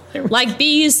them all. Like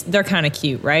bees, they're kind of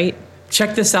cute, right?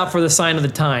 Check this out for the sign of the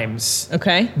times.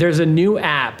 Okay. There's a new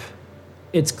app.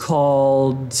 It's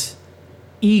called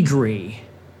Egree.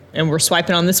 And we're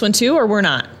swiping on this one too, or we're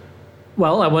not?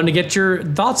 Well, I wanted to get your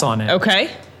thoughts on it.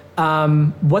 Okay.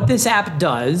 What this app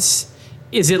does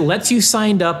is it lets you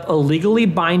sign up a legally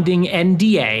binding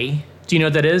NDA. Do you know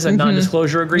what that is? A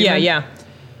non-disclosure agreement? Yeah.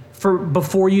 For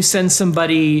before you send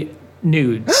somebody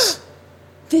nudes.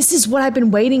 This is what I've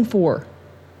been waiting for.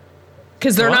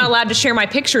 Because they're not allowed to share my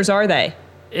pictures, are they?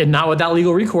 And not without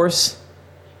legal recourse.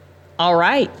 All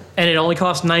right. And it only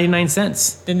costs 99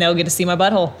 cents. Then they'll get to see my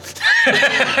butthole.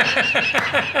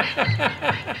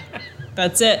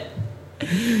 That's it.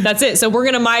 That's it. So we're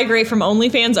going to migrate from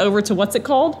OnlyFans over to what's it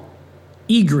called?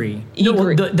 Egree.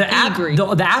 No, the app. Egree.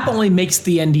 The app only makes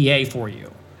the NDA for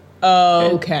you.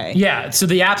 Oh, okay. Yeah. So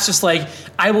the app's just like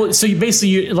I will. So you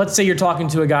basically, let's say you're talking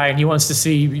to a guy and he wants to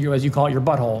see you, as you call it, your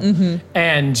butthole,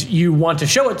 and you want to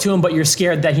show it to him, but you're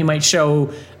scared that he might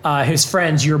show his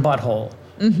friends your butthole,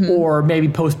 or maybe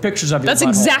post pictures of your. That's butthole.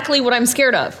 exactly what I'm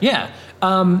scared of. Yeah.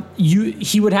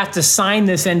 He would have to sign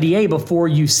this NDA before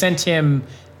you sent him.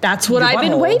 That's what I've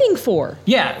been waiting for.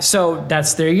 Yeah. So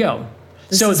there you go.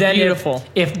 This is beautiful.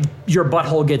 If your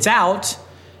butthole gets out,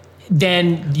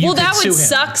 then you could sue him.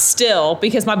 Suck still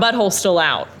because my butthole's still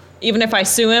out. Even if I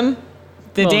sue him,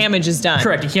 the damage is done.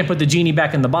 Correct. You can't put the genie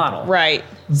back in the bottle. Right.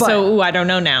 But, I don't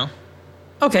know now.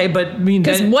 Okay, but I mean,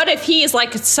 because what if he is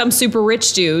like some super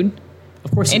rich dude?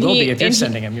 Of course he will be if you're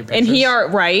sending him your pictures.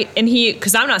 And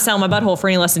because I'm not selling my butthole for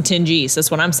any less than 10 G's. That's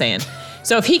what I'm saying.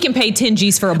 So if he can pay 10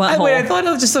 G's for a butthole. I thought it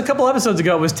was just a couple episodes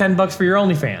ago. It was $10 for your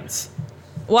OnlyFans.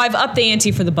 Well, I've upped the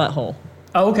ante for the butthole.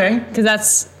 Oh, okay.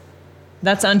 Because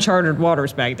that's uncharted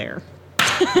waters back there.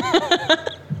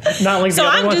 Not like so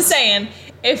I'm just saying,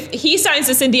 if he signs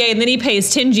this NDA and then he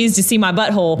pays 10 G's to see my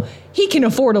butthole, he can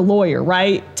afford a lawyer,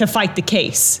 right, to fight the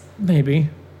case. Maybe.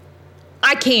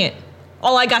 I can't.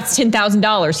 All I got is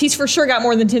 $10,000. He's for sure got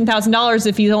more than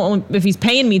 $10,000 if he's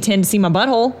paying me 10 to see my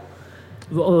butthole.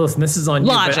 Well, listen, this is on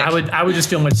Logic. you, but I would just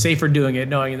feel much safer doing it,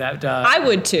 knowing that I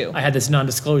would too. I had this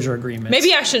non-disclosure agreement.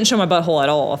 Maybe I shouldn't show my butthole at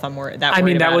all if I'm worried. That's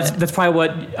probably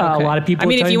what a lot of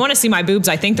people. If you want to see my boobs,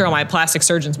 I think they're on my plastic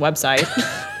surgeon's website.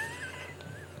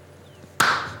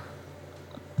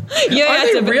 Yeah,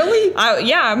 are they really?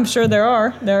 Yeah, I'm sure there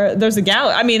are. There's a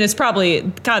gallery. I mean, it's probably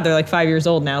they're like 5 years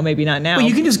old now. Maybe not now. But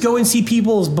you can just go and see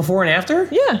people's before and after.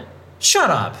 Yeah.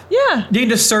 Shut up. Yeah. You can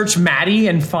just search Maddie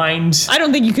and find. I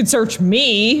don't think you could search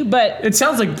me, but it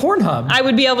sounds like Pornhub. I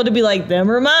would be able to be like, them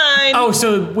are mine. Oh,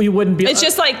 so we wouldn't be. It's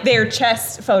just like their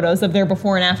chest photos of their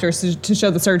before and afters to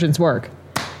show the surgeon's work.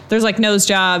 There's like nose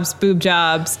jobs, boob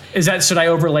jobs. Should I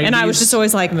overlay And these I was just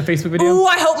always like, in the Facebook video? Ooh,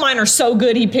 I hope mine are so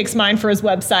good he picks mine for his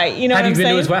website. You know what I'm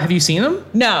saying? Have you seen them?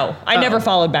 No, I never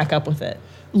followed back up with it.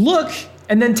 Look,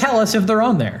 and then tell us if they're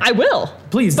on there. I will.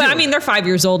 Please do. But I mean, they're 5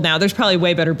 years old now. There's probably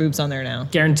way better boobs on there now.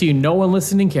 Guarantee you no one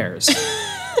listening cares.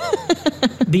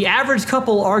 The average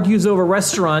couple argues over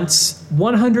restaurants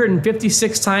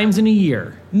 156 times in a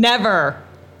year. Never.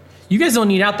 You guys don't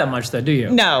eat out that much, though, do you?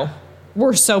 No.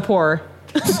 We're so poor.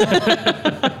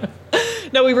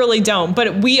 No, we really don't.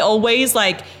 But we always,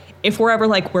 if we're ever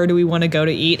where do we want to go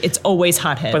to eat, it's always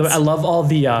Hotheads. By the way, I love all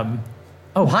the...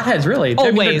 Hotheads, really?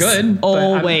 Always. I mean, they're good.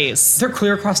 Always. They're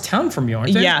clear across town from you,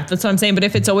 aren't they? Yeah, that's what I'm saying. But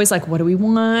if it's always what do we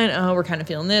want? Oh, we're kind of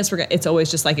feeling this. It's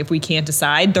always just if we can't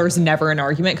decide, there's never an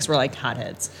argument because we're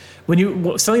Hotheads.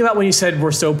 Something about when you said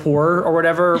we're so poor or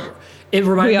whatever, it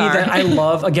reminded me that I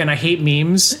love, again, I hate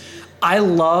memes. I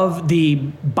love the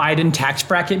Biden tax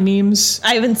bracket memes.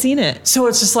 I haven't seen it. So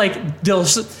it's just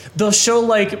they'll show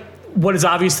what is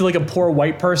obviously a poor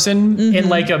white person in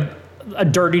a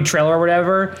dirty trailer or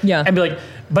whatever. Yeah. And be like,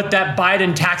 but that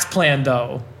Biden tax plan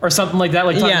though, or something like that,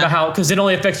 talking about how, because it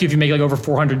only affects you if you make over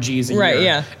 400 G's a year. Right,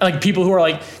 yeah. And people who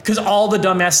are because all the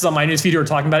dumbasses on my newsfeed are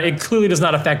talking about it clearly does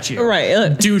not affect you.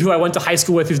 Right. Dude who I went to high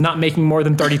school with who's not making more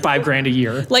than 35 grand a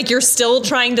year. You're still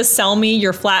trying to sell me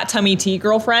your flat tummy tea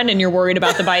girlfriend and you're worried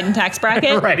about the Biden tax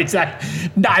bracket? Right, exactly.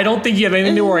 No, I don't think you have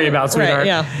anything to worry about, sweetheart.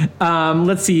 Right, yeah.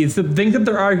 Let's see. So the things that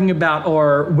they're arguing about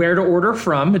are where to order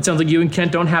from. It sounds like you and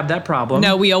Kent don't have that problem.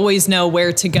 No, we always know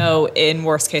where to go in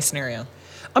worst case scenario.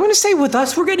 I'm going to say with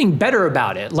us, we're getting better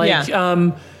about it.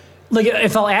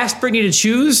 If I'll ask Brittany to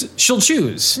choose, she'll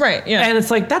choose. Right, yeah. And it's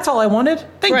that's all I wanted.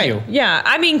 Thank you. Yeah.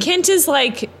 I mean, Kent is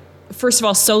first of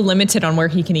all, so limited on where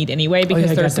he can eat anyway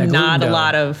because there's not a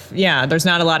lot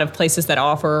of places that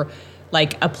offer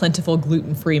a plentiful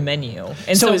gluten-free menu.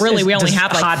 And so really we only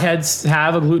have Hotheads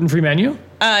have a gluten-free menu?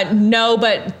 No,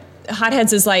 but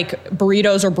Hotheads is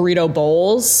burritos or burrito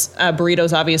bowls.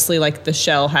 Burritos, obviously, the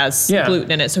shell has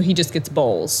gluten in it, so he just gets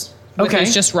bowls. Okay.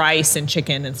 It's just rice and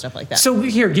chicken and stuff like that. So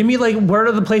here, give me where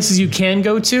are the places you can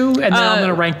go to, and then I'm going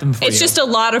to rank them for you. It's just a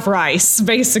lot of rice,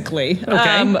 basically.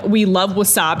 Okay. We love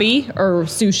wasabi or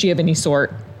sushi of any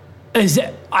sort.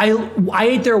 I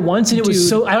ate there once, and it was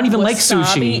so... I don't even like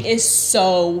sushi. Wasabi is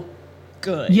so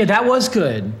good. Yeah, that was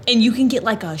good. And you can get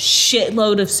like a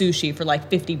shitload of sushi for like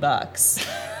 $50.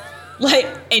 Like,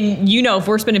 and if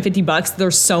we're spending $50,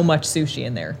 there's so much sushi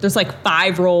in there. There's like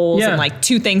 5 rolls and like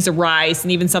 2 things of rice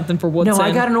and even something for Woodson. No,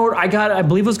 I got an order. I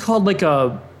believe it was called like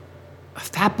a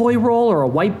fat boy roll or a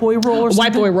white boy roll or something.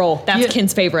 White boy roll. That's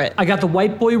Ken's favorite. I got the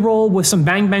white boy roll with some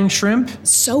bang bang shrimp.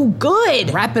 So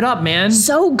good. Wrap it up, man.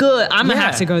 So good. I'm going to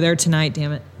have to go there tonight,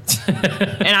 damn it.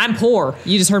 And I'm poor.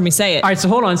 You just heard me say it. All right, so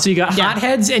hold on. So you got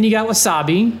hotheads and you got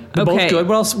wasabi. They're both good.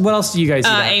 What else do you guys eat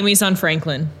at? Amy's on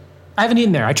Franklin. I haven't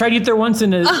eaten there. I tried to eat there once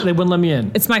and they wouldn't let me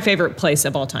in. It's my favorite place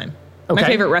of all time. Okay. My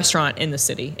favorite restaurant in the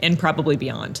city and probably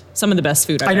beyond. Some of the best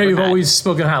food I've ever had. I know you've always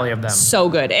spoken highly of them. So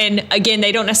good. And again,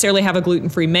 they don't necessarily have a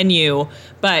gluten-free menu,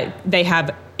 but they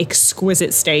have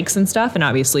exquisite steaks and stuff. And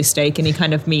obviously steak, any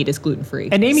kind of meat is gluten-free.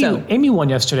 And Amy won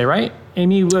yesterday, right?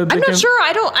 Amy. I'm not sure.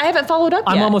 I haven't followed up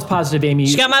yet. I'm almost positive Amy.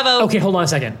 She got my vote. Okay, hold on a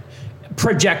second.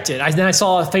 Projected. Then I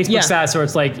saw a Facebook status where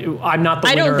it's like, I'm not the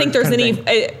winner. I don't think there's any.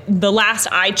 The last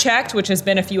I checked, which has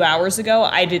been a few hours ago,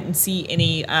 I didn't see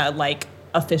any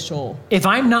official. If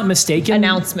I'm not mistaken,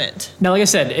 announcement. Now, like I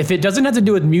said, if it doesn't have to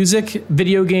do with music,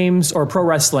 video games, or pro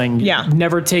wrestling,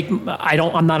 never take.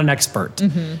 I'm not an expert.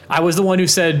 Mm-hmm. I was the one who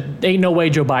said, "Ain't no way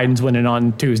Joe Biden's winning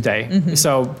on Tuesday." Mm-hmm.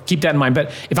 So keep that in mind.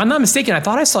 But if I'm not mistaken, I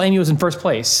thought I saw Amy was in first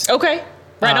place. Okay.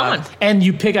 Right on. And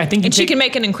you pick, she can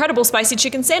make an incredible spicy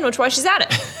chicken sandwich while she's at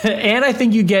it. And I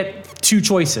think you get 2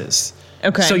 choices.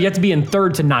 Okay. So you have to be in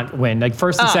third to not win. Like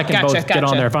first and second both get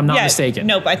on there, if I'm not mistaken.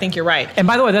 Nope, I think you're right. And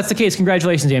by the way, that's the case.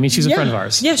 Congratulations, Amy. She's a friend of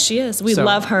ours. Yes, she is. We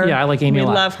love her. Yeah, I like Amy a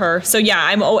lot. We love her. So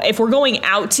yeah, if we're going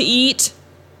out to eat,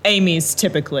 Amy's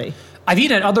typically. I've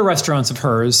eaten at other restaurants of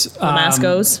hers.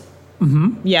 Lamasco's.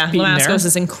 Yeah, Lamasco's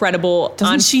is incredible.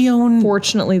 Doesn't she own?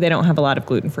 Unfortunately, they don't have a lot of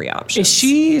gluten-free options. Is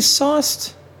she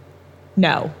sauced?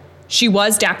 No. She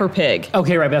was Dapper Pig.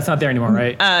 Okay, right, but that's not there anymore,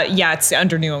 right? Yeah, it's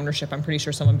under new ownership. I'm pretty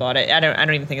sure someone bought it. I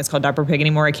don't even think it's called Dapper Pig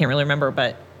anymore. I can't really remember,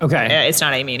 but it's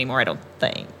not Amy anymore. I don't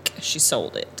think she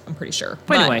sold it. I'm pretty sure.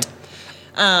 But anyway,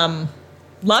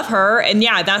 love her, and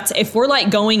yeah, that's if we're like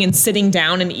going and sitting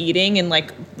down and eating and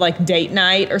like date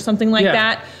night or something like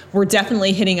that. We're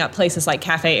definitely hitting up places like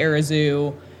Cafe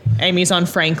Arizu. Amy's on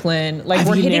Franklin. Like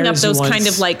we're hitting up those kind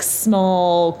of like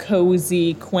small,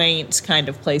 cozy, quaint kind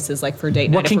of places like for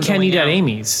date night. What can Ken eat at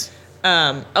Amy's?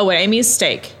 At Amy's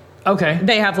steak. Okay.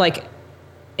 They have like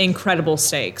incredible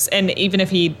steaks. And even if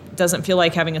he doesn't feel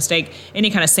like having a steak, any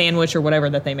kind of sandwich or whatever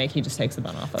that they make, he just takes the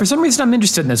bun off of. For some reason, I'm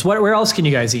interested in this. Where else can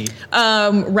you guys eat?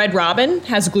 Red Robin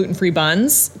has gluten-free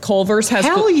buns. Culver's has...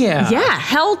 Hell yeah. Yeah,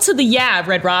 hell to the yeah,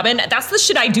 Red Robin. That's the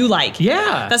shit I do like.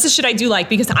 Yeah. That's the shit I do like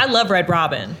because I love Red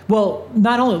Robin. Well,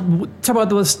 not only... Talk about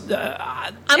those...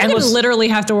 I'm going to literally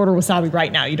have to order wasabi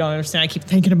right now. You don't understand. I keep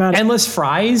thinking about it. Endless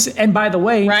fries. And by the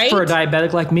way, for a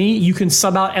diabetic like me, you can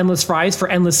sub out endless fries for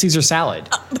endless Caesar salad.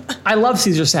 I love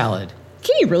Caesar salad.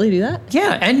 Can you really do that?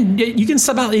 Yeah, and you can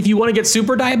sub out, if you want to get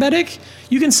super diabetic,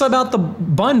 you can sub out the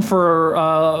bun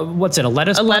for, what's it, a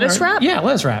lettuce bun? A lettuce wrap? Yeah,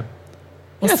 lettuce wrap.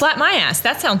 Well, slap my ass.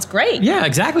 That sounds great. Yeah,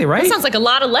 exactly, right? That sounds like a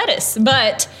lot of lettuce.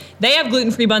 But they have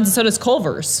gluten-free buns, and so does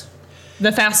Culver's.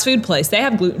 The fast food place. They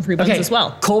have gluten-free buns as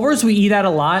well. Culver's we eat at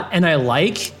a lot, and I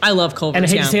like. I love Culver's, and I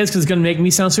hate to say this because it's going to make me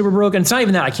sound super broke. And it's not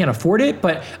even that I can't afford it,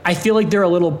 but I feel like they're a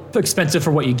little expensive for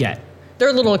what you get. They're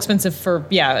a little expensive for,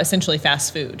 essentially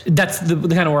fast food. That's the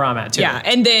kind of where I'm at, too. Yeah,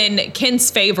 and then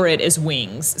Ken's favorite is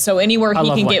wings. So anywhere he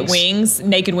can get wings,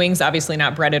 naked wings, obviously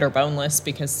not breaded or boneless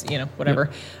because,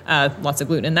 whatever. Yeah. Lots of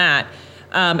gluten in that.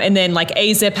 And then like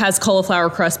A-Zip has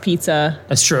cauliflower crust pizza.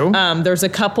 That's true. There's a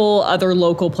couple other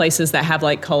local places that have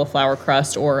like cauliflower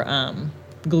crust or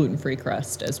gluten-free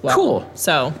crust as well. Cool.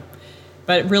 So,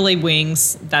 but really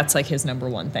wings, that's like his number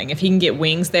one thing. If he can get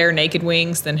wings there, naked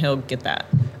wings, then he'll get that.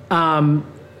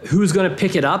 Who's going to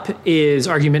pick it up is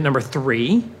argument number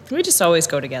 3. We just always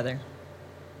go together.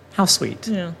 How sweet.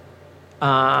 Yeah.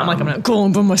 I'm not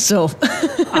going by myself.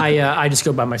 I just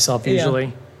go by myself usually.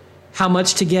 Yeah. How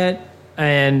much to get?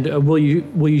 And will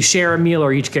you share a meal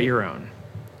or each get your own?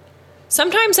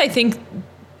 Sometimes I think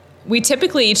we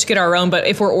typically each get our own, but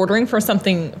if we're ordering for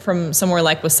something from somewhere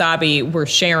like Wasabi, we're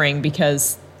sharing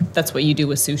because that's what you do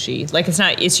with sushi. Like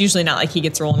it's usually not like he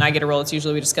gets a roll and I get a roll. It's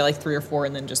usually we just get like 3 or 4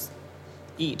 and then just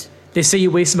eat. They say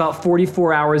you waste about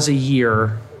 44 hours a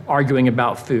year arguing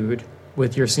about food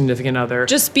with your significant other.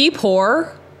 Just be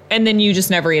poor and then you just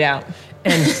never eat out.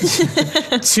 And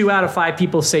 2 out of 5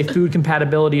 people say food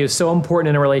compatibility is so important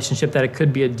in a relationship that it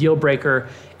could be a deal breaker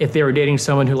if they were dating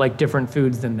someone who liked different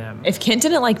foods than them. If Kent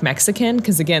didn't like Mexican,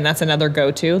 because again, that's another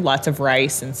go-to, lots of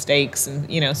rice and steaks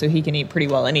and, so he can eat pretty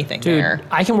well anything there.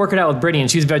 I can work it out with Brittany and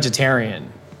she's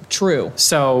vegetarian. True.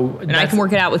 So and I can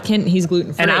work it out with Kent. He's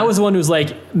gluten free. And I was the one who's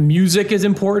like, music is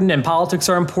important and politics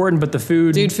are important, but the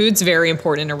food. Dude, food's very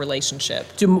important in a relationship.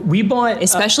 Dude, we bought.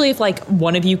 Especially if like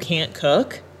one of you can't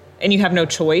cook and you have no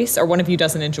choice, or one of you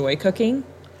doesn't enjoy cooking.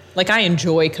 Like I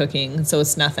enjoy cooking, so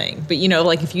it's nothing. But you know,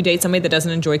 like if you date somebody that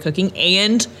doesn't enjoy cooking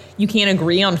and you can't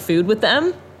agree on food with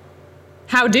them,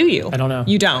 how do you? I don't know.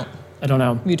 You don't. I don't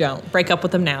know. You don't. Break up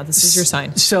with them now. This is your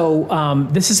sign. So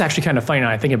this is actually kind of funny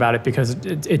now I think about it because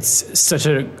it's such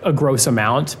a gross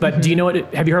amount. But do you know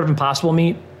what? Have you heard of Impossible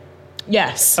meat?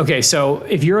 Yes. Okay, so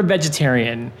if you're a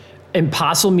vegetarian,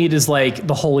 Impossible meat is like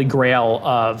the holy grail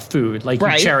of food. Like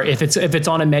right. if it's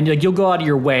on a menu, like you'll go out of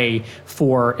your way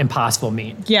for Impossible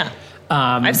meat. Yeah.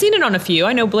 I've seen it on a few.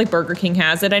 I know like Burger King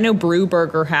has it. I know Brew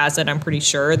Burger has it. I'm pretty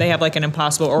sure they have like an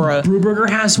Impossible or a Brew Burger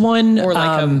has one, or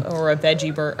like a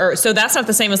veggie burger. So that's not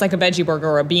the same as like a veggie burger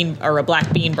or a bean or a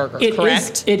black bean burger.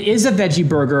 Correct? It is a veggie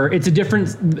burger. It's a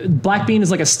different. Black bean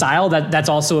is like a style that's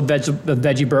also a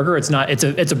veggie burger. It's not.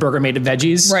 It's a burger made of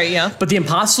veggies. Right. Yeah. But the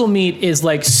Impossible meat is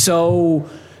like so.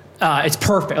 It's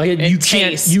perfect. Like you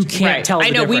can't right. tell. I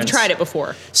know difference. we've tried it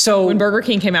before. So when Burger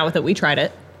King came out with it, we tried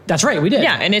it. That's right, we did.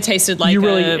 Yeah, and it tasted like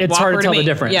it's hard to tell the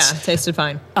difference. Yeah, it tasted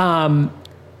fine.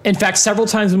 In fact, several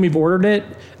times when we've ordered it,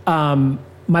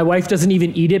 my wife doesn't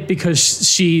even eat it because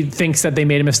she thinks that they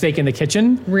made a mistake in the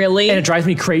kitchen. Really? And it drives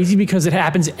me crazy because it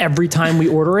happens every time we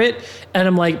order it. And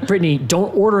I'm like, Brittany,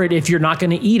 don't order it if you're not going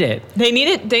to eat it. They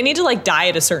need to like dye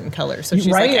it a certain color. So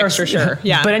she's right? like extra sure.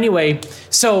 Yeah. But anyway,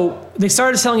 so they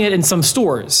started selling it in some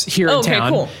stores here in town. Okay,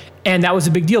 cool. And that was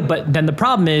a big deal. But then the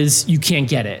problem is you can't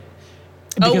get it.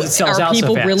 Because it sells out so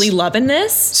people fast. really loving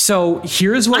this? So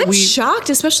here's what I'm shocked,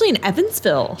 especially in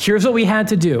Evansville. Here's what we had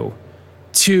to do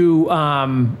to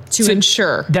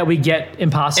ensure that we get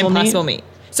Impossible meat.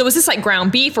 So is this like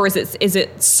ground beef or is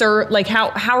it served like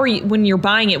how are you when you're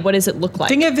buying it? What does it look like?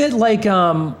 Think of it like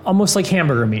almost like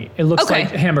hamburger meat. It looks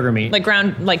like hamburger meat, like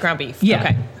ground beef.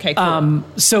 Yeah. Okay. Cool.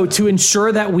 So to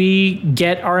ensure that we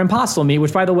get our Impossible meat,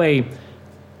 which by the way,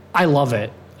 I love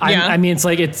it. Yeah. I mean, it's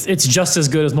like it's just as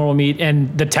good as normal meat,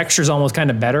 and the texture's almost kind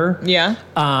of better. Yeah.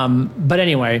 But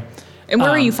anyway. And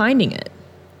where are you finding it?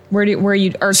 Where are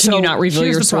you? Or can you not reveal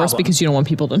your source because you don't want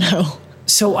people to know?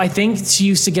 So I think she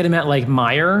used to get them at like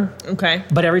Meijer. Okay.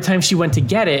 But every time she went to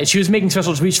get it, she was making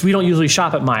special tweets. We don't usually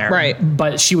shop at Meijer. Right.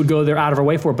 But she would go there out of her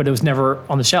way for it, but it was never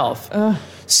on the shelf.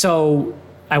 So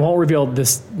I won't reveal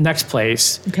this next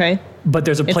place. Okay. But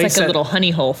there's a place it's like a little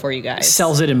honey hole for you guys.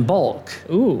 Sells it in bulk.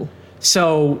 Ooh.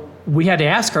 So we had to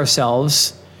ask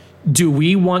ourselves, do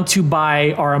we want to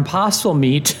buy our Impossible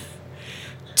meat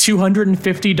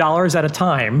 $250 at a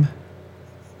time?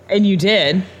 And you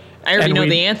did. I already know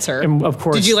the answer. And of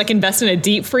course. Did you like invest in a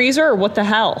deep freezer or what the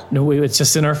hell? No, it's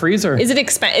just in our freezer. Is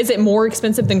it more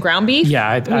expensive than ground beef?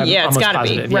 Yeah, it's got to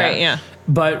be. Right, yeah.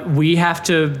 But we have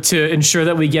to ensure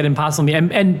that we get Impossible meat.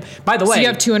 And by the way, so you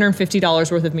have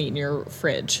 $250 worth of meat in your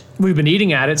fridge. We've been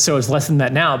eating at it, so it's less than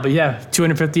that now. But yeah,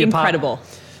 $250 Incredible.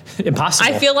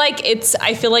 Impossible. I feel like it's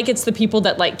the people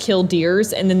that like kill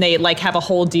deers and then they like have a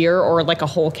whole deer or like a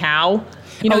whole cow.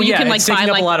 You know, you can like buy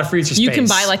like a lot of freezer space. You can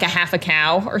buy like a half a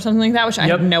cow or something like that, which I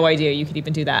have no idea you could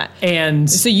even do that. And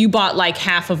so you bought like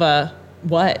half of a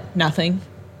what? Nothing.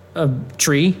 A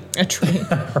tree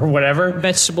or whatever.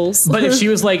 Vegetables. But if she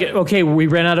was like, okay, we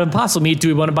ran out of Impossible meat, do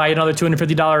we want to buy another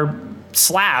 $250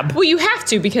 slab? Well, you have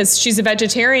to because she's a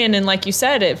vegetarian, and like you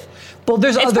said, it's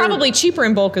probably cheaper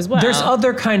in bulk as well. There's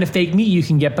other kind of fake meat you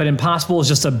can get, but Impossible is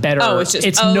just a better.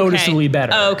 It's noticeably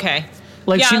better. Oh, okay.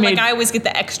 Like I always get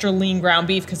the extra lean ground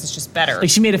beef because it's just better.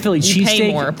 Like she made a Philly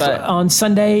cheesesteak on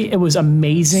Sunday. It was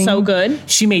amazing. So good.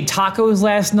 She made tacos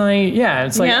last night. Yeah,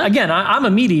 it's like, again, I'm a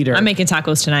meat eater. I'm making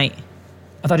tacos tonight.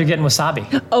 I thought you were getting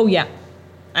wasabi. Oh, yeah.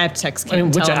 I have to text Kim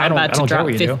and tell him I'm about to drop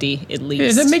 50 at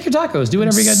least. Then make your tacos. Do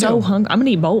whatever you got to do. So hungry. I'm going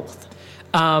to eat both.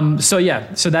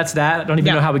 So that's that. I don't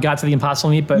even know how we got to the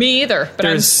Impossible meat, but me either. But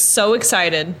I'm so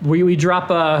excited. We drop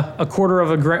a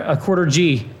quarter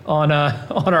G on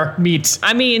our meat.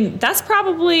 I mean, that's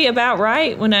probably about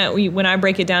right when I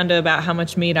break it down to about how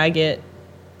much meat I get,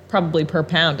 probably per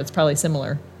pound. It's probably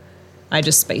similar. I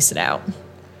just space it out.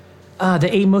 The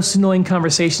 8 most annoying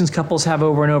conversations couples have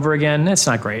over and over again. That's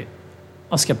not great.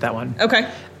 I'll skip that one. Okay.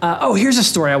 Here's a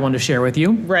story I wanted to share with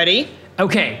you. Ready?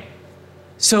 Okay.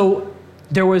 So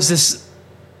there was this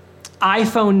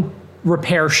iPhone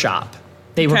repair shop.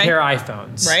 They repair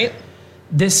iPhones. Right.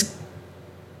 This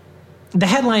The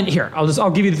headline here,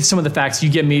 I'll give you some of the facts. You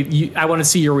give me, I want to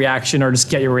see your reaction or just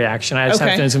get your reaction. I just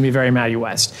have to, it's going to be very Maddie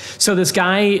West. So this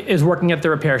guy is working at the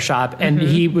repair shop and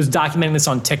he was documenting this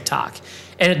on TikTok.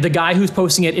 And the guy who's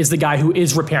posting it is the guy who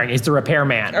is repairing. He's the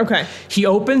repairman. Okay. He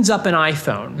opens up an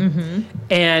iPhone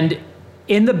and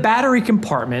in the battery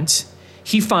compartment,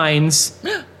 he finds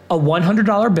a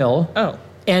 $100 bill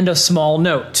and a small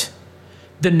note.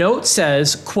 The note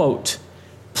says, quote,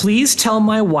 "Please tell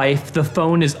my wife the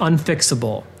phone is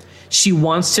unfixable. She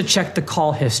wants to check the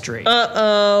call history.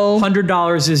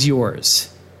 $100 is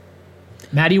yours."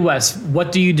 Maddie West,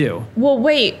 what do you do? Well,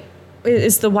 wait.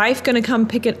 Is the wife going to come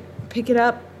pick it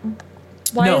up?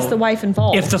 Why is the wife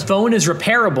involved? If the phone is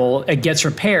repairable, it gets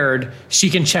repaired, she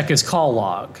can check his call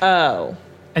log. Oh.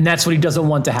 And that's what he doesn't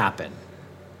want to happen.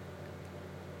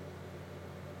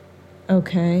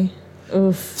 Okay.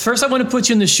 Oof. First, I want to put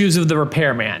you in the shoes of the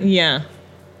repairman. Yeah.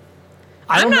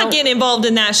 I'm not getting involved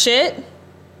in that shit.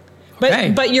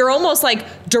 But you're almost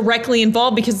like directly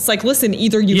involved because it's like, listen,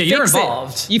 either you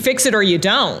fix it or you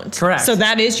don't. Correct. So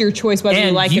that is your choice whether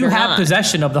you like it or not. And you have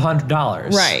possession of the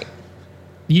 $100. Right.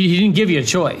 He didn't give you a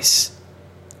choice.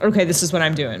 Okay, this is what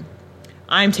I'm doing.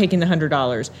 I'm taking the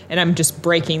 $100 and I'm just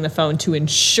breaking the phone to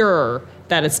ensure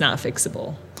that it's not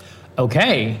fixable.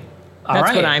 Okay.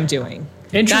 That's what I'm doing.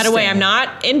 Interesting. That way I'm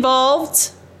not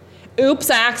involved. Oops,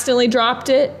 I accidentally dropped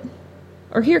it.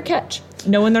 Or here, catch.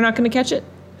 Knowing they're not going to catch it.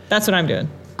 That's what I'm doing.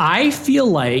 I feel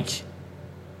like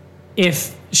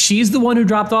if she's the one who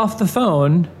dropped off the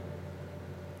phone,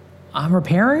 I'm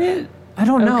repairing it? I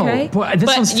don't know. Okay.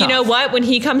 But you know what? When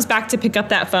he comes back to pick up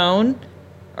that phone,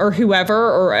 or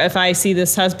whoever, or if I see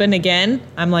this husband again,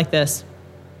 I'm like this.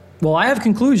 Well, I have a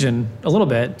conclusion a little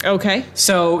bit. Okay.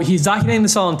 So he's documenting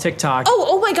this all on TikTok.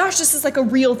 Oh my gosh, this is like a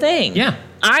real thing. Yeah.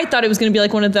 I thought it was going to be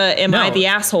like one of the "Am I the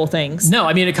asshole" things. No,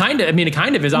 I mean it kind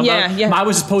of is. I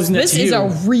was just posing that to you. This is a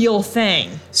real thing.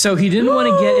 So he didn't want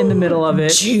to get in the middle of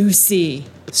it. Juicy.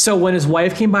 So when his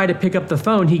wife came by to pick up the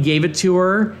phone, he gave it to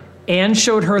her and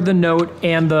showed her the note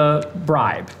and the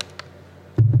bribe.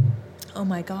 Oh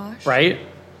my gosh. Right?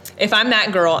 If I'm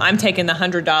that girl, I'm taking the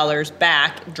 $100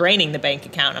 back, draining the bank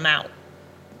account. I'm out.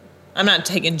 I'm not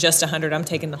taking just $100. I'm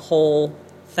taking the whole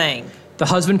thing. The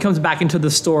husband comes back into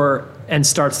the store and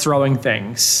starts throwing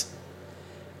things.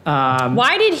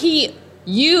 Why did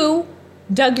you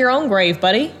dug your own grave,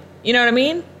 buddy? You know what I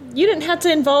mean? You didn't have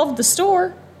to involve the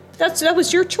store. That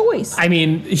was your choice. I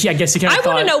mean, I guess he kind of I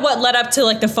want to know what led up to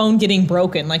like the phone getting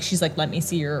broken. Like she's like, "Let me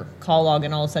see your call log,"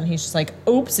 and all of a sudden he's just like,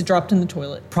 "Oops, it dropped in the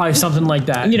toilet." Probably something like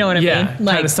that. You know what I mean? Yeah,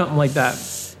 Like, kind of something like that.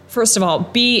 First of all,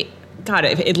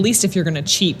 at least if you're going to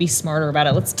cheat, be smarter about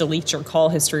it. Let's delete your call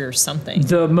history or something.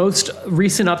 The most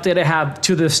recent update I have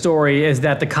to this story is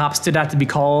that the cops did have to be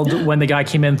called when the guy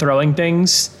came in throwing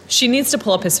things. She needs to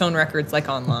pull up his phone records like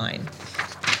online.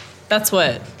 That's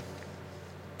what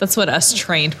us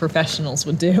trained professionals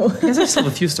would do. I guess I still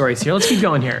have a few stories here. Let's keep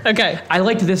going here. Okay. I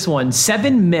liked this one.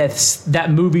 7 myths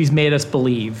that movies made us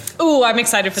believe. Ooh, I'm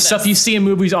excited for this. Stuff you see in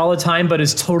movies all the time, but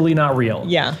is totally not real.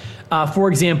 Yeah. For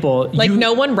example,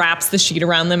 no one wraps the sheet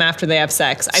around them after they have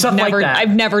sex. Stuff like that.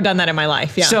 I've never done that in my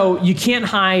life. Yeah. So you can't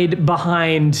hide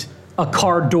behind a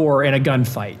car door in a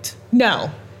gunfight.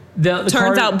 No.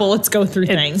 Turns out bullets go through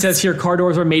things. It says here car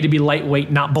doors are made to be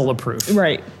lightweight, not bulletproof.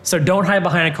 Right. So don't hide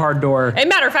behind a car door. As a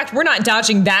matter of fact, we're not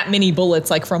dodging that many bullets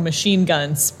like from machine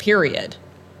guns, period.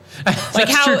 Like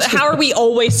how are we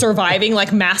always surviving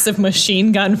like massive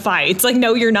machine gun fights? Like,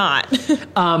 no, you're not.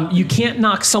 You can't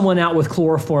knock someone out with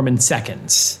chloroform in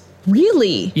seconds.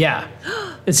 Really? Yeah.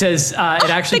 It says it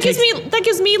actually that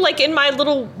gives me like in my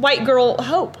little white girl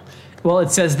hope. Well,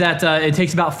 it says that it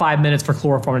takes about 5 minutes for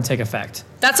chloroform to take effect.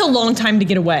 That's a long time to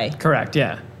get away. Correct,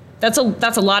 yeah. That's a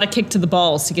lot of kick to the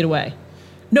balls to get away.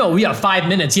 No, yeah, 5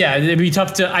 minutes, yeah. It'd be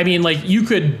tough to, I mean, like, you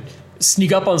could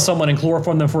sneak up on someone and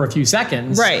chloroform them for a few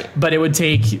seconds. Right. But it would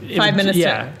take... 5 minutes.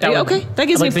 Yeah. That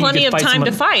gives me plenty of time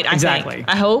to fight, I think.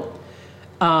 I hope.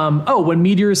 When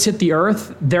meteors hit the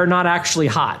Earth, they're not actually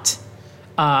hot.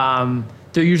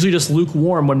 They're usually just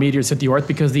lukewarm when meteors hit the Earth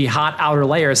because the hot outer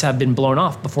layers have been blown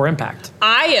off before impact.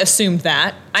 I assumed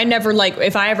that. I never,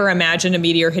 if I ever imagined a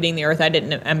meteor hitting the Earth, I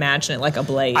didn't imagine it like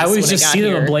ablaze. I always just see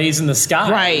them ablaze in the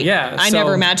sky. Right. Yeah. I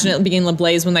never imagined it being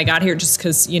ablaze when they got here just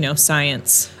because,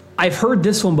 science. I've heard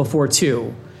this one before,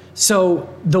 too. So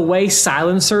the way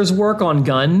silencers work on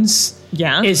guns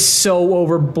is so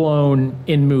overblown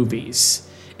in movies.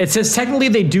 It says technically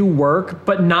they do work,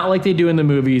 but not like they do in the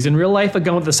movies. In real life, a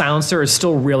gun with a silencer is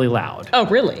still really loud. Oh,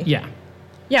 really? Yeah.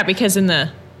 Yeah, because in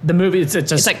the movie,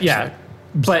 it's like, yeah.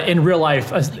 But in real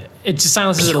life, it just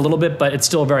silences it a little bit, but it's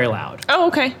still very loud. Oh,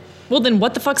 okay. Well, then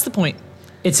what the fuck's the point?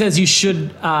 It says you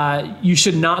should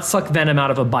not suck venom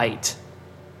out of a bite.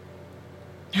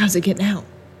 How's it getting out?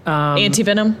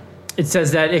 Anti-venom? It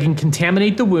says that it can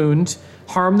contaminate the wound,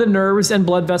 harm the nerves and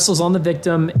blood vessels on the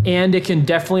victim, and it can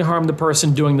definitely harm the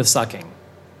person doing the sucking.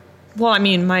 Well, I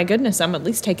mean, my goodness, I'm at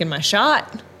least taking my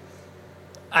shot.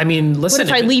 I mean, listen.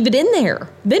 What if I leave it in there?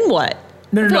 Then what?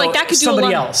 No, I feel like that could somebody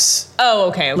do a lot else. Oh,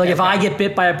 okay. Like if I get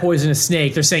bit by a poisonous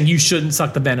snake, they're saying you shouldn't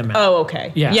suck the venom out. Oh,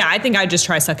 okay. Yeah. Yeah, I think I'd just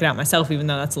try to suck it out myself, even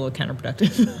though that's a little counterproductive.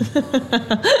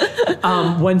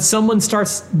 When someone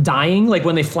starts dying, like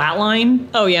when they flatline,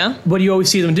 Oh, yeah? what do you always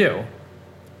see them do?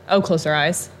 Oh, close their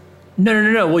eyes.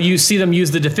 No. Well, you see them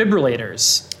use the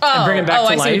defibrillators and bring them back to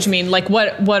life. I see what you mean. Like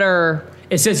what are...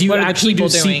 It says you What are the actually do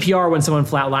people doing? CPR when someone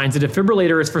flatlines. The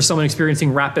defibrillator is for someone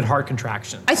experiencing rapid heart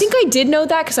contractions. I think I did know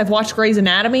that because I've watched Grey's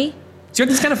Anatomy. So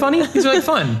this kind of funny? These are like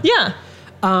fun. Yeah.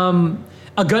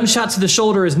 A gunshot to the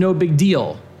shoulder is no big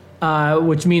deal,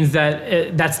 which means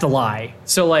that that's the lie.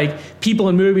 So like people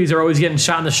in movies are always getting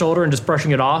shot in the shoulder and just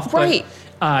brushing it off. Right.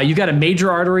 But, you got a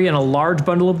major artery and a large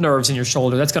bundle of nerves in your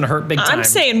shoulder. That's going to hurt big time. I'm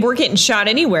saying we're getting shot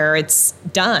anywhere. It's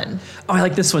done. Oh, I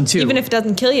like this one too. Even if it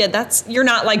doesn't kill you, you're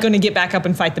not like going to get back up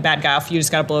and fight the bad guy off. You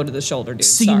just got to blow to the shoulder, dude.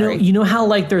 So Sorry. you know how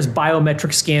like there's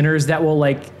biometric scanners that will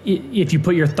like if you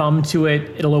put your thumb to it,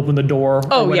 it'll open the door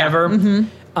or whatever. Yeah.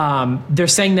 Mm-hmm. They're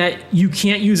saying that you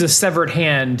can't use a severed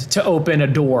hand to open a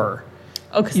door.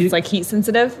 Oh, because it's like heat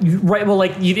sensitive? Right. Well,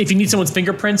 like if you need someone's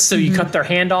fingerprints, so you cut their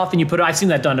hand off and you put it. I've seen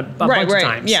that done a bunch of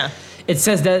times. Yeah. It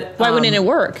says that. Why wouldn't it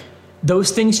work?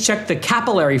 Those things check the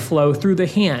capillary flow through the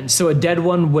hand, so a dead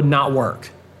one would not work.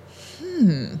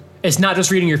 It's not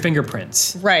just reading your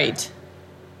fingerprints. Right.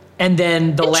 And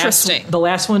then the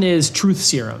last one is truth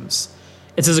serums.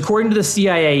 It says, according to the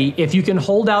CIA, if you can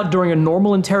hold out during a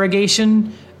normal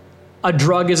interrogation, a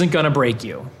drug isn't going to break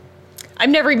you. I've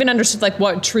never even understood like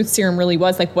what truth serum really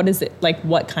was. Like, what is it? Like,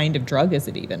 what kind of drug is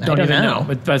it even? I don't even know.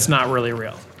 But it's not really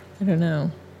real. I don't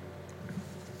know.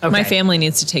 Okay. My family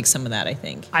needs to take some of that, I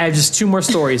think. I have just 2 more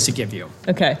stories to give you.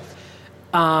 Okay.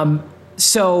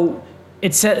 So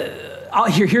it said,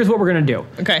 here's what we're going to do.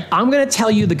 Okay. I'm going to tell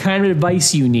you the kind of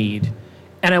advice you need,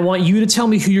 and I want you to tell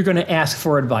me who you're going to ask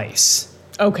for advice.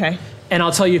 Okay. And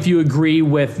I'll tell you if you agree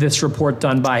with this report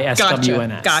done by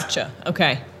SWNS. Gotcha.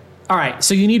 Okay. All right.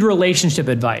 So you need relationship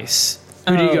advice.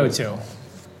 Who do you go to?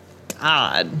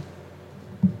 Odd.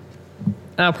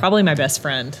 Oh, probably my best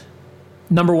friend.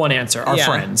 Number one answer, our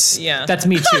friends. Yeah. That's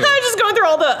me too. I was just going through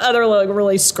all the other like,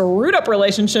 really screwed up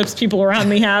relationships people around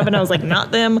me have, and I was like,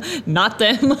 not them, not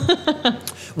them.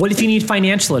 What if you need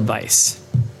financial advice?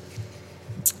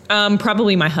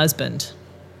 Probably my husband.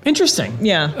 Interesting.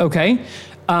 Yeah. Okay.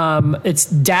 It's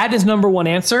dad is number one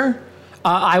answer.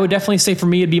 I would definitely say for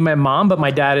me it'd be my mom, but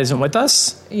my dad isn't with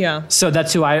us. Yeah. So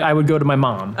that's who I would go to my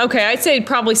mom. Okay, I'd say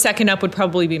probably second up would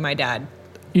probably be my dad.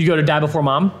 You'd go to dad before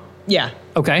mom? Yeah.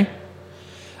 Okay.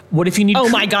 What if you need... Oh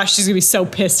my gosh, she's going to be so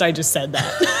pissed I just said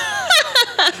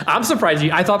that. I'm surprised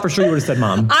I thought for sure you would have said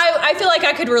mom. I feel like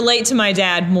I could relate to my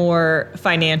dad more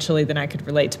financially than I could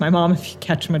relate to my mom, if you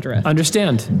catch my drift.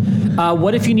 Understand.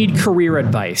 What if you need career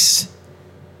advice?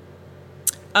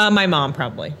 My mom,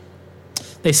 probably.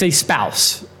 They say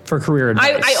spouse for career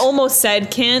advice. I almost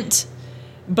said Kent,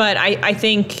 but I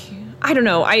think... I don't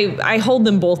know. I hold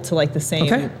them both to like the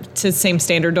same same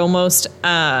standard almost.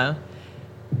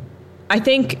 I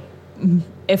think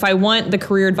if I want the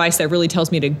career advice that really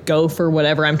tells me to go for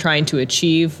whatever I'm trying to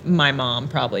achieve, my mom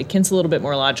probably. Kent's a little bit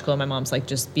more logical. My mom's like,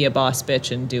 just be a boss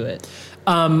bitch and do it.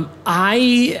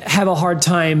 I have a hard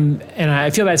time, and I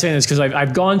feel bad saying this because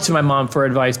I've gone to my mom for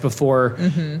advice before.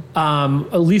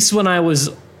 Mm-hmm. At least when I was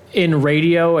in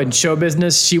radio and show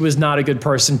business, she was not a good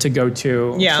person to go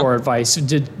to for advice.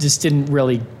 Just didn't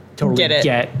really totally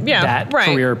get that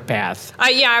career path.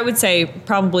 I would say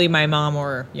probably my mom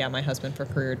or my husband for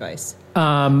career advice.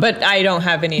 But I don't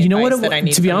have any advice that I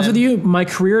need. To be honest with you, my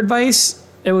career advice,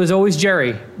 it was always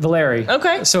Jerry Valeri.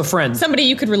 Okay. So friend. Somebody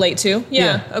you could relate to.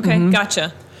 Yeah. Okay. Mm-hmm. Gotcha.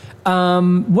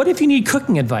 What if you need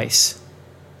cooking advice?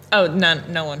 Oh,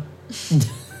 no one.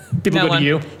 People go to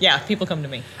you? Yeah, people come to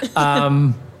me.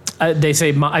 They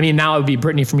say, now it would be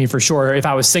Brittany for me for sure. If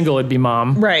I was single, it'd be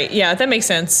mom. Right. Yeah, that makes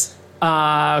sense.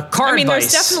 Advice.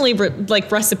 There's definitely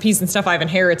like recipes and stuff I've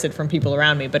inherited from people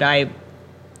around me, but I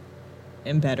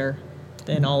am better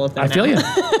than all of them. I feel you.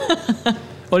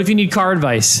 What if you need car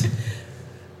advice?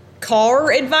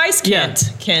 Car advice? Kent.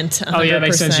 Yeah. Kent. 100%. Oh, yeah, that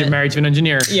makes sense. You're married to an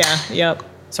engineer. Yeah, yep.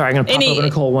 Sorry, I'm going to pop open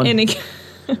a cold one.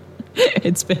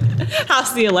 It's been...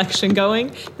 How's the election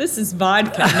going? This is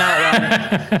vodka, not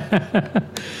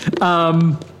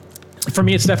wine. For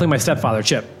me, it's definitely my stepfather,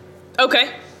 Chip.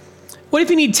 Okay. What if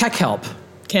you need tech help?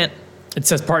 Kent. It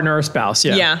says partner or spouse.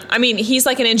 Yeah. Yeah. I mean, he's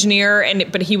like an engineer,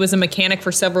 but he was a mechanic for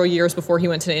several years before he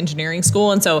went to engineering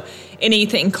school. And so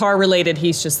anything car related,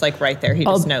 he's just like right there. He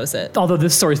just knows it. Although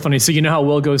this story's funny. So you know how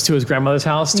Will goes to his grandmother's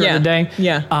house during the day?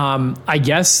 Yeah. I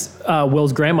guess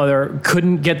Will's grandmother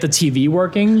couldn't get the TV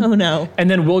working. Oh, no. And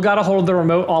then Will got a hold of the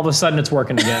remote. All of a sudden it's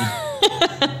working again.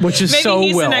 Which is maybe so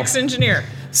he's Will. the next engineer.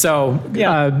 So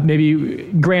maybe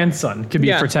grandson could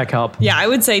be for tech help. Yeah, I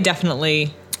would say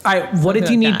definitely. All right, what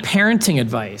if you need that. parenting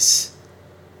advice?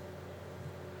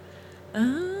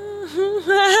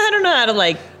 I don't know how to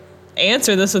like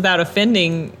answer this without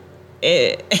offending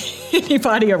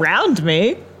anybody around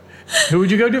me. Who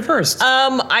would you go to first?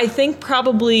 I think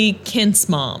probably Kent's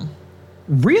mom.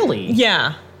 Really?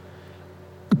 Yeah.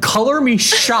 Color me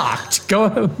shocked. Go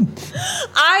ahead.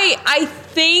 I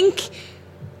think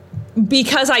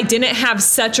because I didn't have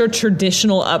such a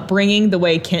traditional upbringing the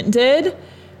way Kent did.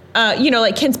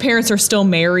 Like Kent's parents are still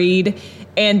married,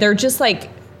 and they're just like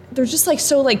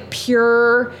so like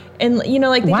pure, and they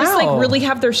just like really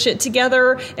have their shit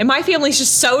together. And my family's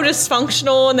just so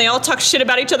dysfunctional, and they all talk shit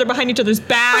about each other behind each other's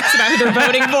backs about who they're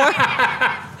voting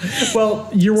for. Well,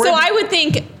 you're so I would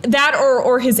think that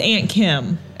or his Aunt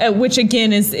Kim, which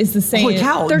again is the same. Holy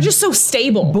cow. They're just so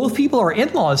stable. Both people are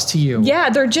in-laws to you. Yeah,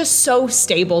 they're just so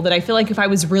stable that I feel like if I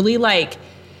was really like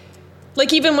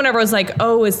even whenever I was like,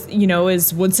 oh,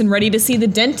 is Woodson ready to see the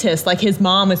dentist? Like his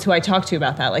mom is who I talked to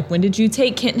about that. Like, when did you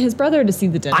take Kent and his brother to see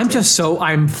the dentist?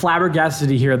 I'm flabbergasted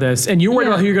to hear this. And you're worried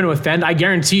about who you're going to offend. I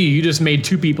guarantee you just made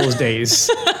two people's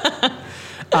days.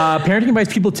 Parenting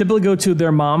advice, people typically go to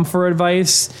their mom for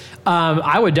advice.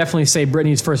 I would definitely say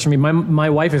Brittany's first for me. My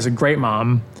wife is a great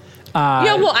mom.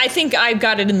 I think I've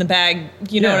got it in the bag.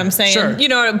 You know what I'm saying? Sure.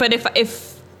 But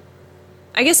if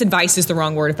I guess advice is the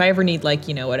wrong word. If I ever need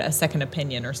a second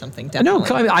opinion or something,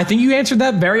 definitely. No, I think you answered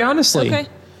that very honestly. Okay.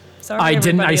 Sorry, I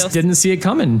didn't see it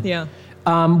coming. Yeah.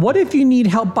 What if you need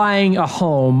help buying a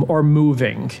home or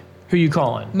moving? Who you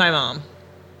calling? My mom.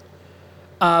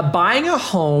 Buying a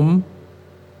home.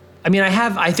 I mean,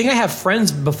 I think I have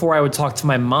friends before I would talk to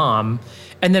my mom,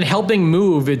 and then helping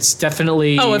move. It's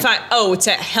definitely.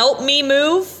 To help me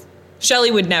move,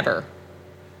 Shelly would never.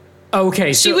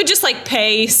 Okay, she would just like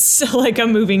pay like a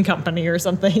moving company or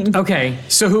something. Okay,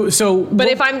 But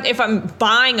if I'm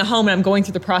buying a home and I'm going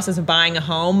through the process of buying a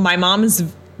home, my mom is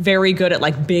very good at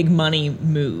like big money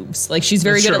moves. Like she's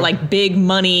very good at like big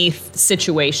money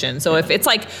situations. So if it's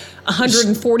like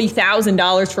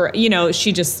 $140,000 for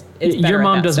she just is better. Your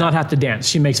mom at that does stuff. not have to dance.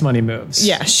 She makes money moves.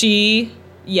 Yeah,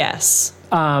 yes.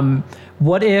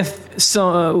 What if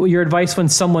your advice when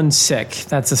someone's sick?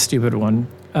 That's a stupid one.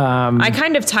 I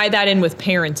kind of tie that in with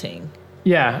parenting.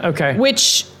 Yeah, okay.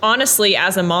 Which, honestly,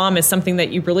 as a mom, is something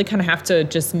that you really kind of have to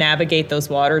just navigate those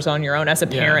waters on your own as a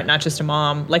parent, not just a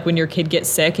mom. Like when your kid gets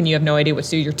sick and you have no idea what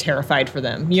to do, you're terrified for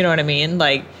them. You know what I mean?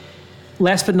 Like,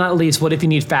 last but not least, what if you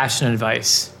need fashion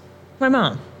advice? My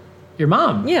mom. Your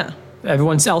mom? Yeah.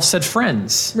 Everyone else said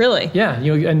friends. Really? Yeah,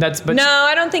 but no,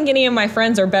 I don't think any of my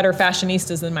friends are better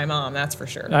fashionistas than my mom. That's for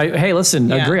sure. Hey,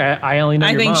 listen, agree. I only know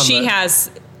your mom. I think she has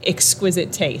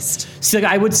exquisite taste. See,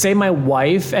 like, I would say my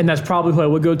wife, and that's probably who I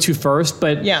would go to first,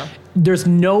 but there's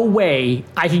no way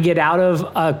I can get out of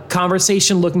a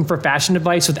conversation looking for fashion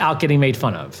advice without getting made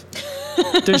fun of.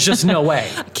 There's just no way.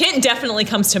 Kent definitely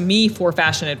comes to me for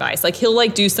fashion advice. Like he'll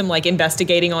like do some like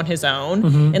investigating on his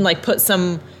own and like put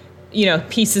some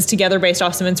pieces together based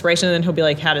off some inspiration, and then he'll be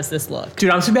like, how does this look? Dude,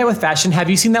 I'm so bad with fashion. Have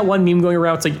you seen that one meme going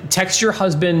around? It's like, text your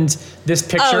husband this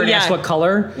picture and ask what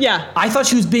color. Yeah. I thought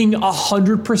she was being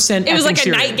 100% It was like a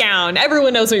nightgown.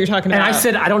 Everyone knows what you're talking about. And I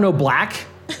said, I don't know black.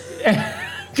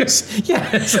 Would you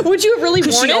have really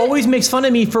worn it? She always makes fun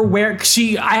of me for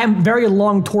I am very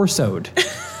long torsoed.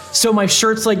 So my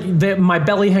shirt's like, my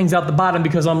belly hangs out the bottom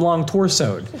because I'm long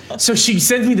torsoed. So she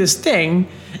sends me this thing,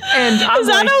 and I'm Is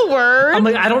that a word? I'm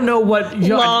like, I don't know what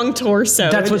long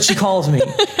torso. That's what she calls me.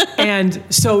 And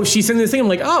so she sends me this thing. I'm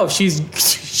like, oh, she's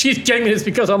getting me this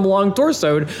because I'm long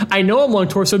torsoed. I know I'm long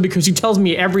torsoed because she tells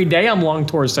me every day I'm long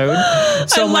torsoed.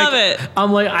 So I love it.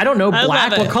 I'm like, I don't know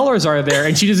black. What colors are there?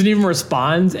 And she doesn't even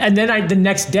respond. And then the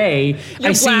next day,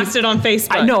 I see it on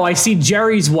Facebook. I see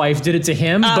Jerry's wife did it to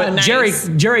him, but nice.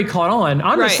 Jerry caught on.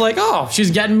 I'm just like, oh, she's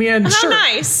getting me a shirt.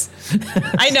 How nice.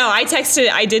 I know.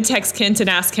 I did text Kent and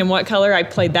ask him what color. I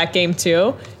played that game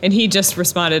too. And he just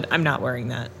responded, I'm not wearing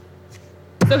that.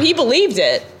 So he believed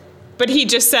it, but he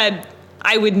just said,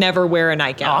 I would never wear a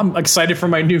nightgown. I'm excited for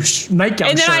my new nightgown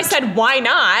And then shirt. I said, why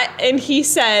not? And he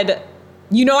said,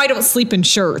 I don't sleep in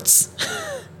shirts.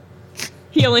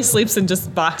 He only sleeps in just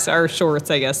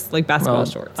shorts, I guess, like basketball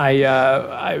shorts.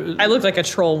 I look like a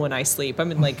troll when I sleep.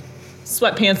 I'm in like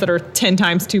sweatpants that are 10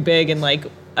 times too big and like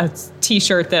a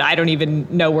t-shirt that I don't even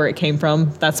know where it came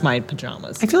from. That's my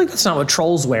pajamas. I feel like that's not what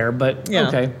trolls wear, but Yeah.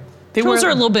 okay. Trolls are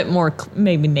a little bit more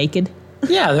maybe naked.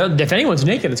 Yeah, if anyone's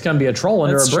naked, it's going to be a troll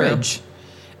under That's a true. bridge.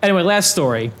 Anyway, last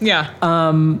story. Yeah.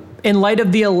 In light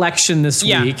of the election this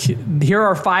Yeah. week, here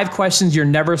are 5 questions you're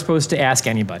never supposed to ask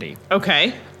anybody.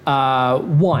 Okay.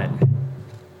 1.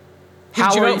 Who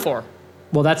did you vote for?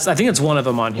 Well, I think it's one of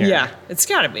them on here. Yeah, it's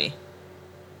got to be.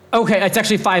 Okay, it's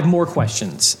actually 5 more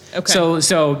questions. Okay.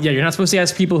 So yeah, you're not supposed to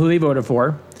ask people who they voted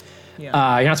for.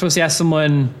 Yeah. You're not supposed to ask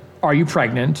someone, are you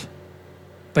pregnant?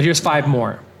 But here's 5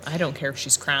 more. I don't care if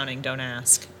she's crowning. Don't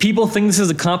ask. People think this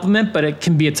is a compliment, but it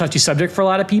can be a touchy subject for a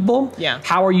lot of people. Yeah.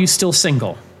 How are you still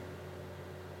single?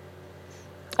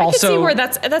 I can see where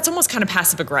that's almost kind of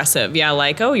passive aggressive. Yeah,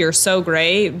 like, oh, you're so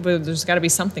great, but there's got to be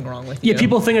something wrong with you. Yeah,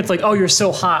 people think it's like, oh, you're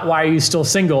so hot, why are you still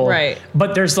single? Right.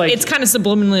 But there's like... It's kind of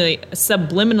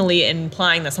subliminally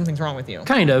implying that something's wrong with you.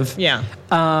 Kind of. Yeah.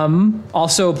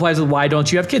 Also applies with why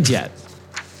don't you have kids yet?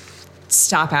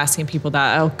 Stop asking people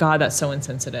that. Oh, God, that's so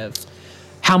insensitive.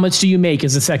 How much do you make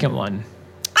is the second one.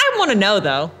 I want to know,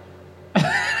 though.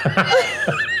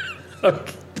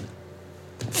 Okay.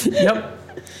 Yep.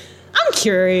 I'm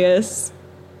curious.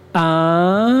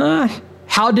 How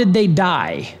did they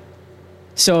die?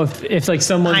 So if like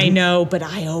someone... I know, but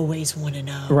I always want to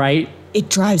know. Right? It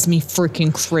drives me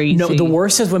freaking crazy. No, the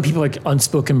worst is when people like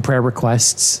unspoken prayer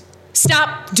requests.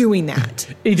 Stop doing that.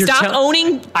 Either Stop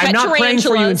owning I'm not praying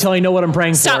for you until I know what I'm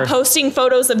praying Stop for. posting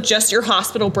photos of just your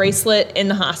hospital bracelet in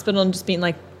the hospital and just being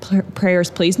like, prayers,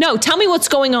 please. No, tell me what's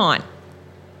going on.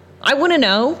 I want to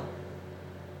know.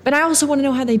 But I also want to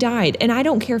know how they died. And I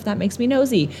don't care if that makes me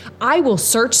nosy. I will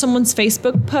search someone's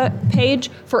Facebook page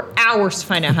for hours to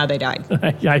find out how they died.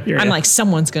 Yeah, I hear I'm you. like,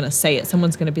 someone's going to say it.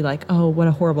 Someone's going to be like, oh, what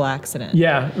a horrible accident.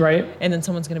 Yeah, right? And then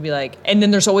someone's going to be like, and then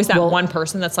there's always that one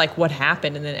person that's like, what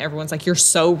happened? And then everyone's like, you're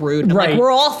so rude. And I'm Right. like, we're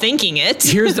all thinking it.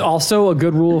 Here's also a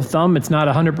good rule of thumb. It's not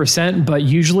 100%, but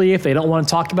usually if they don't want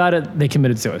to talk about it, they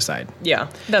committed suicide. Yeah,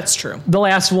 that's true. The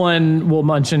last one we'll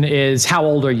mention is how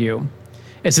old are you?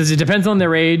 It says it depends on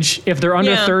their age. If they're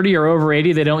under 30 or over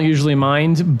 80, they don't usually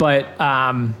mind. But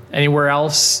anywhere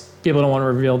else, people don't want to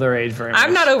reveal their age very much.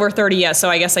 I'm not over 30 yet, so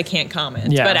I guess I can't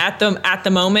comment. Yeah. But at the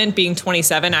moment, being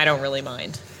 27, I don't really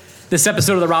mind. This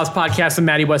episode of the Rob's Podcast with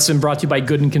Maddie Weston brought to you by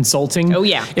Gooden Consulting. Oh,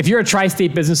 yeah. If you're a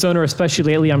tri-state business owner, especially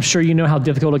lately, I'm sure you know how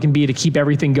difficult it can be to keep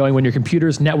everything going when your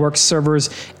computers, networks, servers,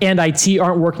 and IT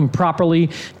aren't working properly.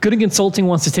 Gooden Consulting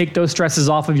wants to take those stresses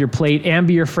off of your plate and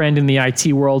be your friend in the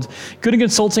IT world. Gooden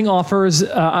Consulting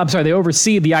they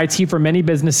oversee the IT for many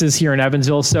businesses here in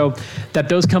Evansville so that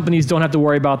those companies don't have to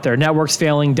worry about their networks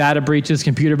failing, data breaches,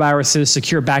 computer viruses,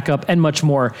 secure backup, and much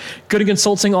more. Gooden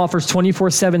Consulting offers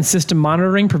 24/7 system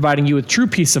monitoring, providing you with true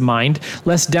peace of mind,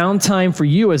 less downtime for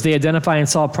you as they identify and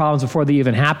solve problems before they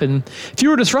even happen,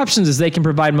 fewer disruptions as they can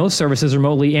provide most services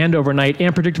remotely and overnight,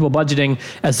 and predictable budgeting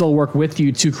as they'll work with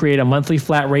you to create a monthly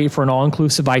flat rate for an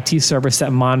all-inclusive IT service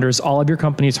that monitors all of your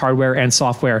company's hardware and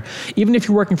software. Even if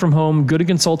you're working from home, Gooden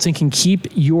Consulting can keep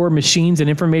your machines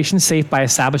and information safe by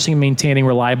establishing and maintaining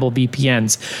reliable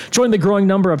VPNs. Join the growing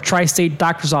number of tri-state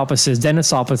doctor's offices,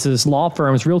 dentist offices, law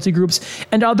firms, realty groups,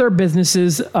 and other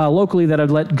businesses locally that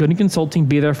have let Gooden Consulting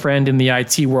be their friend in the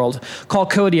IT world. Call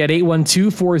Cody at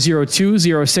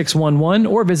 812-402-0611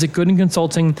 or visit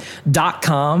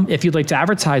goodenconsulting.com. If you'd like to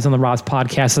advertise on the Rob's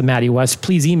Podcast with Maddie West,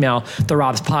 please email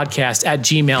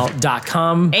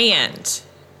therobspodcast@gmail.com. And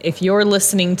if you're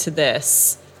listening to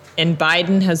this and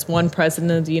Biden has won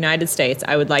president of the United States,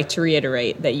 I would like to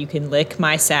reiterate that you can lick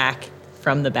my sack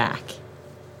from the back.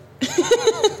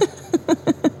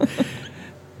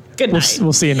 Good night.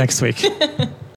 We'll see you next week.